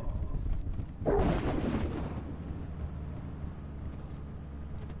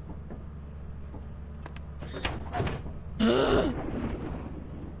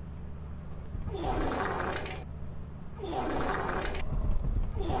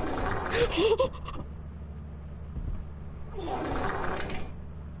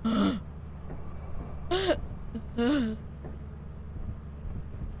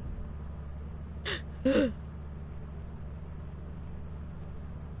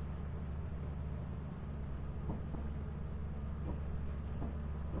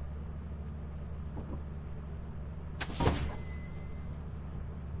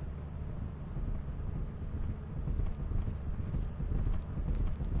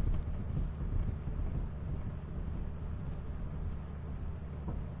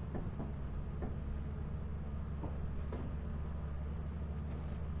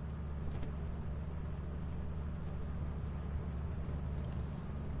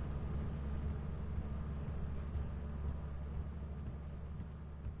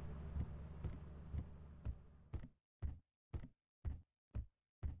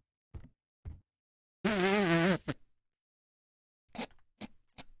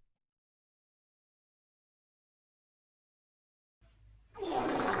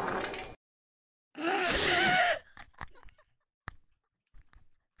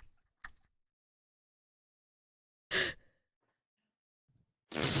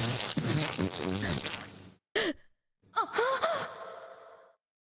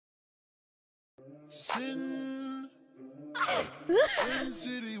 Sin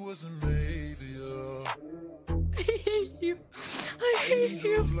City was a Mavia. I hate you. I hate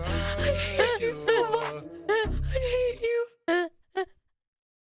you. I hate you so much. I hate you.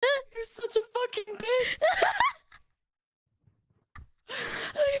 You're such a fucking bitch.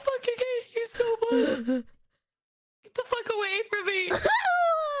 I fucking hate you so much. Get the fuck away from me.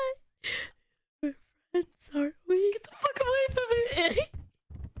 We're friends, aren't we? Get the fuck away from me.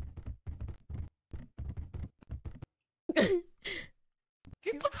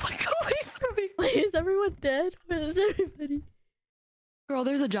 Get the fuck away from me. Wait, is everyone dead? Where is everybody? Girl,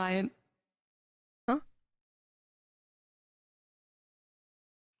 there's a giant. Huh?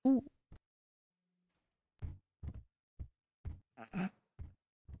 Ooh.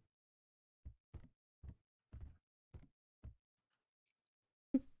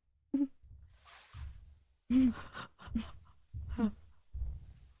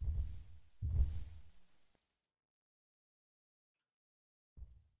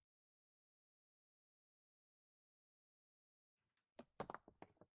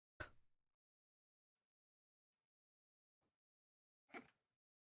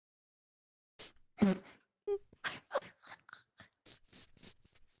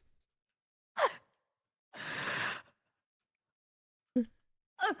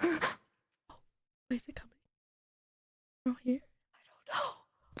 Where is it coming? Oh, here?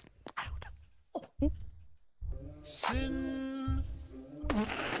 I don't know. Sin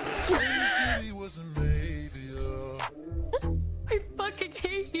City was a Mavia. I fucking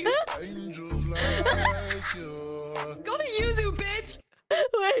hate you. Angels like you. Go to Yuzu, bitch.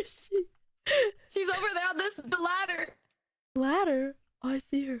 Where is she? She's over there on the ladder. Ladder? Oh, I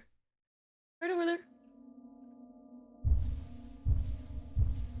see her. Right over there.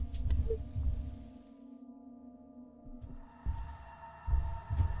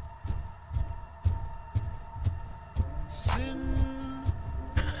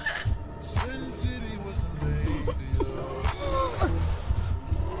 Sin City was a Mavia.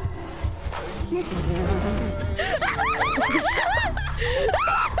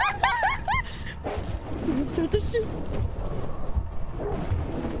 Start the shit.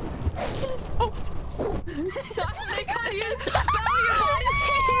 Oh. They caught you. Now your body's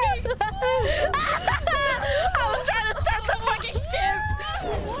hanging. I was trying to start the fucking ship.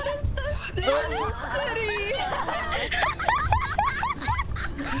 What is the city?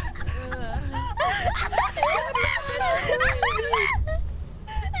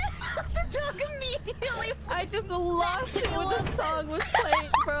 The dog immediately. I just lost it when the song was playing,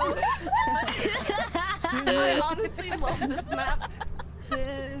 bro. I honestly love this map.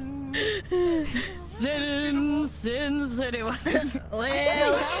 Sin City wasn't.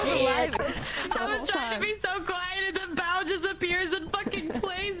 Well, shit. I was trying to be so quiet and then Bao just appears and fucking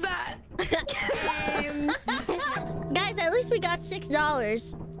plays that. Guys, at least we got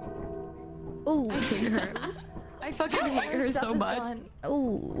 $6. Ooh. I hate her. I fucking hate her so much.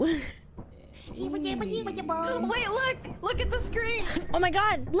 Ooh. Wait, look at the screen. Oh my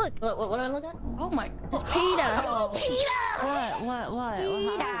god, look. What do I look at? Oh my. It's PETA. Oh, PETA. What?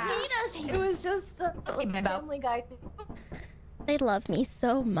 It was just a Family Guy. They love me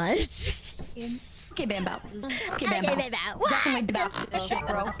so much. Okay, Bambo. Okay, Okay, Bambo. baby. Definitely Bambo.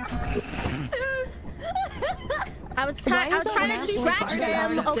 Bro. I was trying to distract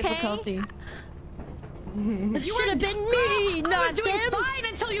them, okay? Difficulty. It should have been me, not doing them. fine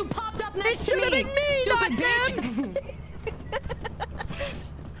until you popped up It next to should me. have been me, not Stupid them.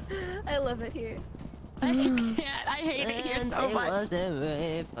 I love it here. I can't. I hate it here so much. It wasn't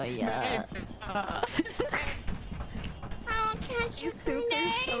right for ya. These suits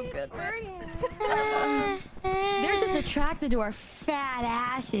are so good, They're just attracted to our fat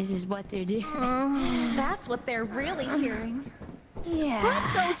asses is what they're doing. That's what they're really hearing. Yeah.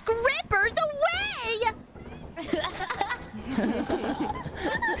 Put those grippers away!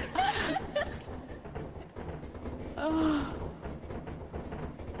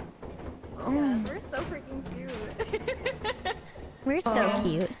 Yeah, we're so freaking cute. We're so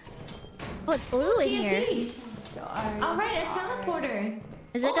cute. Oh, it's blue in here. Alright, a teleporter.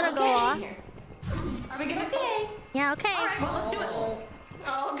 Is it gonna go off? Are we gonna okay? Yeah, okay. Alright, well, let's do it.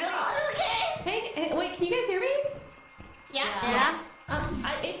 Oh god, okay. Hey, wait, can you guys hear me? Yeah.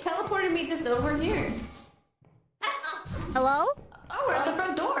 It teleported me just over here. Hello? Oh, we're at the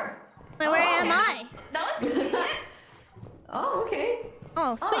front door. Wait, where am I? That was good. Oh, okay.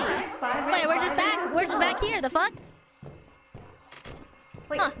 Oh, sweet. Alright, Wait, we're just back. We're just back here. The fuck?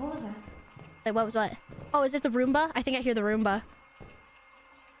 Wait, Huh. what was that? Wait, what was what? Oh, is it the Roomba? I think I hear the Roomba.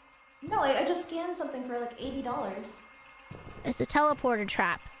 No, I just scanned something for like $80. It's a teleporter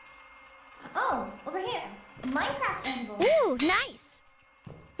trap. Oh, over here. Minecraft anvil. Ooh, nice.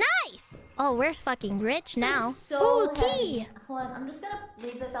 Nice. Oh, we're fucking rich now. So Ooh, key. heavy. Hold on, I'm just gonna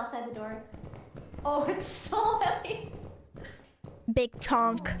leave this outside the door. Oh, it's so heavy. Big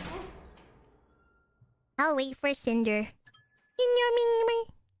chonk. I'll wait for Cinder.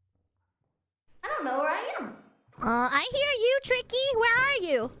 I don't know where I am. I hear you, Tricky. Where are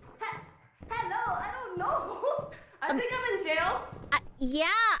you? Hello, I don't know. I think I'm in jail.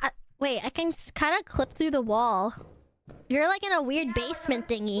 Yeah. Wait, I can kind of clip through the wall. You're like in a weird basement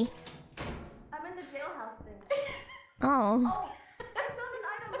thingy. I'm in the jailhouse thing. Oh. I found an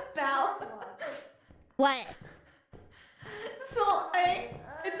item. Val. What? So I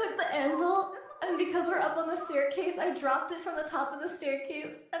took the anvil, and because we're up on the staircase, I dropped it from the top of the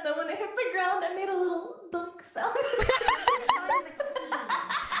staircase, and then when it hit the ground, I made a little dunk sound.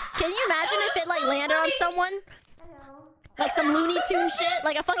 Can you imagine if it like landed on someone? Like some Looney Tune shit,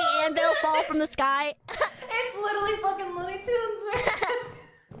 like a fucking anvil fall from the sky. It's literally fucking Looney Tunes.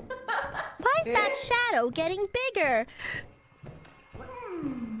 Why is that shadow getting bigger?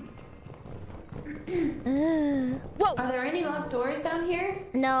 Whoa! Are there any locked doors down here?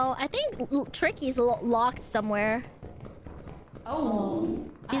 No, I think Tricky's locked somewhere. Oh.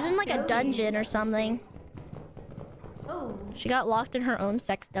 She's in like a dungeon or something. Oh. She got locked in her own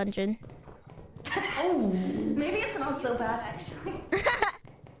sex dungeon. Oh. Maybe it's not so bad, actually.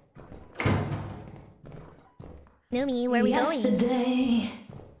 Numi, where are we going? Yesterday.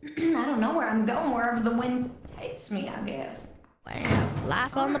 I don't know where I'm going, wherever the wind takes me, I guess. Wow,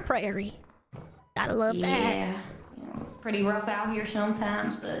 life on the prairie. Gotta love that. Yeah. You know, it's pretty rough out here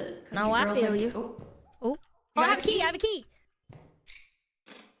sometimes, but... No, I feel you. Oh, I have a key, I have a key!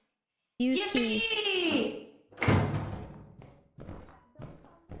 Use key.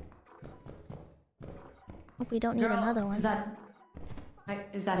 Hope we don't need another one. Is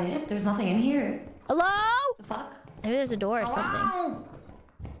that it? There's nothing in here. Hello? The fuck? Maybe there's a door or something.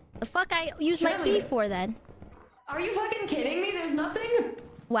 The fuck I use my key for then? Are you fucking kidding me? There's nothing?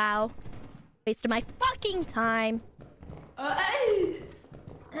 Wow. Wasted my fucking time. Hey,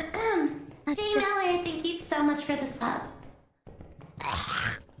 Mallory, thank you so much for the sub.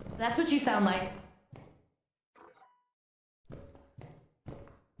 That's what you sound like.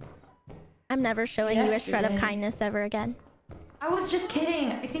 I'm never showing you a shred of kindness ever again. I was just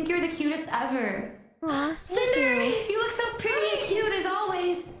kidding. I think you're the cutest ever. Aw, Cinder, thank you. you look so pretty and cute as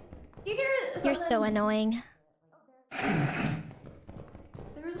always. You hear something? You're so annoying. There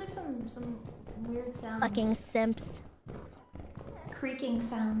was like some weird sounds. Fucking simps. Creaking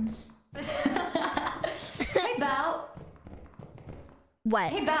sounds. Hey, Val.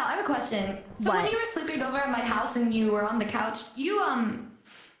 What? Hey, Val, I have a question. So What? when you were sleeping over at my house and you were on the couch, you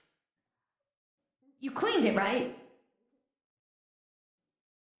cleaned it, right?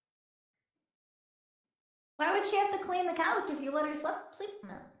 Why would she have to clean the couch if you let her sleep on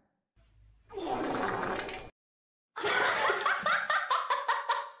it?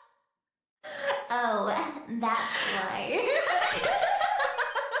 Oh, that's why.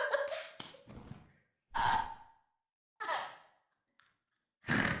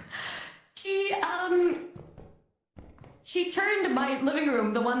 She turned my living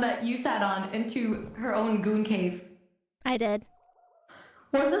room, the one that you sat on, into her own goon cave. I did.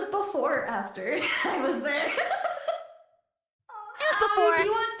 Was this before or after I was there? It was before. Do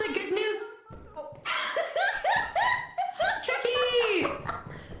you want the good news? Oh. Tricky!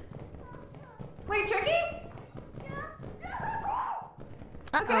 Wait, Tricky?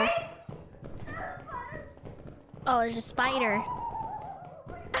 Uh-oh. Okay. Oh, there's a spider.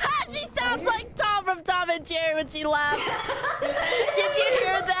 She sounds like Tom from Tom and Jerry when she laughs. Did you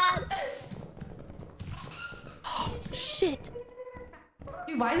hear that? Oh, shit.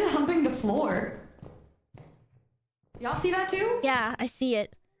 Dude, why is it humping the floor? Y'all see that too? Yeah, I see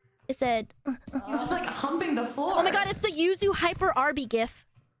it. It said... It's just like humping the floor. Oh my god, it's the Yuzu Hyper Arby gif.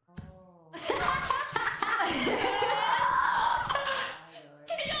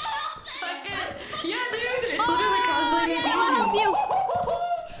 Yeah, dude! It's Oh, literally cosplaying yeah, I'll help you!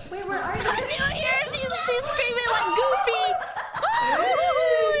 Wait, where are you? Do you hear? She's screaming like Goofy!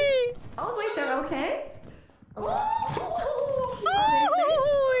 Oh, wait, they're okay?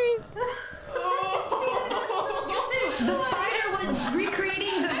 The spider was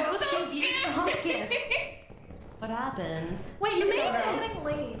recreating the roasted beef pumpkin. What happened? Wait, you made it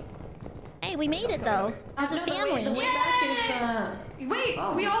late. Hey, we made it though. As a family. Wait,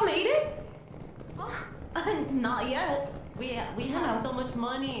 we all made it? Not yet. We have so much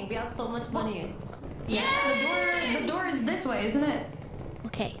money. We have so much money. Yeah, the door is this way, isn't it?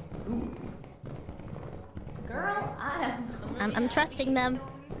 Okay. Girl, I'm trusting them.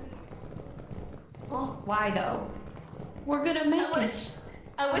 Why though? We're gonna make it.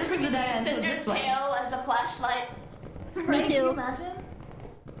 I wish we could use Cinder's tail as a flashlight. Me Right, can you too. imagine?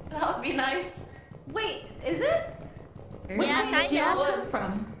 That would be nice. Wait, is it? Yeah, Where did y'all kinda. come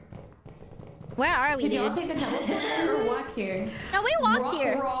from? Where are we, Did y'all dudes? take a teleporter or walk here? No, we walked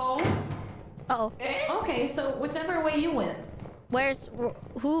here. Row. Uh-oh. Okay, so whichever way you went. Where's...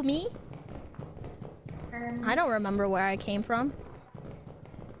 Who, me? I don't remember where I came from.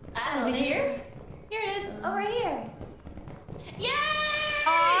 Is it here? Here it is. Oh, right here.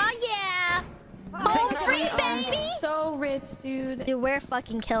 Aw, yeah! Home free, baby! So rich, dude. Dude, we're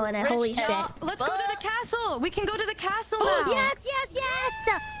fucking killing it. Holy shit. Let's go to the castle. We can go to the castle now. Oh, yes, yes,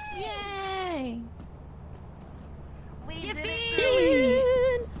 yes! Yay!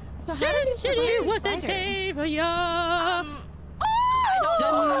 Soon, So how did you City survive was the a spider? day for ya.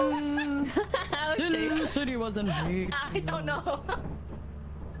 Sin City wasn't me. I don't know.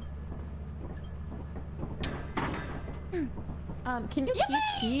 Can you keep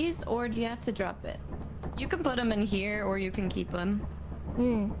keys or do you have to drop it? You can put them in here, or you can keep them.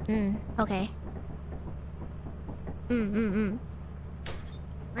 Okay.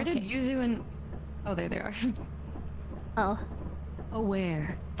 Where did Yuzu and... Oh, there they are. Oh.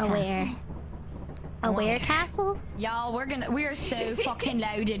 Aware. Aware. Aware castle? Y'all, we are so fucking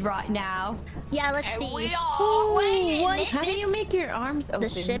loaded right now. Yeah, let's see. we Ooh, all How do you make your arms open? The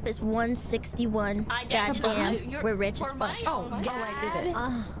ship is 161. I did God it. damn. We're rich as fuck.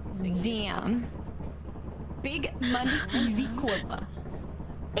 I did it. Damn. Big money, easy corpa.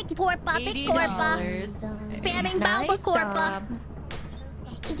 Big porpa, big corpa. Spamming Baba Corpa.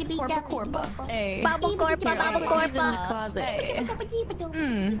 Corpa. Hey. Baba Corpa, Baba Keys in the Corpa. closet. Hey.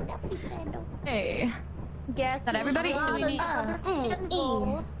 Hey. Guess Is that everybody? Oh, we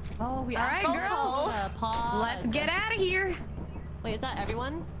All right, girls. Let's get out of here. Wait, is that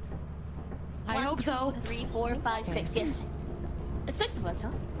everyone? I hope so. 3, 4, 5, 6. Yes. It's 6 of us, huh?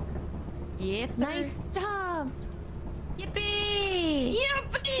 Yeah. Nice job. Yippee!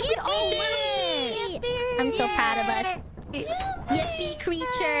 Yippee! I'm so proud of us. Yippee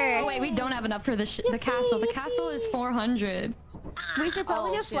creature. Oh wait, we don't have enough for the castle. The castle is 400. We should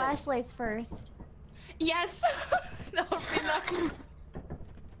probably Oh, get shit. flashlights first. Yes. That would be nice.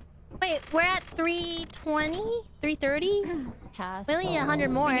 Wait, we're at 320? 330? We only need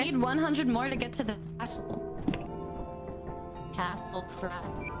 100 more. We need 100 more to get to the castle. Castle crap.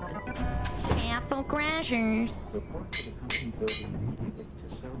 Castle crashers. Report to the company building immediately to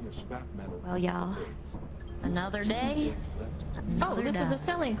sell your scrap metal. Well, y'all. Another day. Oh, this is the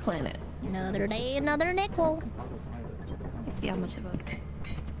selling planet. Another day, another nickel. See how much about.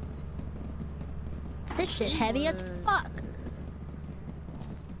 This shit heavy as fuck.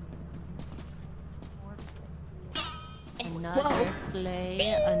 Another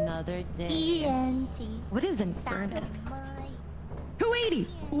sleigh, another day. What is Infernus? 280.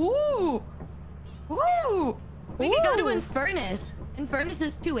 Ooh. Ooh. We can go to Infernus. Infernus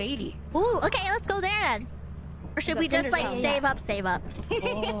is 280. Ooh, okay, let's go there then. Or should we just like save up?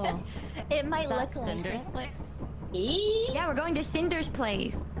 Oh. It might Is that look like Cinder's it. place? Yeah, we're going to Cinder's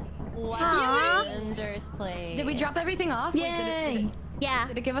place. Wow. Aw. Cinder's place. Did we drop everything off? Like, Yay! Yeah.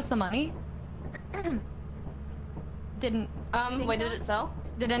 did it give us the money? Didn't. Wait, did it sell?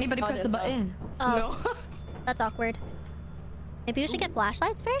 Did anybody Oh, press it the did sell. button? Oh, that's awkward. Maybe we should get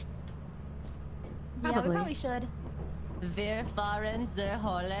flashlights first? Yeah, we Probably. probably should. Wir fahren zur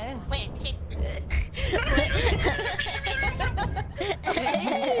Hölle. Wait,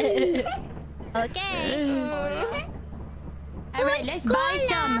 Okay. Alright, let's buy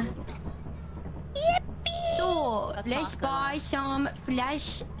some. Yippee! So, let's buy some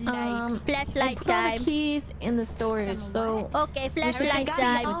flashlight. Flashlight Put all the time. keys in the storage, so Okay, flashlight everything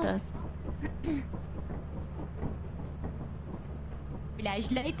time. with us.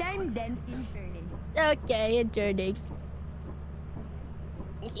 Flashlight time, then Infernus. Okay, interning.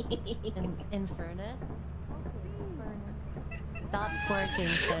 Infernus? Stop twerking,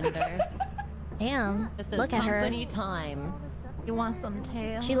 Cinder. Damn, This is look at her. company time. You want some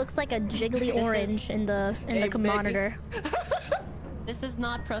tail? She looks like a jiggly orange in the monitor. This is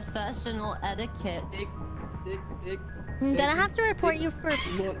not professional etiquette. I'm gonna have to report you for.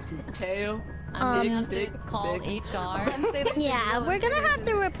 Want some tail? I'm gonna have to call HR. Yeah, we're gonna have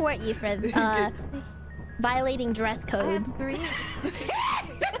to report you for violating dress code.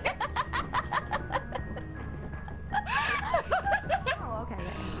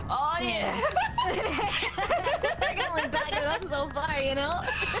 Oh yeah. I can only back it up so far, you know?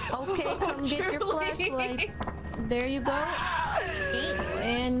 Okay, come get your Truly. flashlights. There you go.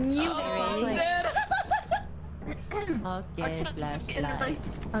 And you get Oh, flashlights. dude. Okay, flashlight.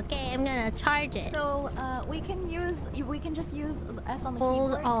 Okay, I'm gonna charge it. So we can just use F on the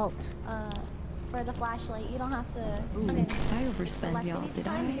Hold keyboard. Alt. For the flashlight, you don't have to. Ooh, Okay. I overspent, y'all. Did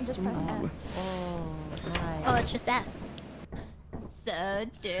I? You can just press F. Oh, nice. Oh, it's just F. So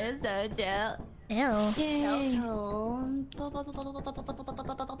chill, so chill. Ew. Yay.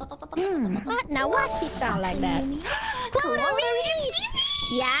 What? Now why she sound like that?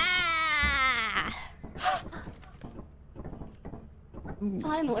 Yeah.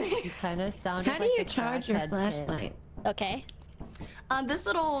 Finally. You kind of sound. How do you charge your flashlight? Okay. This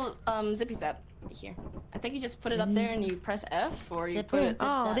little zippy zap right here. I think you just put it up there and you press F, or you put it.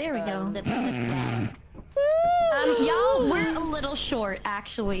 Oh, there we go. Y'all, we're a little short,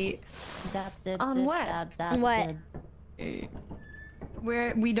 actually. On what? What?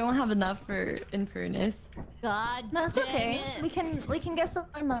 We don't have enough for Infernus. God. No, it's okay. We can get some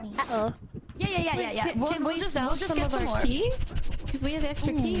more money. Uh-oh. Yeah. Can we just sell some of our keys? Because we have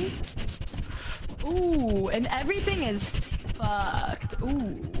extra keys. Ooh, and everything is fucked.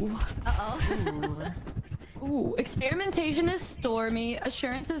 Ooh. Ooh, experimentation is stormy,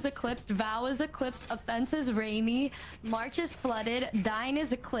 assurance is eclipsed, vow is eclipsed, offense is rainy, march is flooded, dine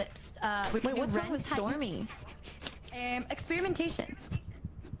is eclipsed. Wait, what's wrong with stormy? Experimentation.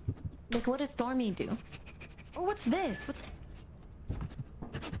 Like, what does stormy do? Oh, what's this?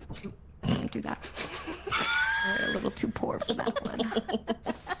 Don't do that. We're a little too poor for that one.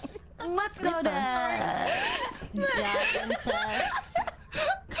 Let's go to Dragon test.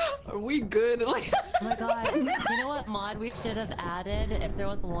 Are we good? Like, oh my god. You know what mod we should have added if there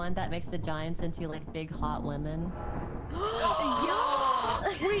was one that makes the giants into like big hot women?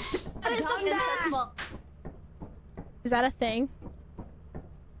 Yo! We should have done that! Is that a thing?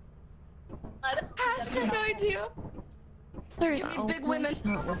 fantastic idea. Give me big women.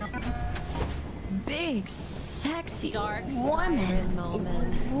 Big, sexy, dark woman.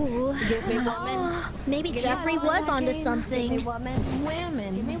 Ooh. Give me woman. Maybe Jeffrey was onto something.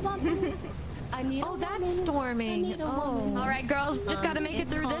 Women. Give me woman. I need. Oh, that's storming. Oh. All right, girls, just gotta make it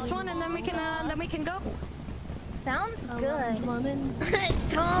through this one, and then we can go. Sounds good.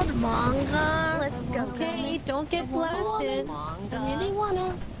 It's called manga. Let's go. Okay, don't get blasted. I really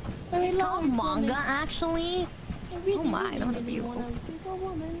wanna. It's called manga, actually. Oh my, don't have you.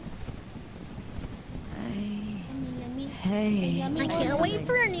 Hey. I can't wait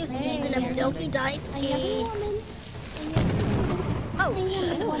for a new season of Doki Daisuke. Oh,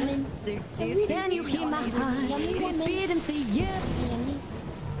 Can you hear my heart? It's beating to yes.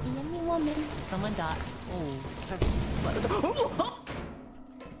 Someone died.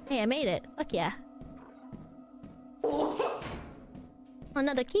 hey, I made it. Fuck yeah.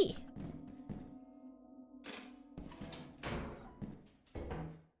 Another key.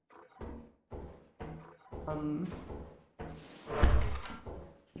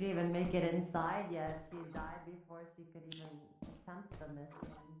 She didn't even make it inside yet. She died before she could even attempt the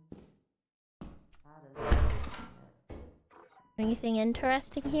mission. That is... Anything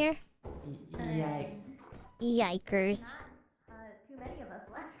interesting here? Yikes. Yikers. Too many of us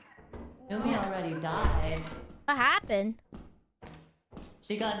left. Yumi already died. What happened?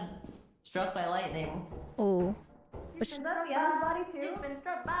 She got struck by lightning. Oh. She's been body too. She's been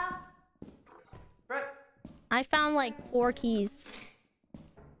struck by... I found like 4 keys.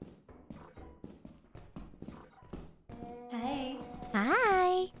 Hey.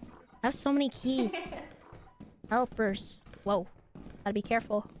 Hi. I have so many keys. Helpers. Whoa. Gotta be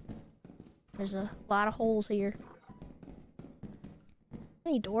careful. There's a lot of holes here.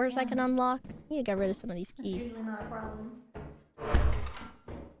 Any doors I can unlock? I need to get rid of some of these keys. Usually not a problem.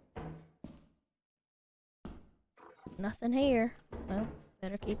 Nothing here. Well,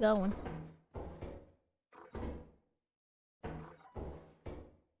 better keep going.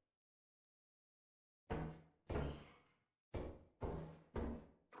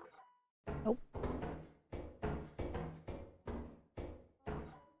 Nope.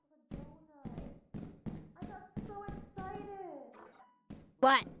 I got so excited.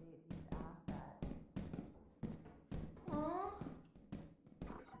 What?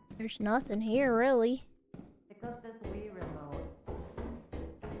 There's nothing here, really. Pick up this Wii remote.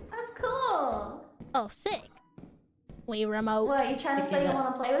 That's cool. Oh, sick. Wii remote. What, you trying to say you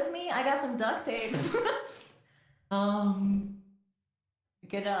want to play with me? I got some duct tape.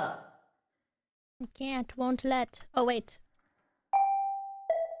 Pick it up. I can't, won't let. Oh, wait.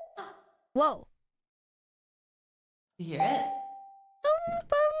 Whoa. You hear it?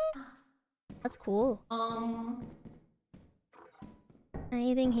 That's cool.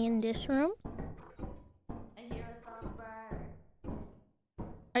 Anything here in this room? I hear a thumper.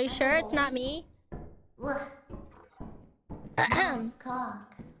 Are you sure it's not me? Nice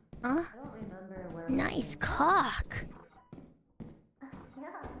cock. Huh? I don't remember where. Nice cock. Yeah,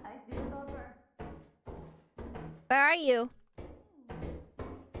 I do remember. Where are you?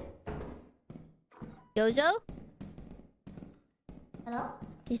 Yozo? Hello?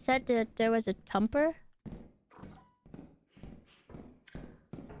 You said that there was a thumper?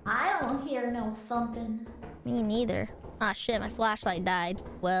 I don't hear no thumping. Me neither. Ah shit, my flashlight died.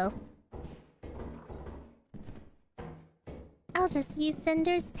 Well. I'll just use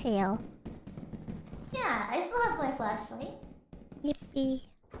Cinder's tail. Yeah, I still have my flashlight. Yippee.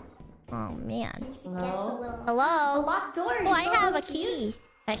 Oh man. In case it gets a little... Hello? A locked door. Oh, I have a key.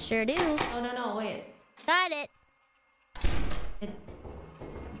 I sure do. Oh no, wait. Got it.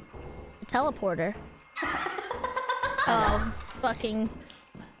 A teleporter. Oh, fucking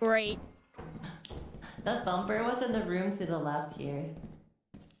great. The thumper was in the room to the left here.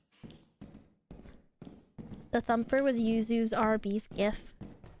 The thumper was Yuzu's Arby's gift.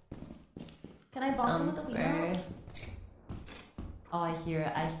 Can I bonk him with the window? Oh, I hear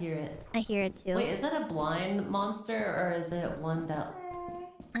it. I hear it. I hear it too. Wait, is that a blind monster or is it one that?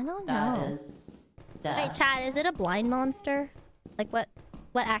 I don't That know. is deaf. Wait, Chad, is it a blind monster? Like what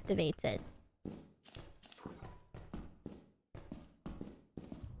activates it?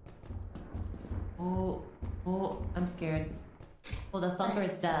 Oh, I'm scared. Oh, the thumper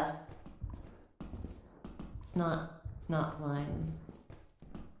is deaf. It's not blind.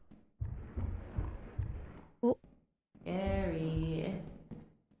 Oh. Scary.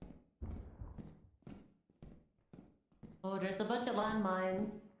 Oh, there's a bunch of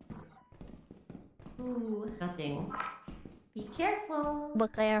landmines. Ooh. Nothing. Be careful. Be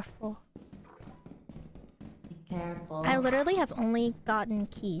careful. Be careful. I literally have only gotten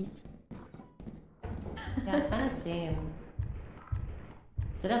keys. Yeah, kind of same.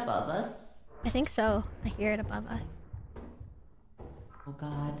 Is it above us? I think so. I hear it above us. Oh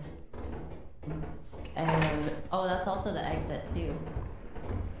god. And oh, that's also the exit too.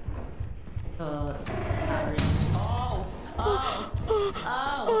 Oh. Oh. Oh.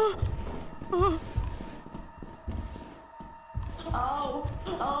 Oh. Oh.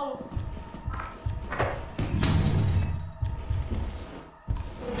 Oh.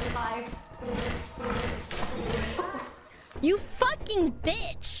 Hi. You fucking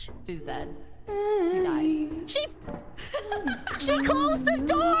bitch! She's dead. She died. She closed the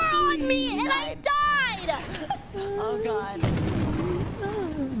door on me and I died! Oh god.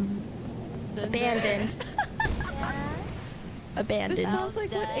 Abandoned. Abandoned. This sounds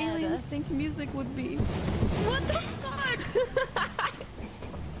like what aliens think music would be. What the fuck?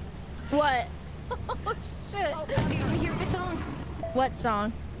 What? Oh shit. Oh, do you want to hear the song? What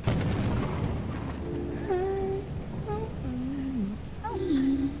song?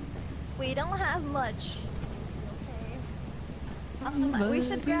 We don't have much. Okay. We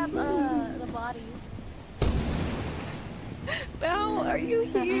should grab the bodies. Belle, are you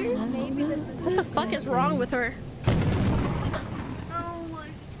here? Maybe this is. What the fuck is wrong with her? Oh my.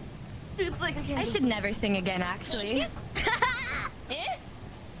 It's like I should never sing again, actually.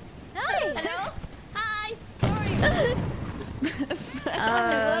 Hi. Hello? Hi. I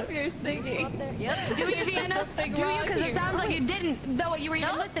love your singing. Yep. Do you, Vienna? Do you? Because it sounds like you didn't know what you were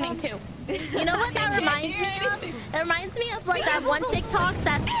even listening to. You know what that reminds me of? It reminds me of like that one TikTok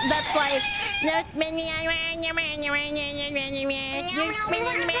that's like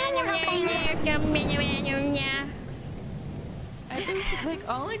I just like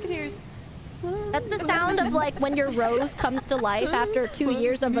all I can hear is. That's the sound of like when your rose comes to life after 2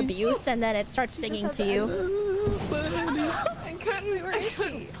 years of abuse and then it starts singing to you.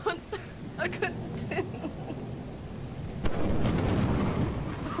 I couldn't.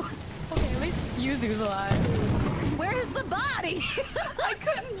 Okay, at least Yuzu's alive. Where's the body? I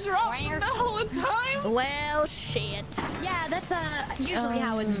couldn't drop the whole time. Well, shit. Yeah, that's usually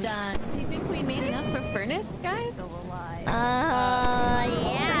how it's done. Do you think we made enough for furnace, guys? Yeah.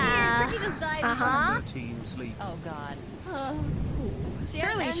 Tricky just died. Uh-huh. Oh god.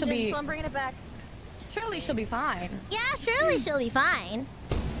 Surely she'll be. So I'm bringing it back. Surely she'll be fine. Yeah, surely she'll be fine.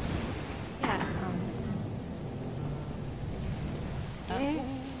 Yeah.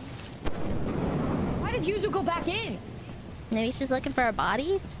 Why did Yuzu go back in? Maybe she's looking for our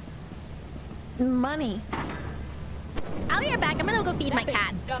bodies? Money. I'll be right back. I'm gonna go feed my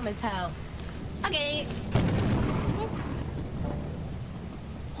cats. Dumb as hell. Okay.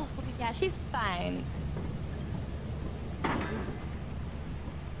 Yeah, she's fine.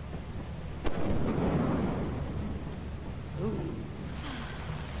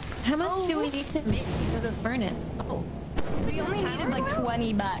 How much do we need to make to go to the furnace? Oh. We only needed like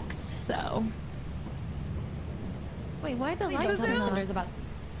 $20, so. Wait, why the Please lights don't tell me on? Cinder's about.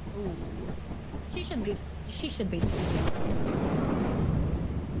 Ooh. She should leave. She should be.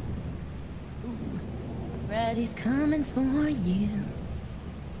 Freddy's coming for you.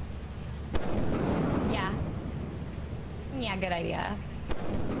 Yeah. Yeah, good idea.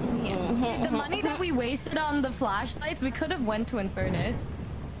 Yeah. Dude, the money that we wasted on the flashlights, we could have went to Infernus.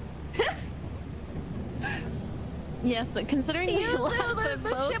 Yes, considering we lost the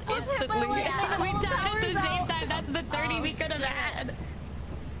boat ship was hit by instantly. lightning. We died at the same time. That's the 30 we could have had.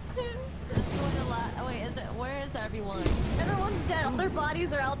 Wait, where is everyone? Everyone's dead. All their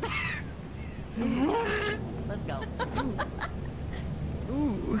bodies are out there. Let's go.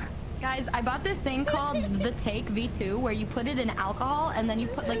 Ooh. Guys, I bought this thing called the Take V2 where you put it in alcohol and then you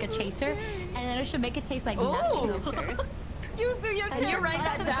put like a chaser and then it should make it taste like nothing. Cheers. Yuzu, you're And you write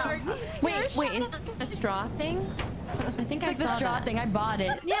that down. Wait, is it a straw thing? I think It's like the straw thing. I bought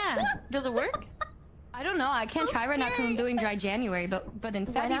it. Yeah. Does it work? I don't know. I can't try right now because I'm doing dry January, but in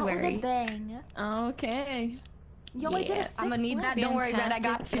February. Bang. Okay. Yo, I did a I'm gonna need that. Don't worry, Red. I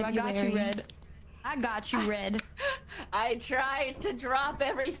got you. I got you, Red. I got you, Red. I tried to drop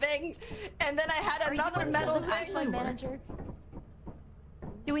everything, and then I had another metal thing. Manager.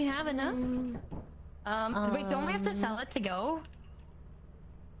 Do we have enough? Wait, don't we have to sell it to go?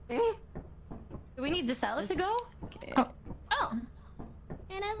 Do we need to sell it to go? Okay. Oh.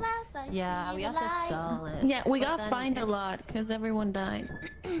 And at last I Yeah, see we the have to light. sell it. Yeah, we But got then fined a it's- lot because everyone died.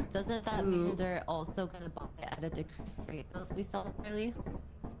 Doesn't that mean they're also gonna buy it at a decreased rate though if we sell it early?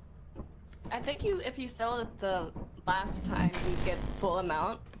 I think if you sell it the last time, you get full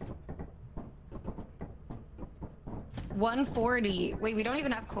amount. 140. Wait, we don't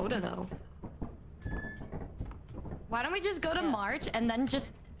even have quota though. Why don't we just go to March and then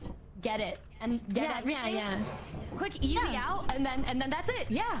just get it and get everything? Yeah. Quick, easy out, and then that's it.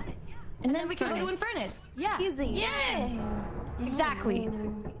 Yeah. And then we can go to Infernus. Yeah. Easy. Yeah. Exactly.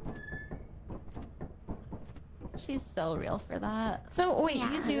 She's so real for that. So wait,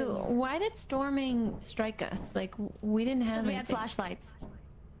 Yuzu, why did storming strike us? Like we didn't have. Because we had anything. flashlights.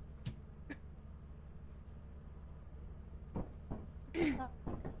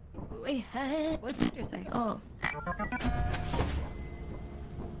 Wait, what's your thing? Oh.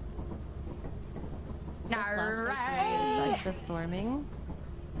 Like the storming.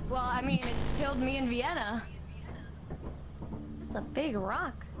 Well, I mean, it killed me in Vienna. It's a big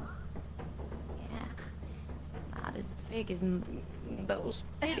rock. Yeah. Not as big as those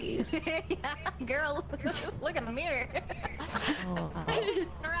titties. Yeah, girl, look in the mirror. Oh, wow.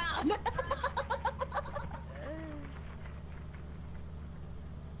 Around.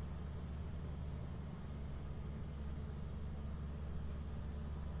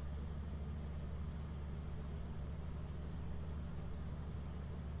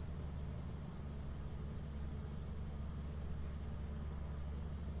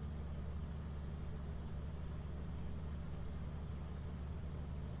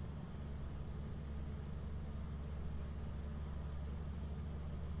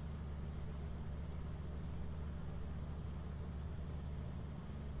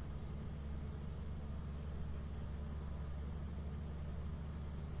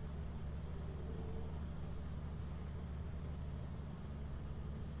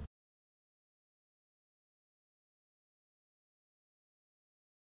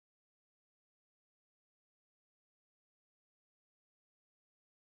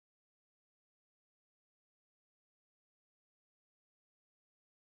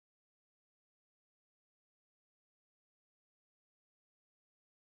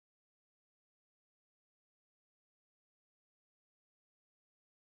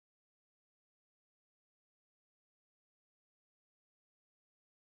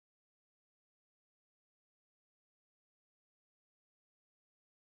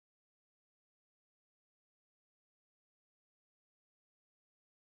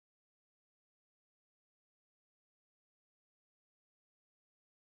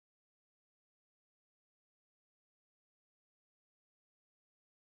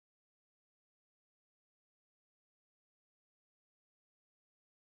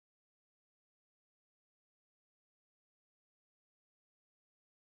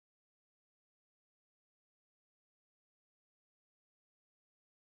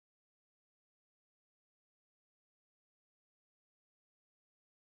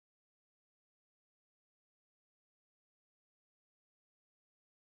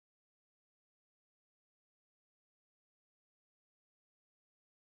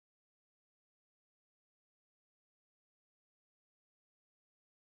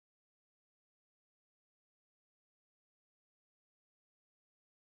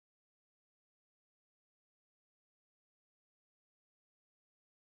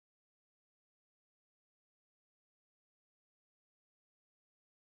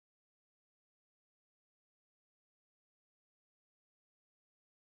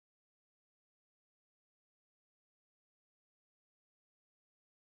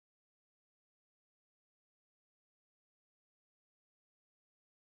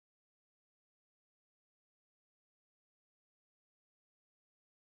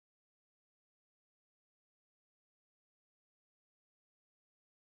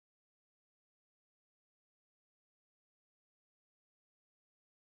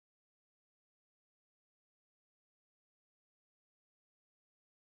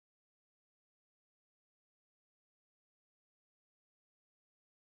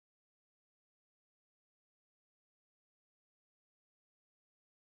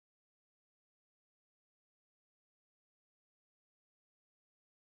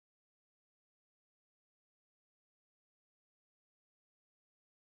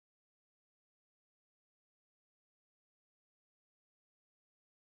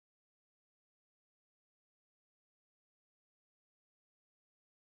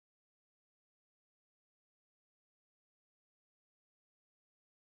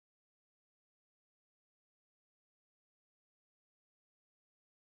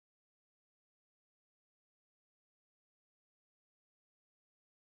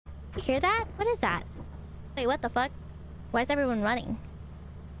 You hear that? What is that? Wait, what the fuck? Why is everyone running?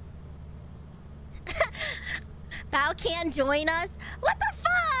 Bao can't join us? What the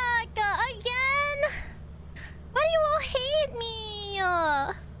fuck? Again? Why do you all hate me?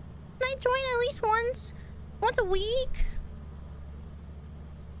 Can I join at least once a week?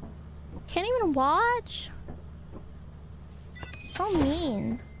 Can't even watch? So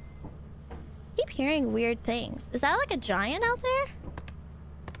mean. Keep hearing weird things. Is that like a giant out there?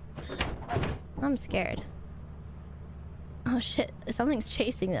 I'm scared. Oh shit, something's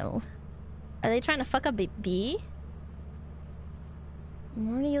chasing them. Are they trying to fuck up a bee?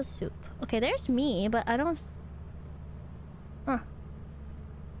 Mario soup. Okay, there's me, but I don't... Huh.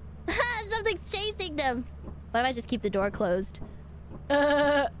 Something's chasing them. What if I just keep the door closed? Wow.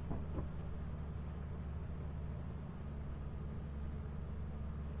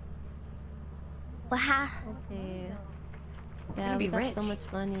 Okay. Yeah, we got so much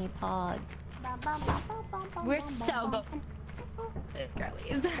money, pod. We're so good.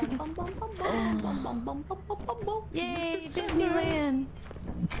 Girlies. Yay, Disneyland.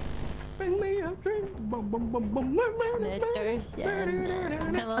 Bring me a drink.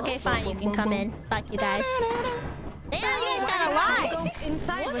 Okay, fine, you can come in. Fuck you guys. Damn, you guys got a lot. Go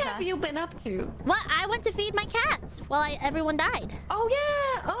inside What with have us. you been up to? What? I went to feed my cats while everyone died. Oh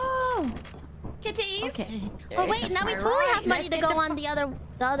yeah. Oh. Kitties. Okay. Oh wait, now we totally have money to go on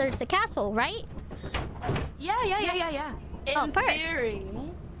the castle, right? Yeah. Oh, In perfect. theory.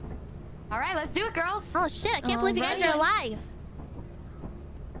 All right, let's do it, girls. Oh shit, I can't believe you guys are alive.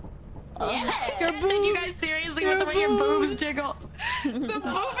 Yeah. Your boobs. You guys seriously with the way your boobs jiggle? The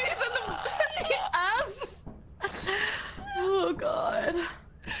boobies and the ass. Oh god.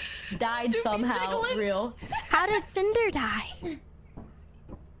 Died somehow. Real. How did Cinder die?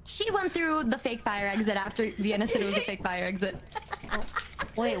 She went through the fake fire exit after Vienna said it was a fake fire exit.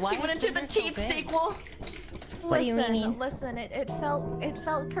 Wait, why? She went into the Teeth sequel. What do you mean? Listen, it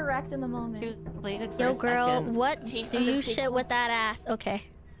felt correct in the moment. She played it for Yo, a girl, second. what Teeth do in the you sequel. shit with that ass? Okay.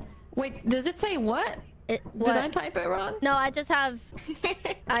 Wait, does it say what? What? Did I type it wrong? No, I just have...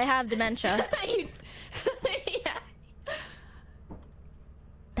 I have dementia. Yeah.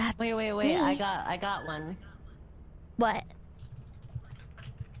 That's Wait. me. I got one. What?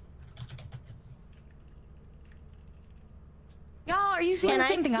 Y'all, are you seeing Can the I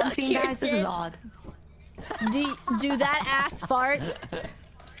same thing I'm suck seeing, your guys? This is tits? odd. Do that ass fart?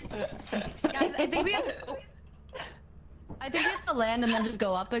 Guys, I think we have to... I think we have to land and then just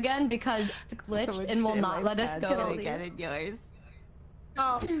go up again because it's glitched and will not let us go. Can I get it yours?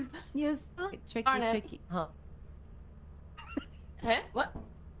 Oh, use Tricky. Huh? Huh? What?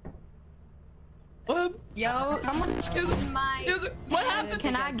 Yo, someone in my... What happened?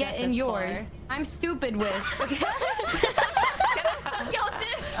 Can I get in yours? I'm stupid with. Can I suck your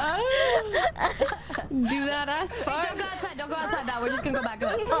dick? Do that ass fart. Don't go outside now. We're just gonna go back.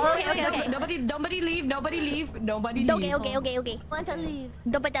 Oh, okay. Nobody leave. Okay. Want to leave?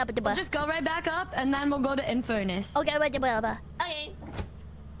 We'll just go right back up and then we'll go to Infernus. Okay. Okay.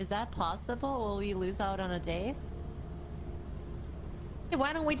 Is that possible? Will we lose out on a day? Hey,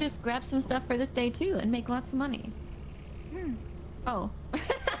 why don't we just grab some stuff for this day too and make lots of money? Oh.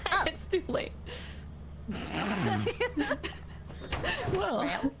 It's too late. Well.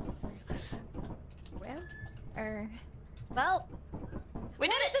 Well, Why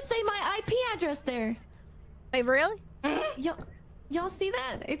does it say my IP address there? Wait, really? Y'all see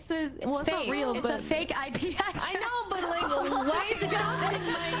that? It says it's fake. not real, It's but a fake IP address. I know, but like, why is it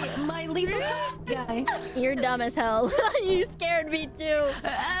not my leader guy? You're dumb as hell. You scared me too.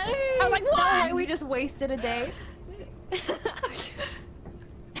 I was like, why what? we just wasted a day?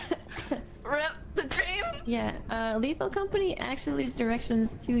 Rip the dream. Yeah, Lethal Company actually leaves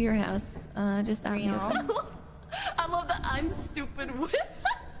directions to your house. Just out here. I love that I'm stupid with.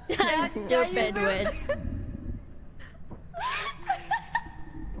 I'm stupid with.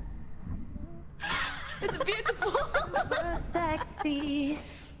 It's beautiful. Sexy.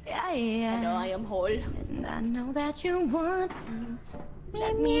 Yeah. I know I am whole. And I know that you want to.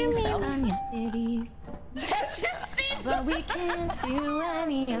 Let me suck on your titties. Did you see But we can't do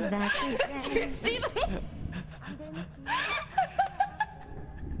any of that Did you see them?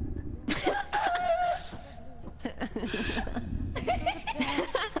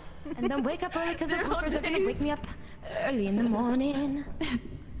 And then wake up early because the poopers are gonna wake me up early in the morning.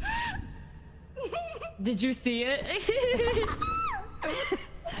 Did you see it?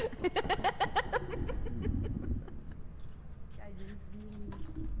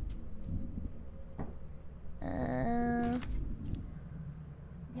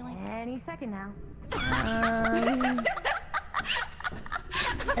 Any second now.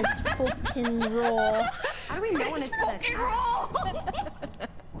 It's fucking raw. How do we know when it's fucking raw?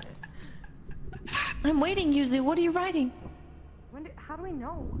 I'm waiting, Yuzu. What are you writing? How do we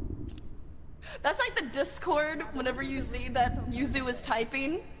know? That's like the Discord whenever you see that Yuzu is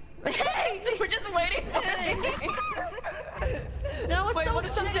typing. Hey! We're just waiting for it. No, Wait, what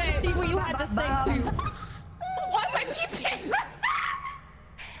did she say? See what you had to say too. Why am I peeping?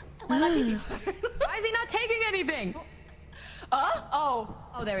 Why is he not taking anything? Oh,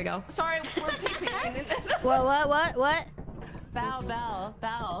 there we go. sorry, we're peeping. What?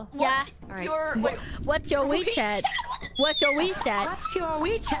 Bow. Yeah. What's your wait, What's your WeChat? What's your WeChat? What's your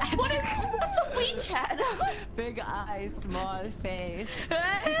WeChat? what's a WeChat? Big eyes, small face.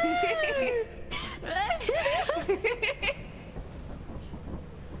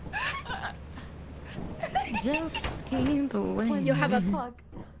 Just keep away. You have a Fuck.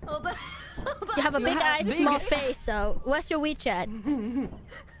 Hold on. you have a big eye, small face. So what's your WeChat?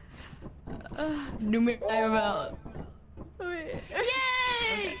 Numero.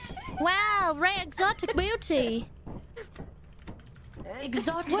 Yay! Wow, Ray Exotic Beauty.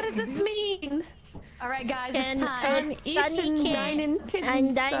 Exotic. What does this mean? All right, guys, And it's time. Each and dine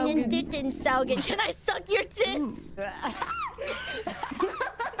and Diamond Titten Saugen. Can I suck your tits?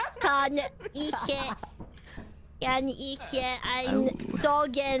 Kan ich ein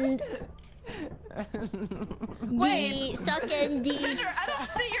Saugen die sucken die Cinder, I don't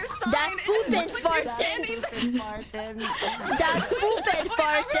see your sign. das Pupenfarten. Das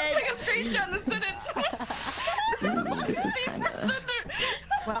Pupenfarten. Take a screenshot and send it. This is a fucking scene for Cinder.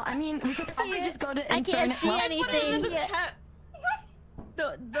 Well, I mean, we could probably just go to. I can't see Put it in anything. the chat.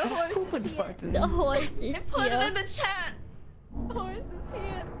 The horse is here. The horse is Put it in here. the chat. The horse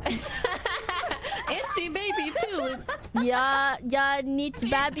is here. Anti baby too. Ja, nicht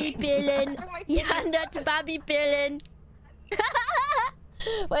Babypillen. Ja, not Babypillen.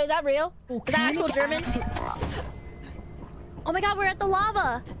 Wait, is that real? Is that actual German? Oh my god, we're at the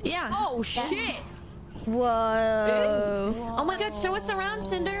lava. Yeah. Oh shit! Whoa. Oh my god, show us around,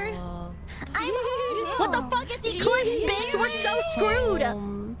 Cinder. What the fuck is Eclipse, bitch? We're so screwed.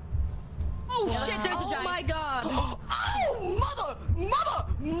 Oh shit! There's a Oh giant. my god. Oh, mother!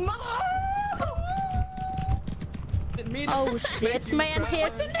 Didn't mean Oh it. shit, man,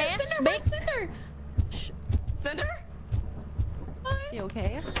 his ass big. Cinder? You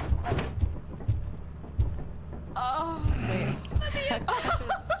okay? Oh, Wait.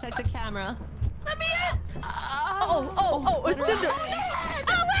 Check the camera. let me in. Oh, it's Cinder. Oh,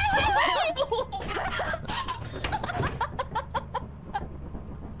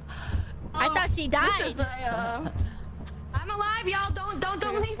 I thought she died. This is a, I'm alive, y'all.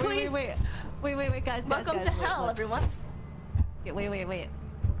 Don't leave, please. Wait, guys. welcome guys, to wait, hell, wait. everyone. Wait.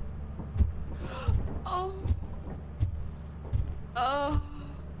 Oh. Oh.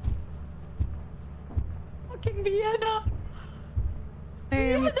 Fucking Vienna.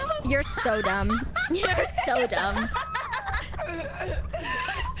 You're so dumb. You're so dumb.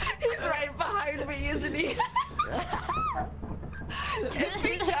 He's right behind me, isn't he?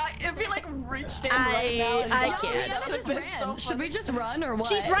 if he like reached in right now, and I got me, can't. that would've been so Should we just run or what?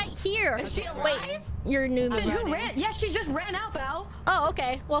 She's right here. Is she alive? Wait, you're new me. Who ran? Yeah, she just ran out, Belle. Oh,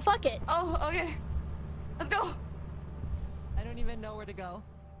 okay. Well, fuck it. Oh, okay. Let's go. I don't even know where to go.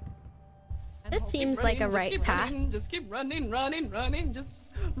 This seems like a right path. Just keep running. Just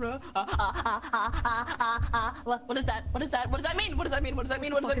run. What is that? What does that mean? What does that mean?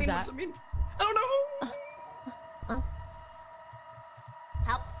 I don't know.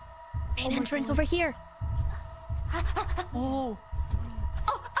 Help. Main entrance over here. Oh,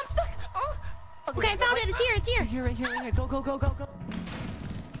 I'm stuck. Oh. Okay, I found it. It's here. right here. Go.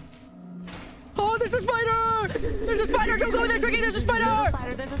 Oh, there's a spider! There's a spider! Don't go there, Tricky! There's a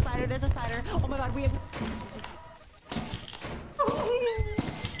spider! There's a spider. Oh my god, we have...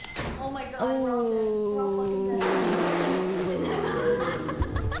 Oh my god.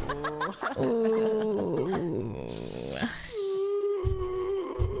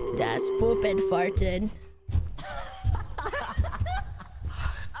 Das Puppen farted.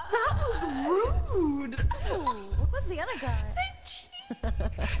 That was rude. What's the other guy?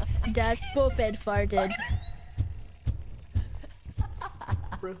 Das Puppen farted.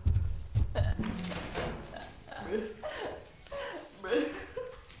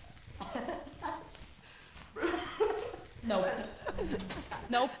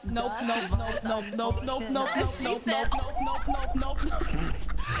 Nope. She said nope.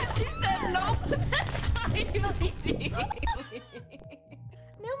 She said nope.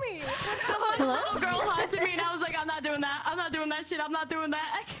 Numi, what's going little girl haunted me, and I was like, I'm not doing that. I'm not doing that shit. I'm not doing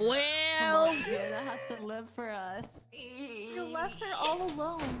that. Well, Vienna has to live for us. You left her all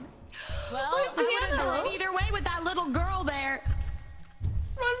alone. Well, I would have gone either way with that little girl there.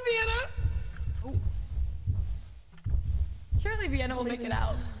 Run, Vienna. Surely Vienna will make it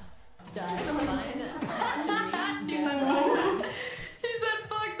out. She said,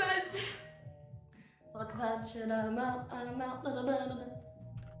 fuck that shit. Fuck that shit, I'm out.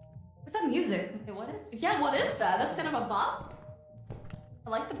 What's that music? Hey, what is? Yeah, what is that? That's kind of a bop. I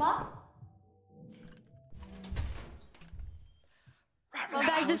like the bop. Well,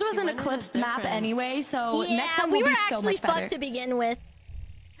 guys, this was an eclipsed map anyway, so next time we will were be so actually much better. fucked to begin with.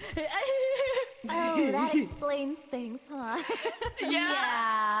 Oh, that explains things, huh?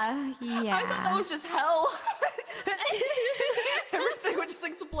 Yeah. I thought that was just hell. Everything would just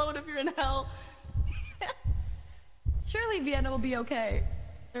explode if you're in hell. Surely Vienna will be okay.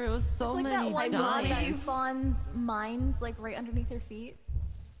 There was so It's like many that one mod that bodies. spawns mines like right underneath your feet.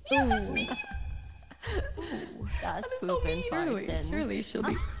 That's pooping farting. Surely she'll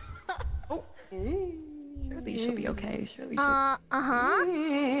be. Surely she'll be okay. Surely. Oh.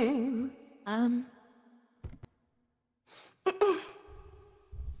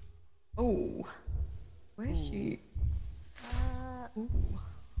 Where is she?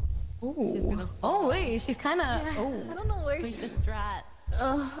 She's gonna. Oh wait, she's kind of. I don't know where Like she. the strats.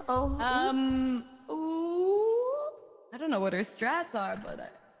 I don't know what her strats are,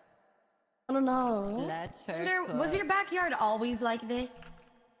 but I don't know. Let her. was your backyard always like this?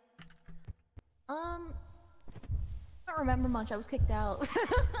 I don't remember much. I was kicked out.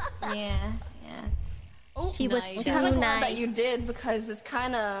 Yeah. She was nice. too Kind of glad nice. that you did because it's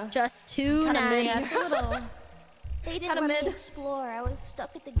kind of Just too Kinda mid. nice. They didn't Kinda let me mid. explore. I was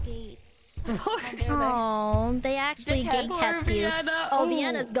stuck at the gates. Oh, they actually Dickheads. gate kept you. Oh,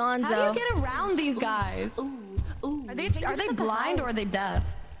 Vienna's gonzo. How do you get around these guys? Are they blind or are they deaf?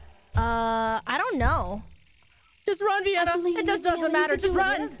 I don't know. Just run, Vienna. It just doesn't matter. Just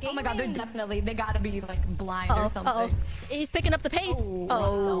run. Oh my god, they gotta be like blind or something. He's picking up the pace.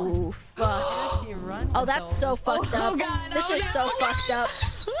 Oh, fuck. Oh, that's so fucked up. God, This is so fucked up.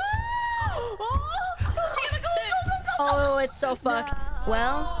 Oh, it's so fucked.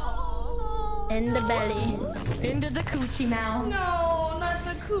 Well, in the belly. Into the coochie now. No, not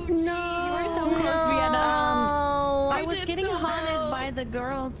the coochie. No, you were so close, Vienna. I was getting haunted by the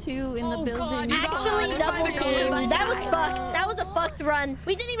girl too in the building. Actually, double team. That was fucked. That was a fucked run.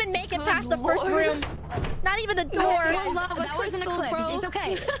 We didn't even make it past the first room. Not even a door. That was an eclipse. It's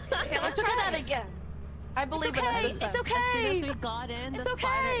okay. Okay, let's try that again. I believe in us this time. It's okay. As soon as we got in, the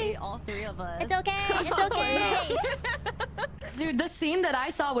spider ate all three of us. It's okay. It's okay. Dude, the scene that I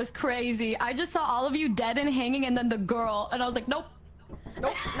saw was crazy. I just saw all of you dead and hanging and then the girl. And I was like, nope.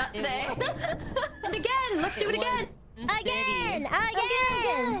 Nope, not today. And again. Let's do it again. Again.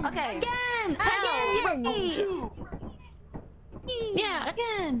 Okay. Again. Yeah,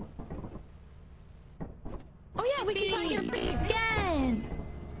 again. Oh yeah, we can try to get a free again.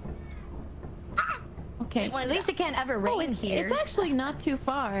 Okay. Well, at least it can't ever rain here. It's actually not too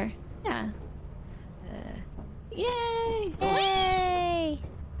far. Yeah. Yay! Yay.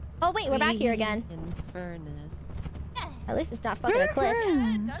 Oh, wait. We're back here again. In furnace. At least it's not fucking eclipse.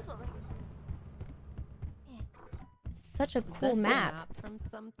 It does look It's such a Is cool this a map. from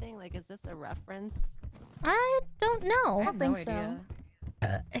something? Like, is this a reference? I don't know. I don't think so.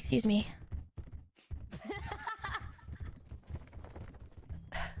 Excuse me.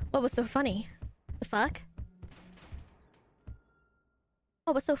 What was so funny? The fuck?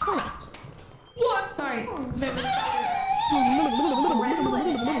 What was so funny? What? Sorry.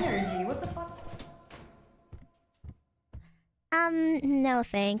 Energy. What the fuck? No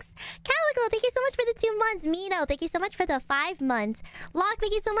thanks. Calico, thank you so much for the 2 months. Mino, thank you so much for the 5 months. Locke,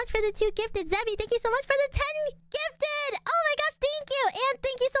 thank you so much for the 2 gifted. Zebby, thank you so much for the 10 gifted. Oh my gosh, thank you. And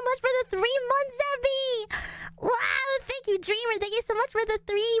thank you so much for the 3 months, Zebby. Wow, thank you, Dreamer. Thank you so much for the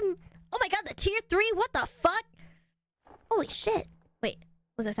 3. Oh my god, the tier 3. What the fuck? Holy shit. Wait,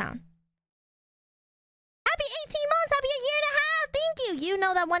 what's that sound? Happy 18 months. Happy a year and a half. Thank you. You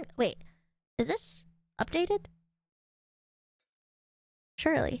know that one. Wait, is this updated?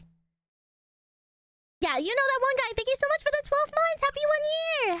 Surely. Yeah, you know that one guy. Thank you so much for the 12 months. Happy 1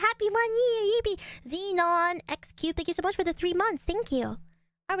 year. Happy 1 year. Yippee. Xenon XQ. Thank you so much for the 3 months. Thank you.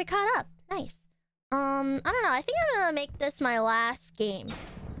 Are we caught up? Nice. I don't know. I think I'm gonna make this my last game.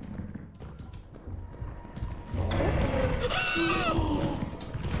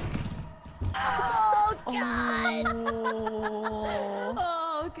 Oh god.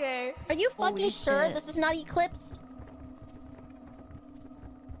 Oh, okay. Are you fucking Holy sure shit. this is not eclipsed?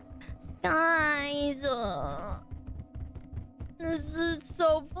 Guys, this is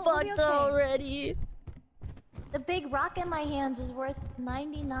so fucked already. The big rock in my hands is worth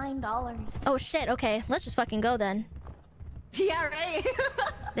 $99. Oh shit, okay. Let's just fucking go then. Yeah, right.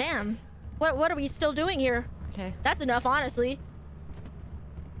 Damn. What are we still doing here? Okay. That's enough, honestly.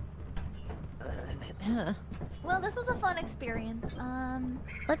 Well, this was a fun experience.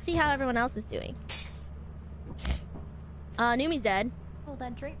 Let's see how everyone else is doing. Numi's dead. Oh,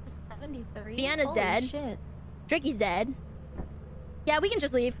 that Drake is 73. Vienna's Holy dead. Shit. Drakey's dead. Yeah, we can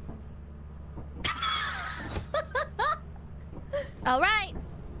just leave. All right.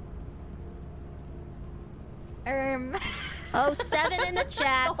 Oh, 7 in the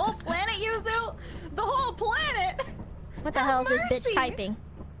chat. The whole planet, Yuzu. The whole planet. What the hell is this bitch mercy. typing?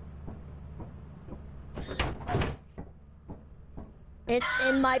 It's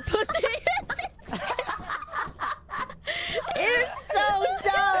in my pussy. You're so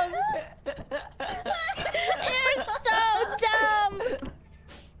dumb. You're so dumb.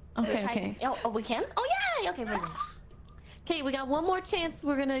 Okay. Oh, we can? Oh yeah. Okay. Okay, we got one more chance.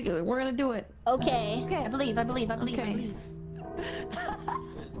 We're gonna do it. Okay. Okay. I believe. Okay.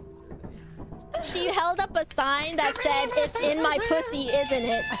 She held up a sign that said, "It's in my pussy, isn't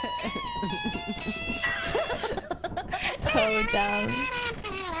it?" So dumb.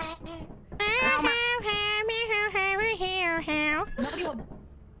 Nobody will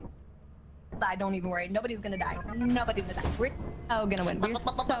die. Don't even worry. Nobody's gonna die. Nobody's gonna die. We're so gonna win. We're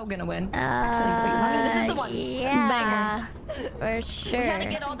so gonna win. Actually, this is the one. Yeah, for sure. We had to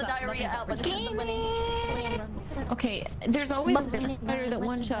get all the diarrhea out, but this is the winning. Okay, there's always a fighter that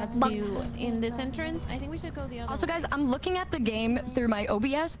one-shots you in this entrance. I think we should go the other Also, guys, I'm looking at the game through my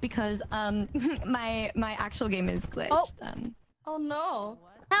OBS because my actual game is glitched. Oh no.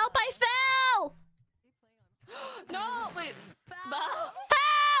 Help! I fell! No, wait.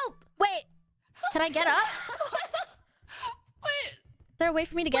 Help! Wait, can I get up? Wait. Is there a way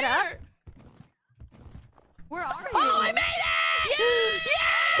for me to get up? Where are you? Oh, I made it!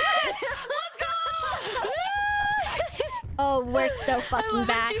 Yes! Let's go! Oh, we're so fucking I love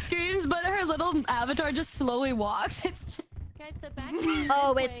back. it. She screams, but her little avatar just slowly walks. It's just... Guys, the back.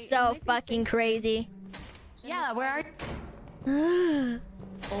 Oh, it's so fucking crazy. Yeah, where are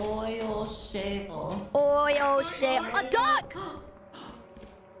Oil shale. Oil shit. A duck!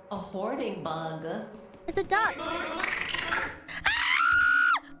 A hoarding bug. It's a duck.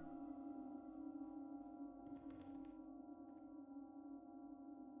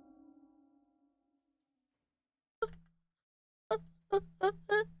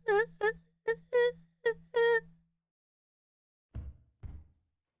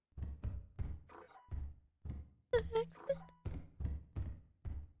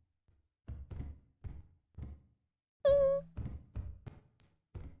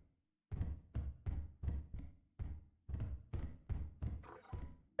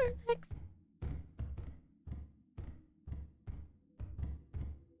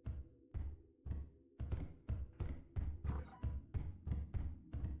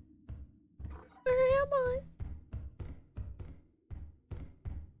 Where am I?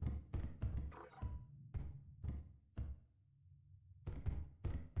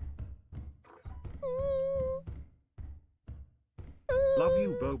 Love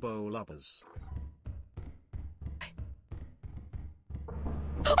you, Bobo lovers.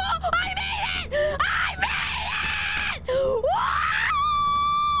 Oh, I made it! I made it! Woo!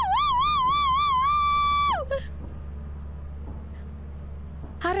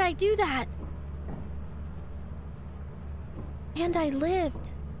 How did I do that? And I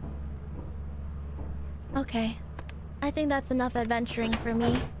lived. Okay. I think that's enough adventuring for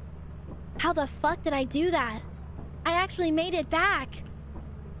me. How the fuck did I do that? I actually made it back.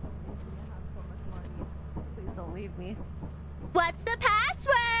 Please don't leave me. What's the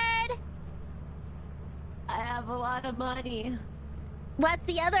password? I have a lot of money. What's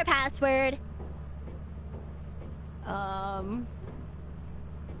the other password?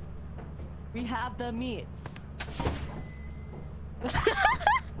 We have the meat.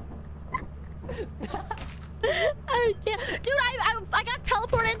 I can't. Dude, I got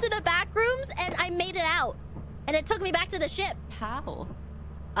teleported into the back rooms and I made it out. And it took me back to the ship. How?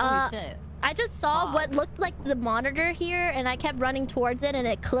 Holy shit. I just saw what looked like the monitor here and I kept running towards it and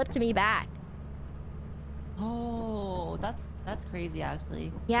it clipped me back. Oh, that's crazy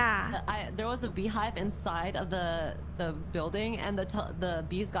actually. Yeah. There was a beehive inside of the building and the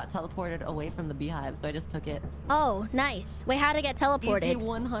bees got teleported away from the beehive, so I just took it. Oh, nice. Wait, how to get teleported? Easy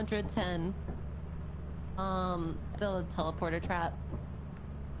 110. The teleporter trap.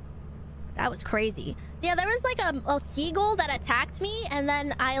 That was crazy. Yeah, there was like a seagull that attacked me, and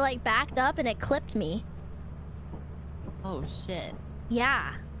then I like backed up and it clipped me. Oh shit.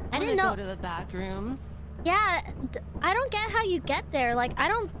 Yeah. I didn't know. Go to the back rooms. Yeah, I don't get how you get there. Like, I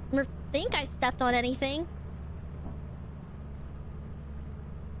don't think I stepped on anything.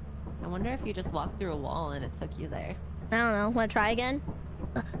 I wonder if you just walked through a wall and it took you there. I don't know. Want to try again?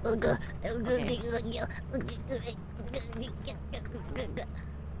 Okay.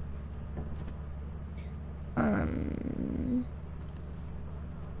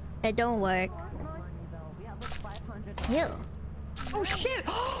 It don't work. Ew. Oh shit!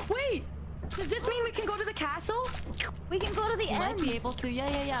 Wait! Does this mean we can go to the castle? We can go to the We end. might be able to.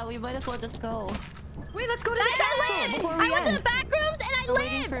 Yeah. We might as well just go. Wait, let's go to Guys, the castle. I lived! before I we went to end. the back rooms and I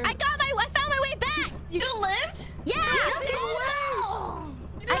lived! I found my way back! You lived? Yeah! Let's go!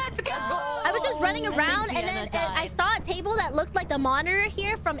 Let's go! I was just running around and then I saw a table that looked like the monitor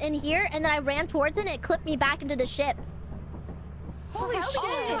here from in here, and then I ran towards it and it clipped me back into the ship. Holy shit!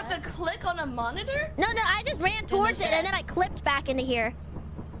 Oh, you have to click on a monitor? No, I just ran towards it and then I clipped back into here.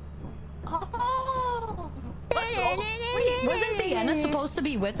 Oh! Wait, wasn't Vienna supposed to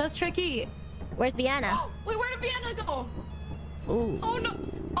be with us, Tricky? Where's Vienna? Wait, where did Vienna go? Ooh. Oh no!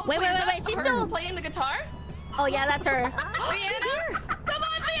 Oh, Wait, she's still playing the guitar? Oh yeah, that's her. Vienna! Come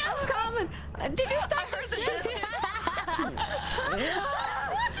on, Vienna! I'm coming! Did you stop her shit?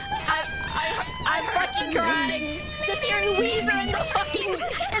 I'm fucking crying. Just hearing Weezer in the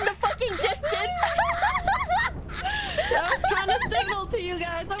fucking distance. I was trying to signal to you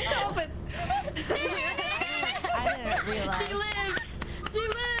guys. I'm coming. I didn't realize. She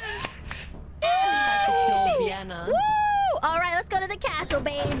lived! I could kill Vienna. Woo! All right, let's go to the castle,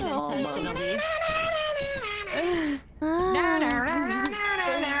 babes. Intentionally. Oh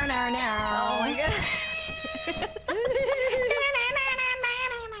my god.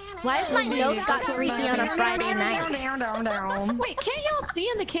 Why is my notes got freaky on a Friday night? Wait, can't y'all see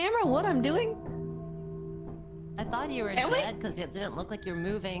in the camera what I'm doing? I thought you were dead because it didn't look like you're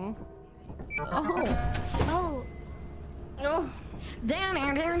moving. Oh.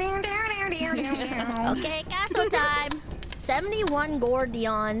 Okay, castle time. 71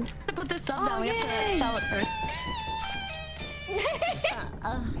 Gordion. Put this up down. We have to sell it first.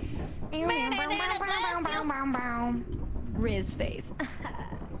 Riz face.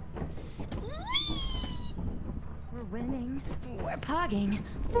 We're winning. We're pogging.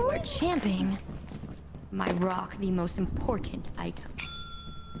 We're champing. My rock, the most important item.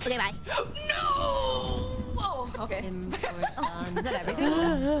 Okay, bye. No! Oh, okay. Is that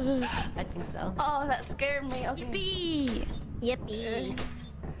everything? I think so. Oh, that scared me. Okay. Yippee.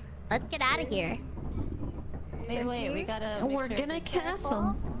 Let's get out of here. Wait, we gotta. We're gonna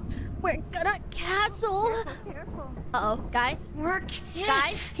castle. We're gonna castle. Uh-oh, guys.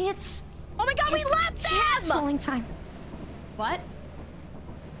 Guys. It's. Oh my god, we left them! Castling time. What?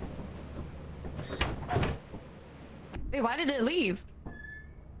 Wait, why did it leave?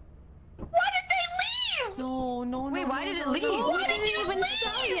 Why did they leave? No. Wait, why did it leave? Why did you even leave?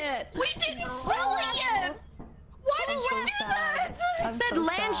 sell yet? We didn't sell it yet. Why did you do that? It said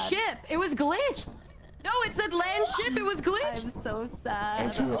land ship. It was glitched. No, it said land ship. It was glitched. I'm so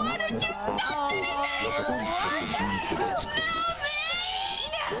sad. Why did you do that?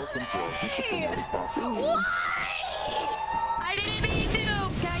 Why? I didn't mean to.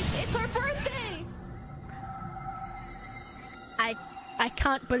 Guys, it's her birthday. I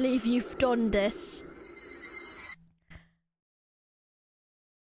can't believe you've done this.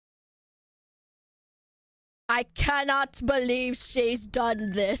 I cannot believe she's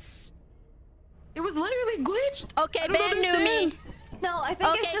done this. It was literally glitched. Okay, ban Numi. No, I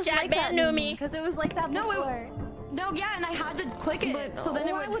think it's just Jack, like ban that Numi. because it was like that before. No, yeah, and I had to click it, so then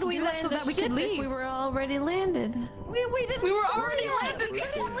Why it would we do that land so the that we ship could leave. if we were already landed? We didn't. We were already landed. We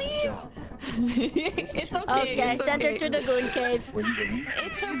couldn't leave. It's okay. Okay, it's send her okay. to the goon cave.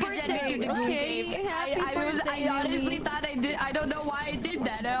 It's her birthday. Okay, happy birthday. I honestly thought I did. I don't know why I did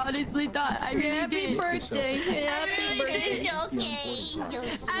that. I honestly thought I really Happy did. birthday. Happy birthday. It's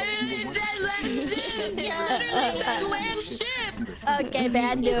okay. I really did land ship. Literally said land ship. Okay,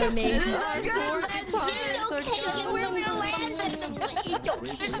 ban Numi.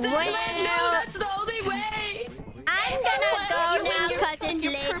 Well, That's the only way. I'm gonna go now because it's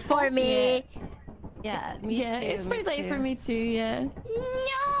late for me. Yeah, me Yeah, too. it's pretty late for me too, yeah. No!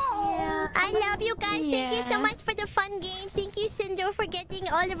 I love you guys. Thank you so much for the fun games. Thank you, Cinder, for getting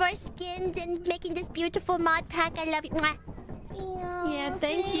all of our skins and making this beautiful mod pack. I love you. Mwah. Yeah,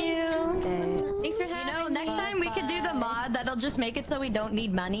 thank you. Thanks for having me. Next time we could do the mod that'll just make it so we don't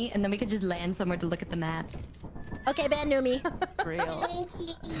need money, and then we could just land somewhere to look at the map. Okay, ban Numi. Real.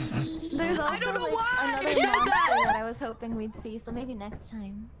 There's also I don't know like why. another monster that I was hoping we'd see, so maybe next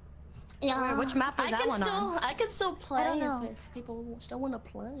time. Yeah. Wait, which map is that one on? I can still play don't know. if people still want to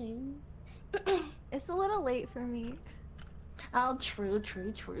play. It's a little late for me. Oh, true.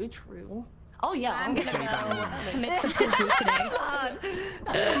 Oh yeah, I'm gonna go commit some poo today.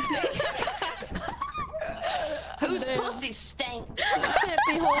 Whose pussy stank? Can't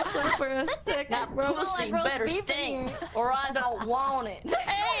be wholesome for a second, That bro. pussy better stink, or I don't want it.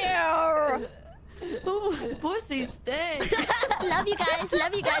 Whose pussy stank? Love you guys.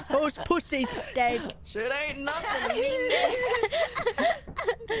 Love you guys. Whose pussy stank? Shit ain't nothing to me.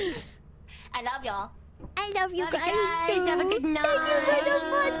 I love y'all. I love you Love you guys. guys. Have a good night. Thank you for the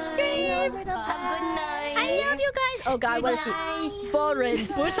fun stream. Have a good night. I love you guys. Oh God, what is she? Foreign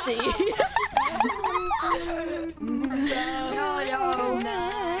pussy.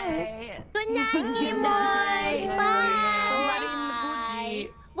 Good night, Gimos. Bye.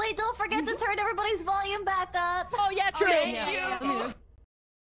 Wait, don't forget to turn everybody's volume back up. Oh yeah, true. Thank you.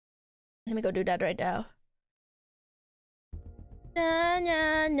 Let me go do that right now. Na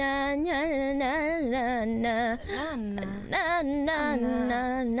na na na na na na na na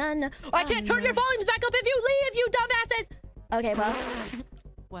na na. Oh, I can't turn your volumes back up if you leave, you dumbasses. Okay,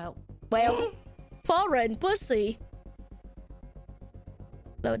 well. Well. Foreign pussy.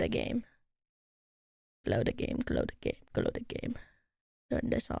 Load the game. Load the game. Load the game. Load the game. Turn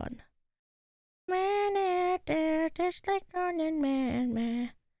this on. Just like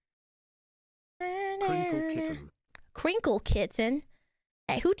man. Crinkle kitten. Crinkle kitten?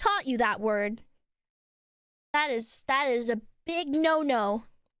 Hey, who taught you that word? That is a big no-no.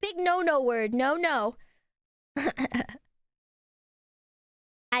 Big no-no word. No.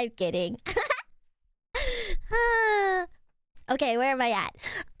 I'm kidding. Okay, where am I at?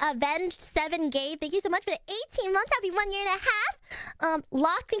 Avenged7 Gabe, thank you so much for the 18 months. Happy 1 year and a half.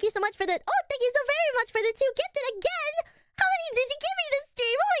 Locke, thank you so much for the... Oh, thank you so very much for the 2 gifted again. How many did you give me this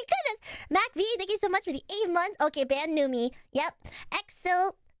stream? Oh my goodness. Mac V, thank you so much for the 8 months. Okay, ban Numi. Yep.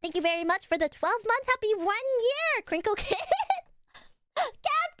 Exil, thank you very much for the 12 months. Happy 1 year. Crinkle Kid.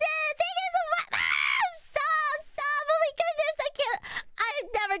 Captain, thank you so much. Stop. Oh my goodness. I can't. I've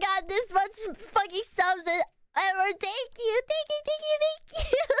never gotten this much fucking subs ever. Thank you.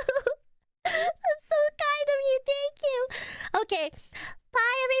 That's so kind of you. Thank you. Okay.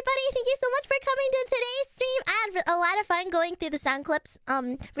 Bye, everybody. Thank you so much for coming to today's stream. I had a lot of fun going through the sound clips.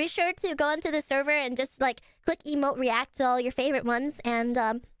 Be sure to go into the server and just like click emote react to all your favorite ones, and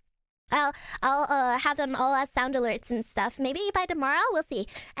I'll have them all as sound alerts and stuff. Maybe by tomorrow, we'll see.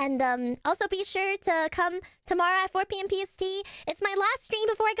 And also be sure to come tomorrow at 4 p.m. PST. It's my last stream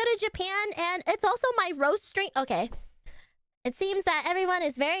before I go to Japan, and it's also my roast stream. Okay, it seems that everyone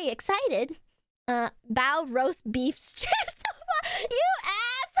is very excited. Bao roast beef stream. You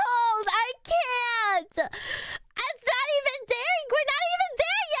assholes! I can't! It's not even there! We're not even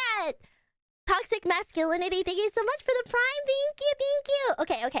there yet! Toxic masculinity, thank you so much for the prime. Thank you.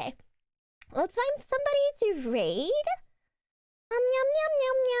 Okay. Let's find somebody to raid.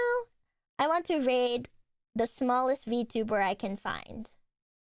 I want to raid the smallest VTuber I can find.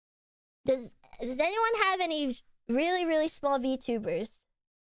 Does anyone have any really, really small VTubers?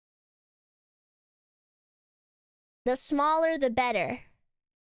 The smaller, the better.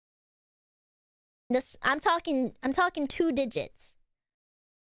 I'm talking 2 digits.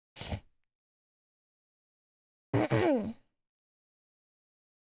 What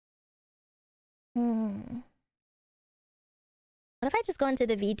if I just go into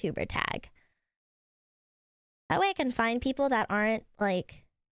the VTuber tag? That way I can find people that aren't like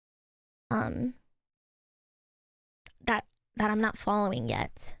that I'm not following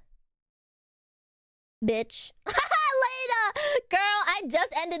yet. Bitch. Lena! Girl, I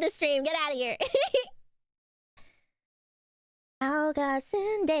just ended the stream. Get out of here.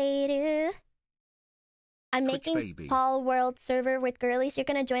 I'm making baby. Paul World server with girlies. You're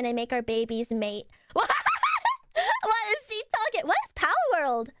gonna join and make our babies mate. What is she talking? What is Pal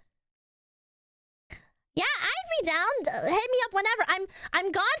World? Yeah, I'd be down. Hit me up whenever.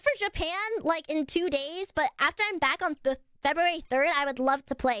 I'm gone for Japan like in 2 days, but after I'm back on the February 3rd, I would love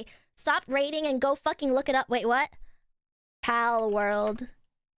to play. Stop raiding and go fucking look it up. Wait, what? Pal World.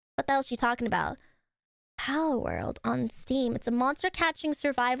 What the hell is she talking about? Pal World on Steam. It's a monster catching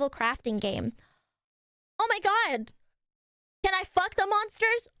survival crafting game. Oh my god! Can I fuck the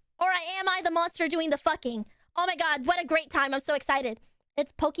monsters? Or am I the monster doing the fucking? Oh my god, what a great time. I'm so excited.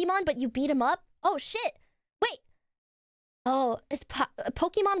 It's Pokemon, but you beat them up? Oh shit. Wait. Oh, it's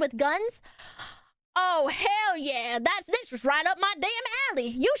Pokemon with guns? Oh, hell yeah. This is right up my damn alley.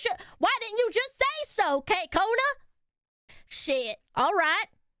 You should... Why didn't you just say It's okay, Kona. Shit. All right.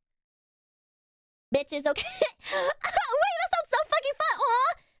 Bitches, okay. Oh, wait, that sounds so fucking fun.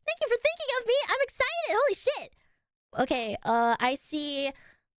 Aw, thank you for thinking of me. I'm excited. Holy shit. Okay, I see.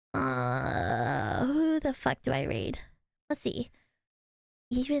 Who the fuck do I raid? Let's see.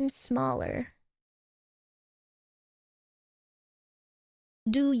 Even smaller.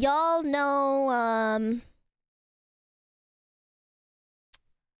 Do y'all know,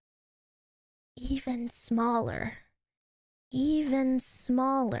 even smaller. Even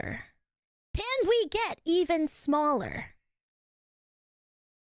smaller. Can we get even smaller?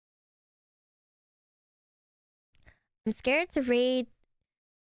 I'm scared to raid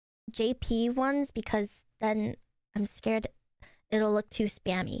JP ones because then I'm scared it'll look too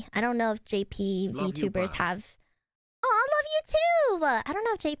spammy. I don't know if JP Love you, VTubers bye. have... Oh, I love you too! I don't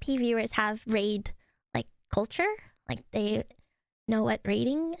know if JP viewers have raid, like, culture. Like, they know what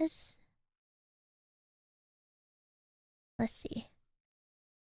raiding is. Let's see.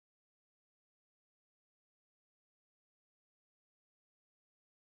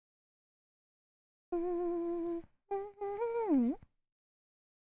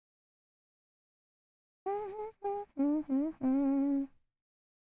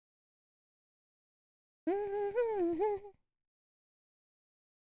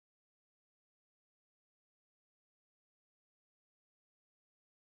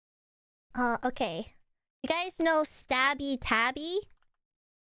 Okay. You guys know Stabby Tabby?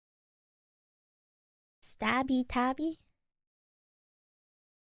 Stabby Tabby?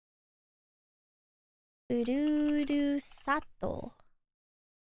 Urudu Sato.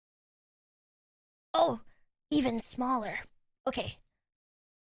 Oh, even smaller. Okay.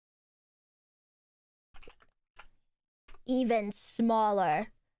 Even smaller.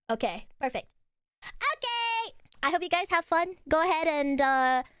 Okay, perfect. Okay! I hope you guys have fun. Go ahead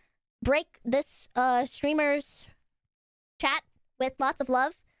and break this streamer's chat with lots of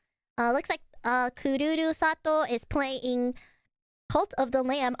love. Looks like Kururu Sato is playing Cult of the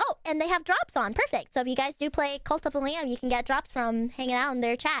Lamb. Oh, and they have drops on. Perfect. So if you guys do play Cult of the Lamb, you can get drops from hanging out in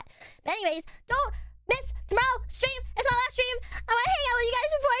their chat. But anyways, don't miss tomorrow's stream. It's my last stream. I want to hang out with you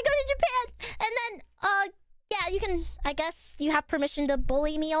guys before I go to Japan. And then, yeah, you can, I guess you have permission to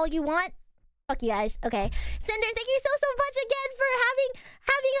bully me all you want. Fuck you guys. Okay. Cinder, thank you so much again for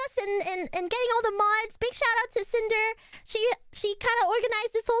having us and getting all the mods. Big shout out to Cinder. She kind of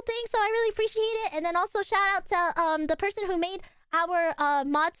organized this whole thing, so I really appreciate it. And then also shout out to the person who made our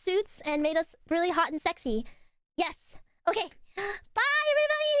mod suits and made us really hot and sexy. Yes. Okay. Bye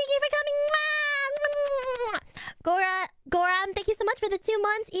everybody. Thank you for coming. Goram, thank you so much for the 2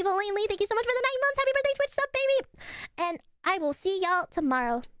 months. Evil Lanely, thank you so much for the 9 months. Happy birthday, Twitch sub, baby. And I will see y'all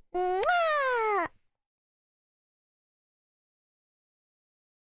tomorrow. Mwah!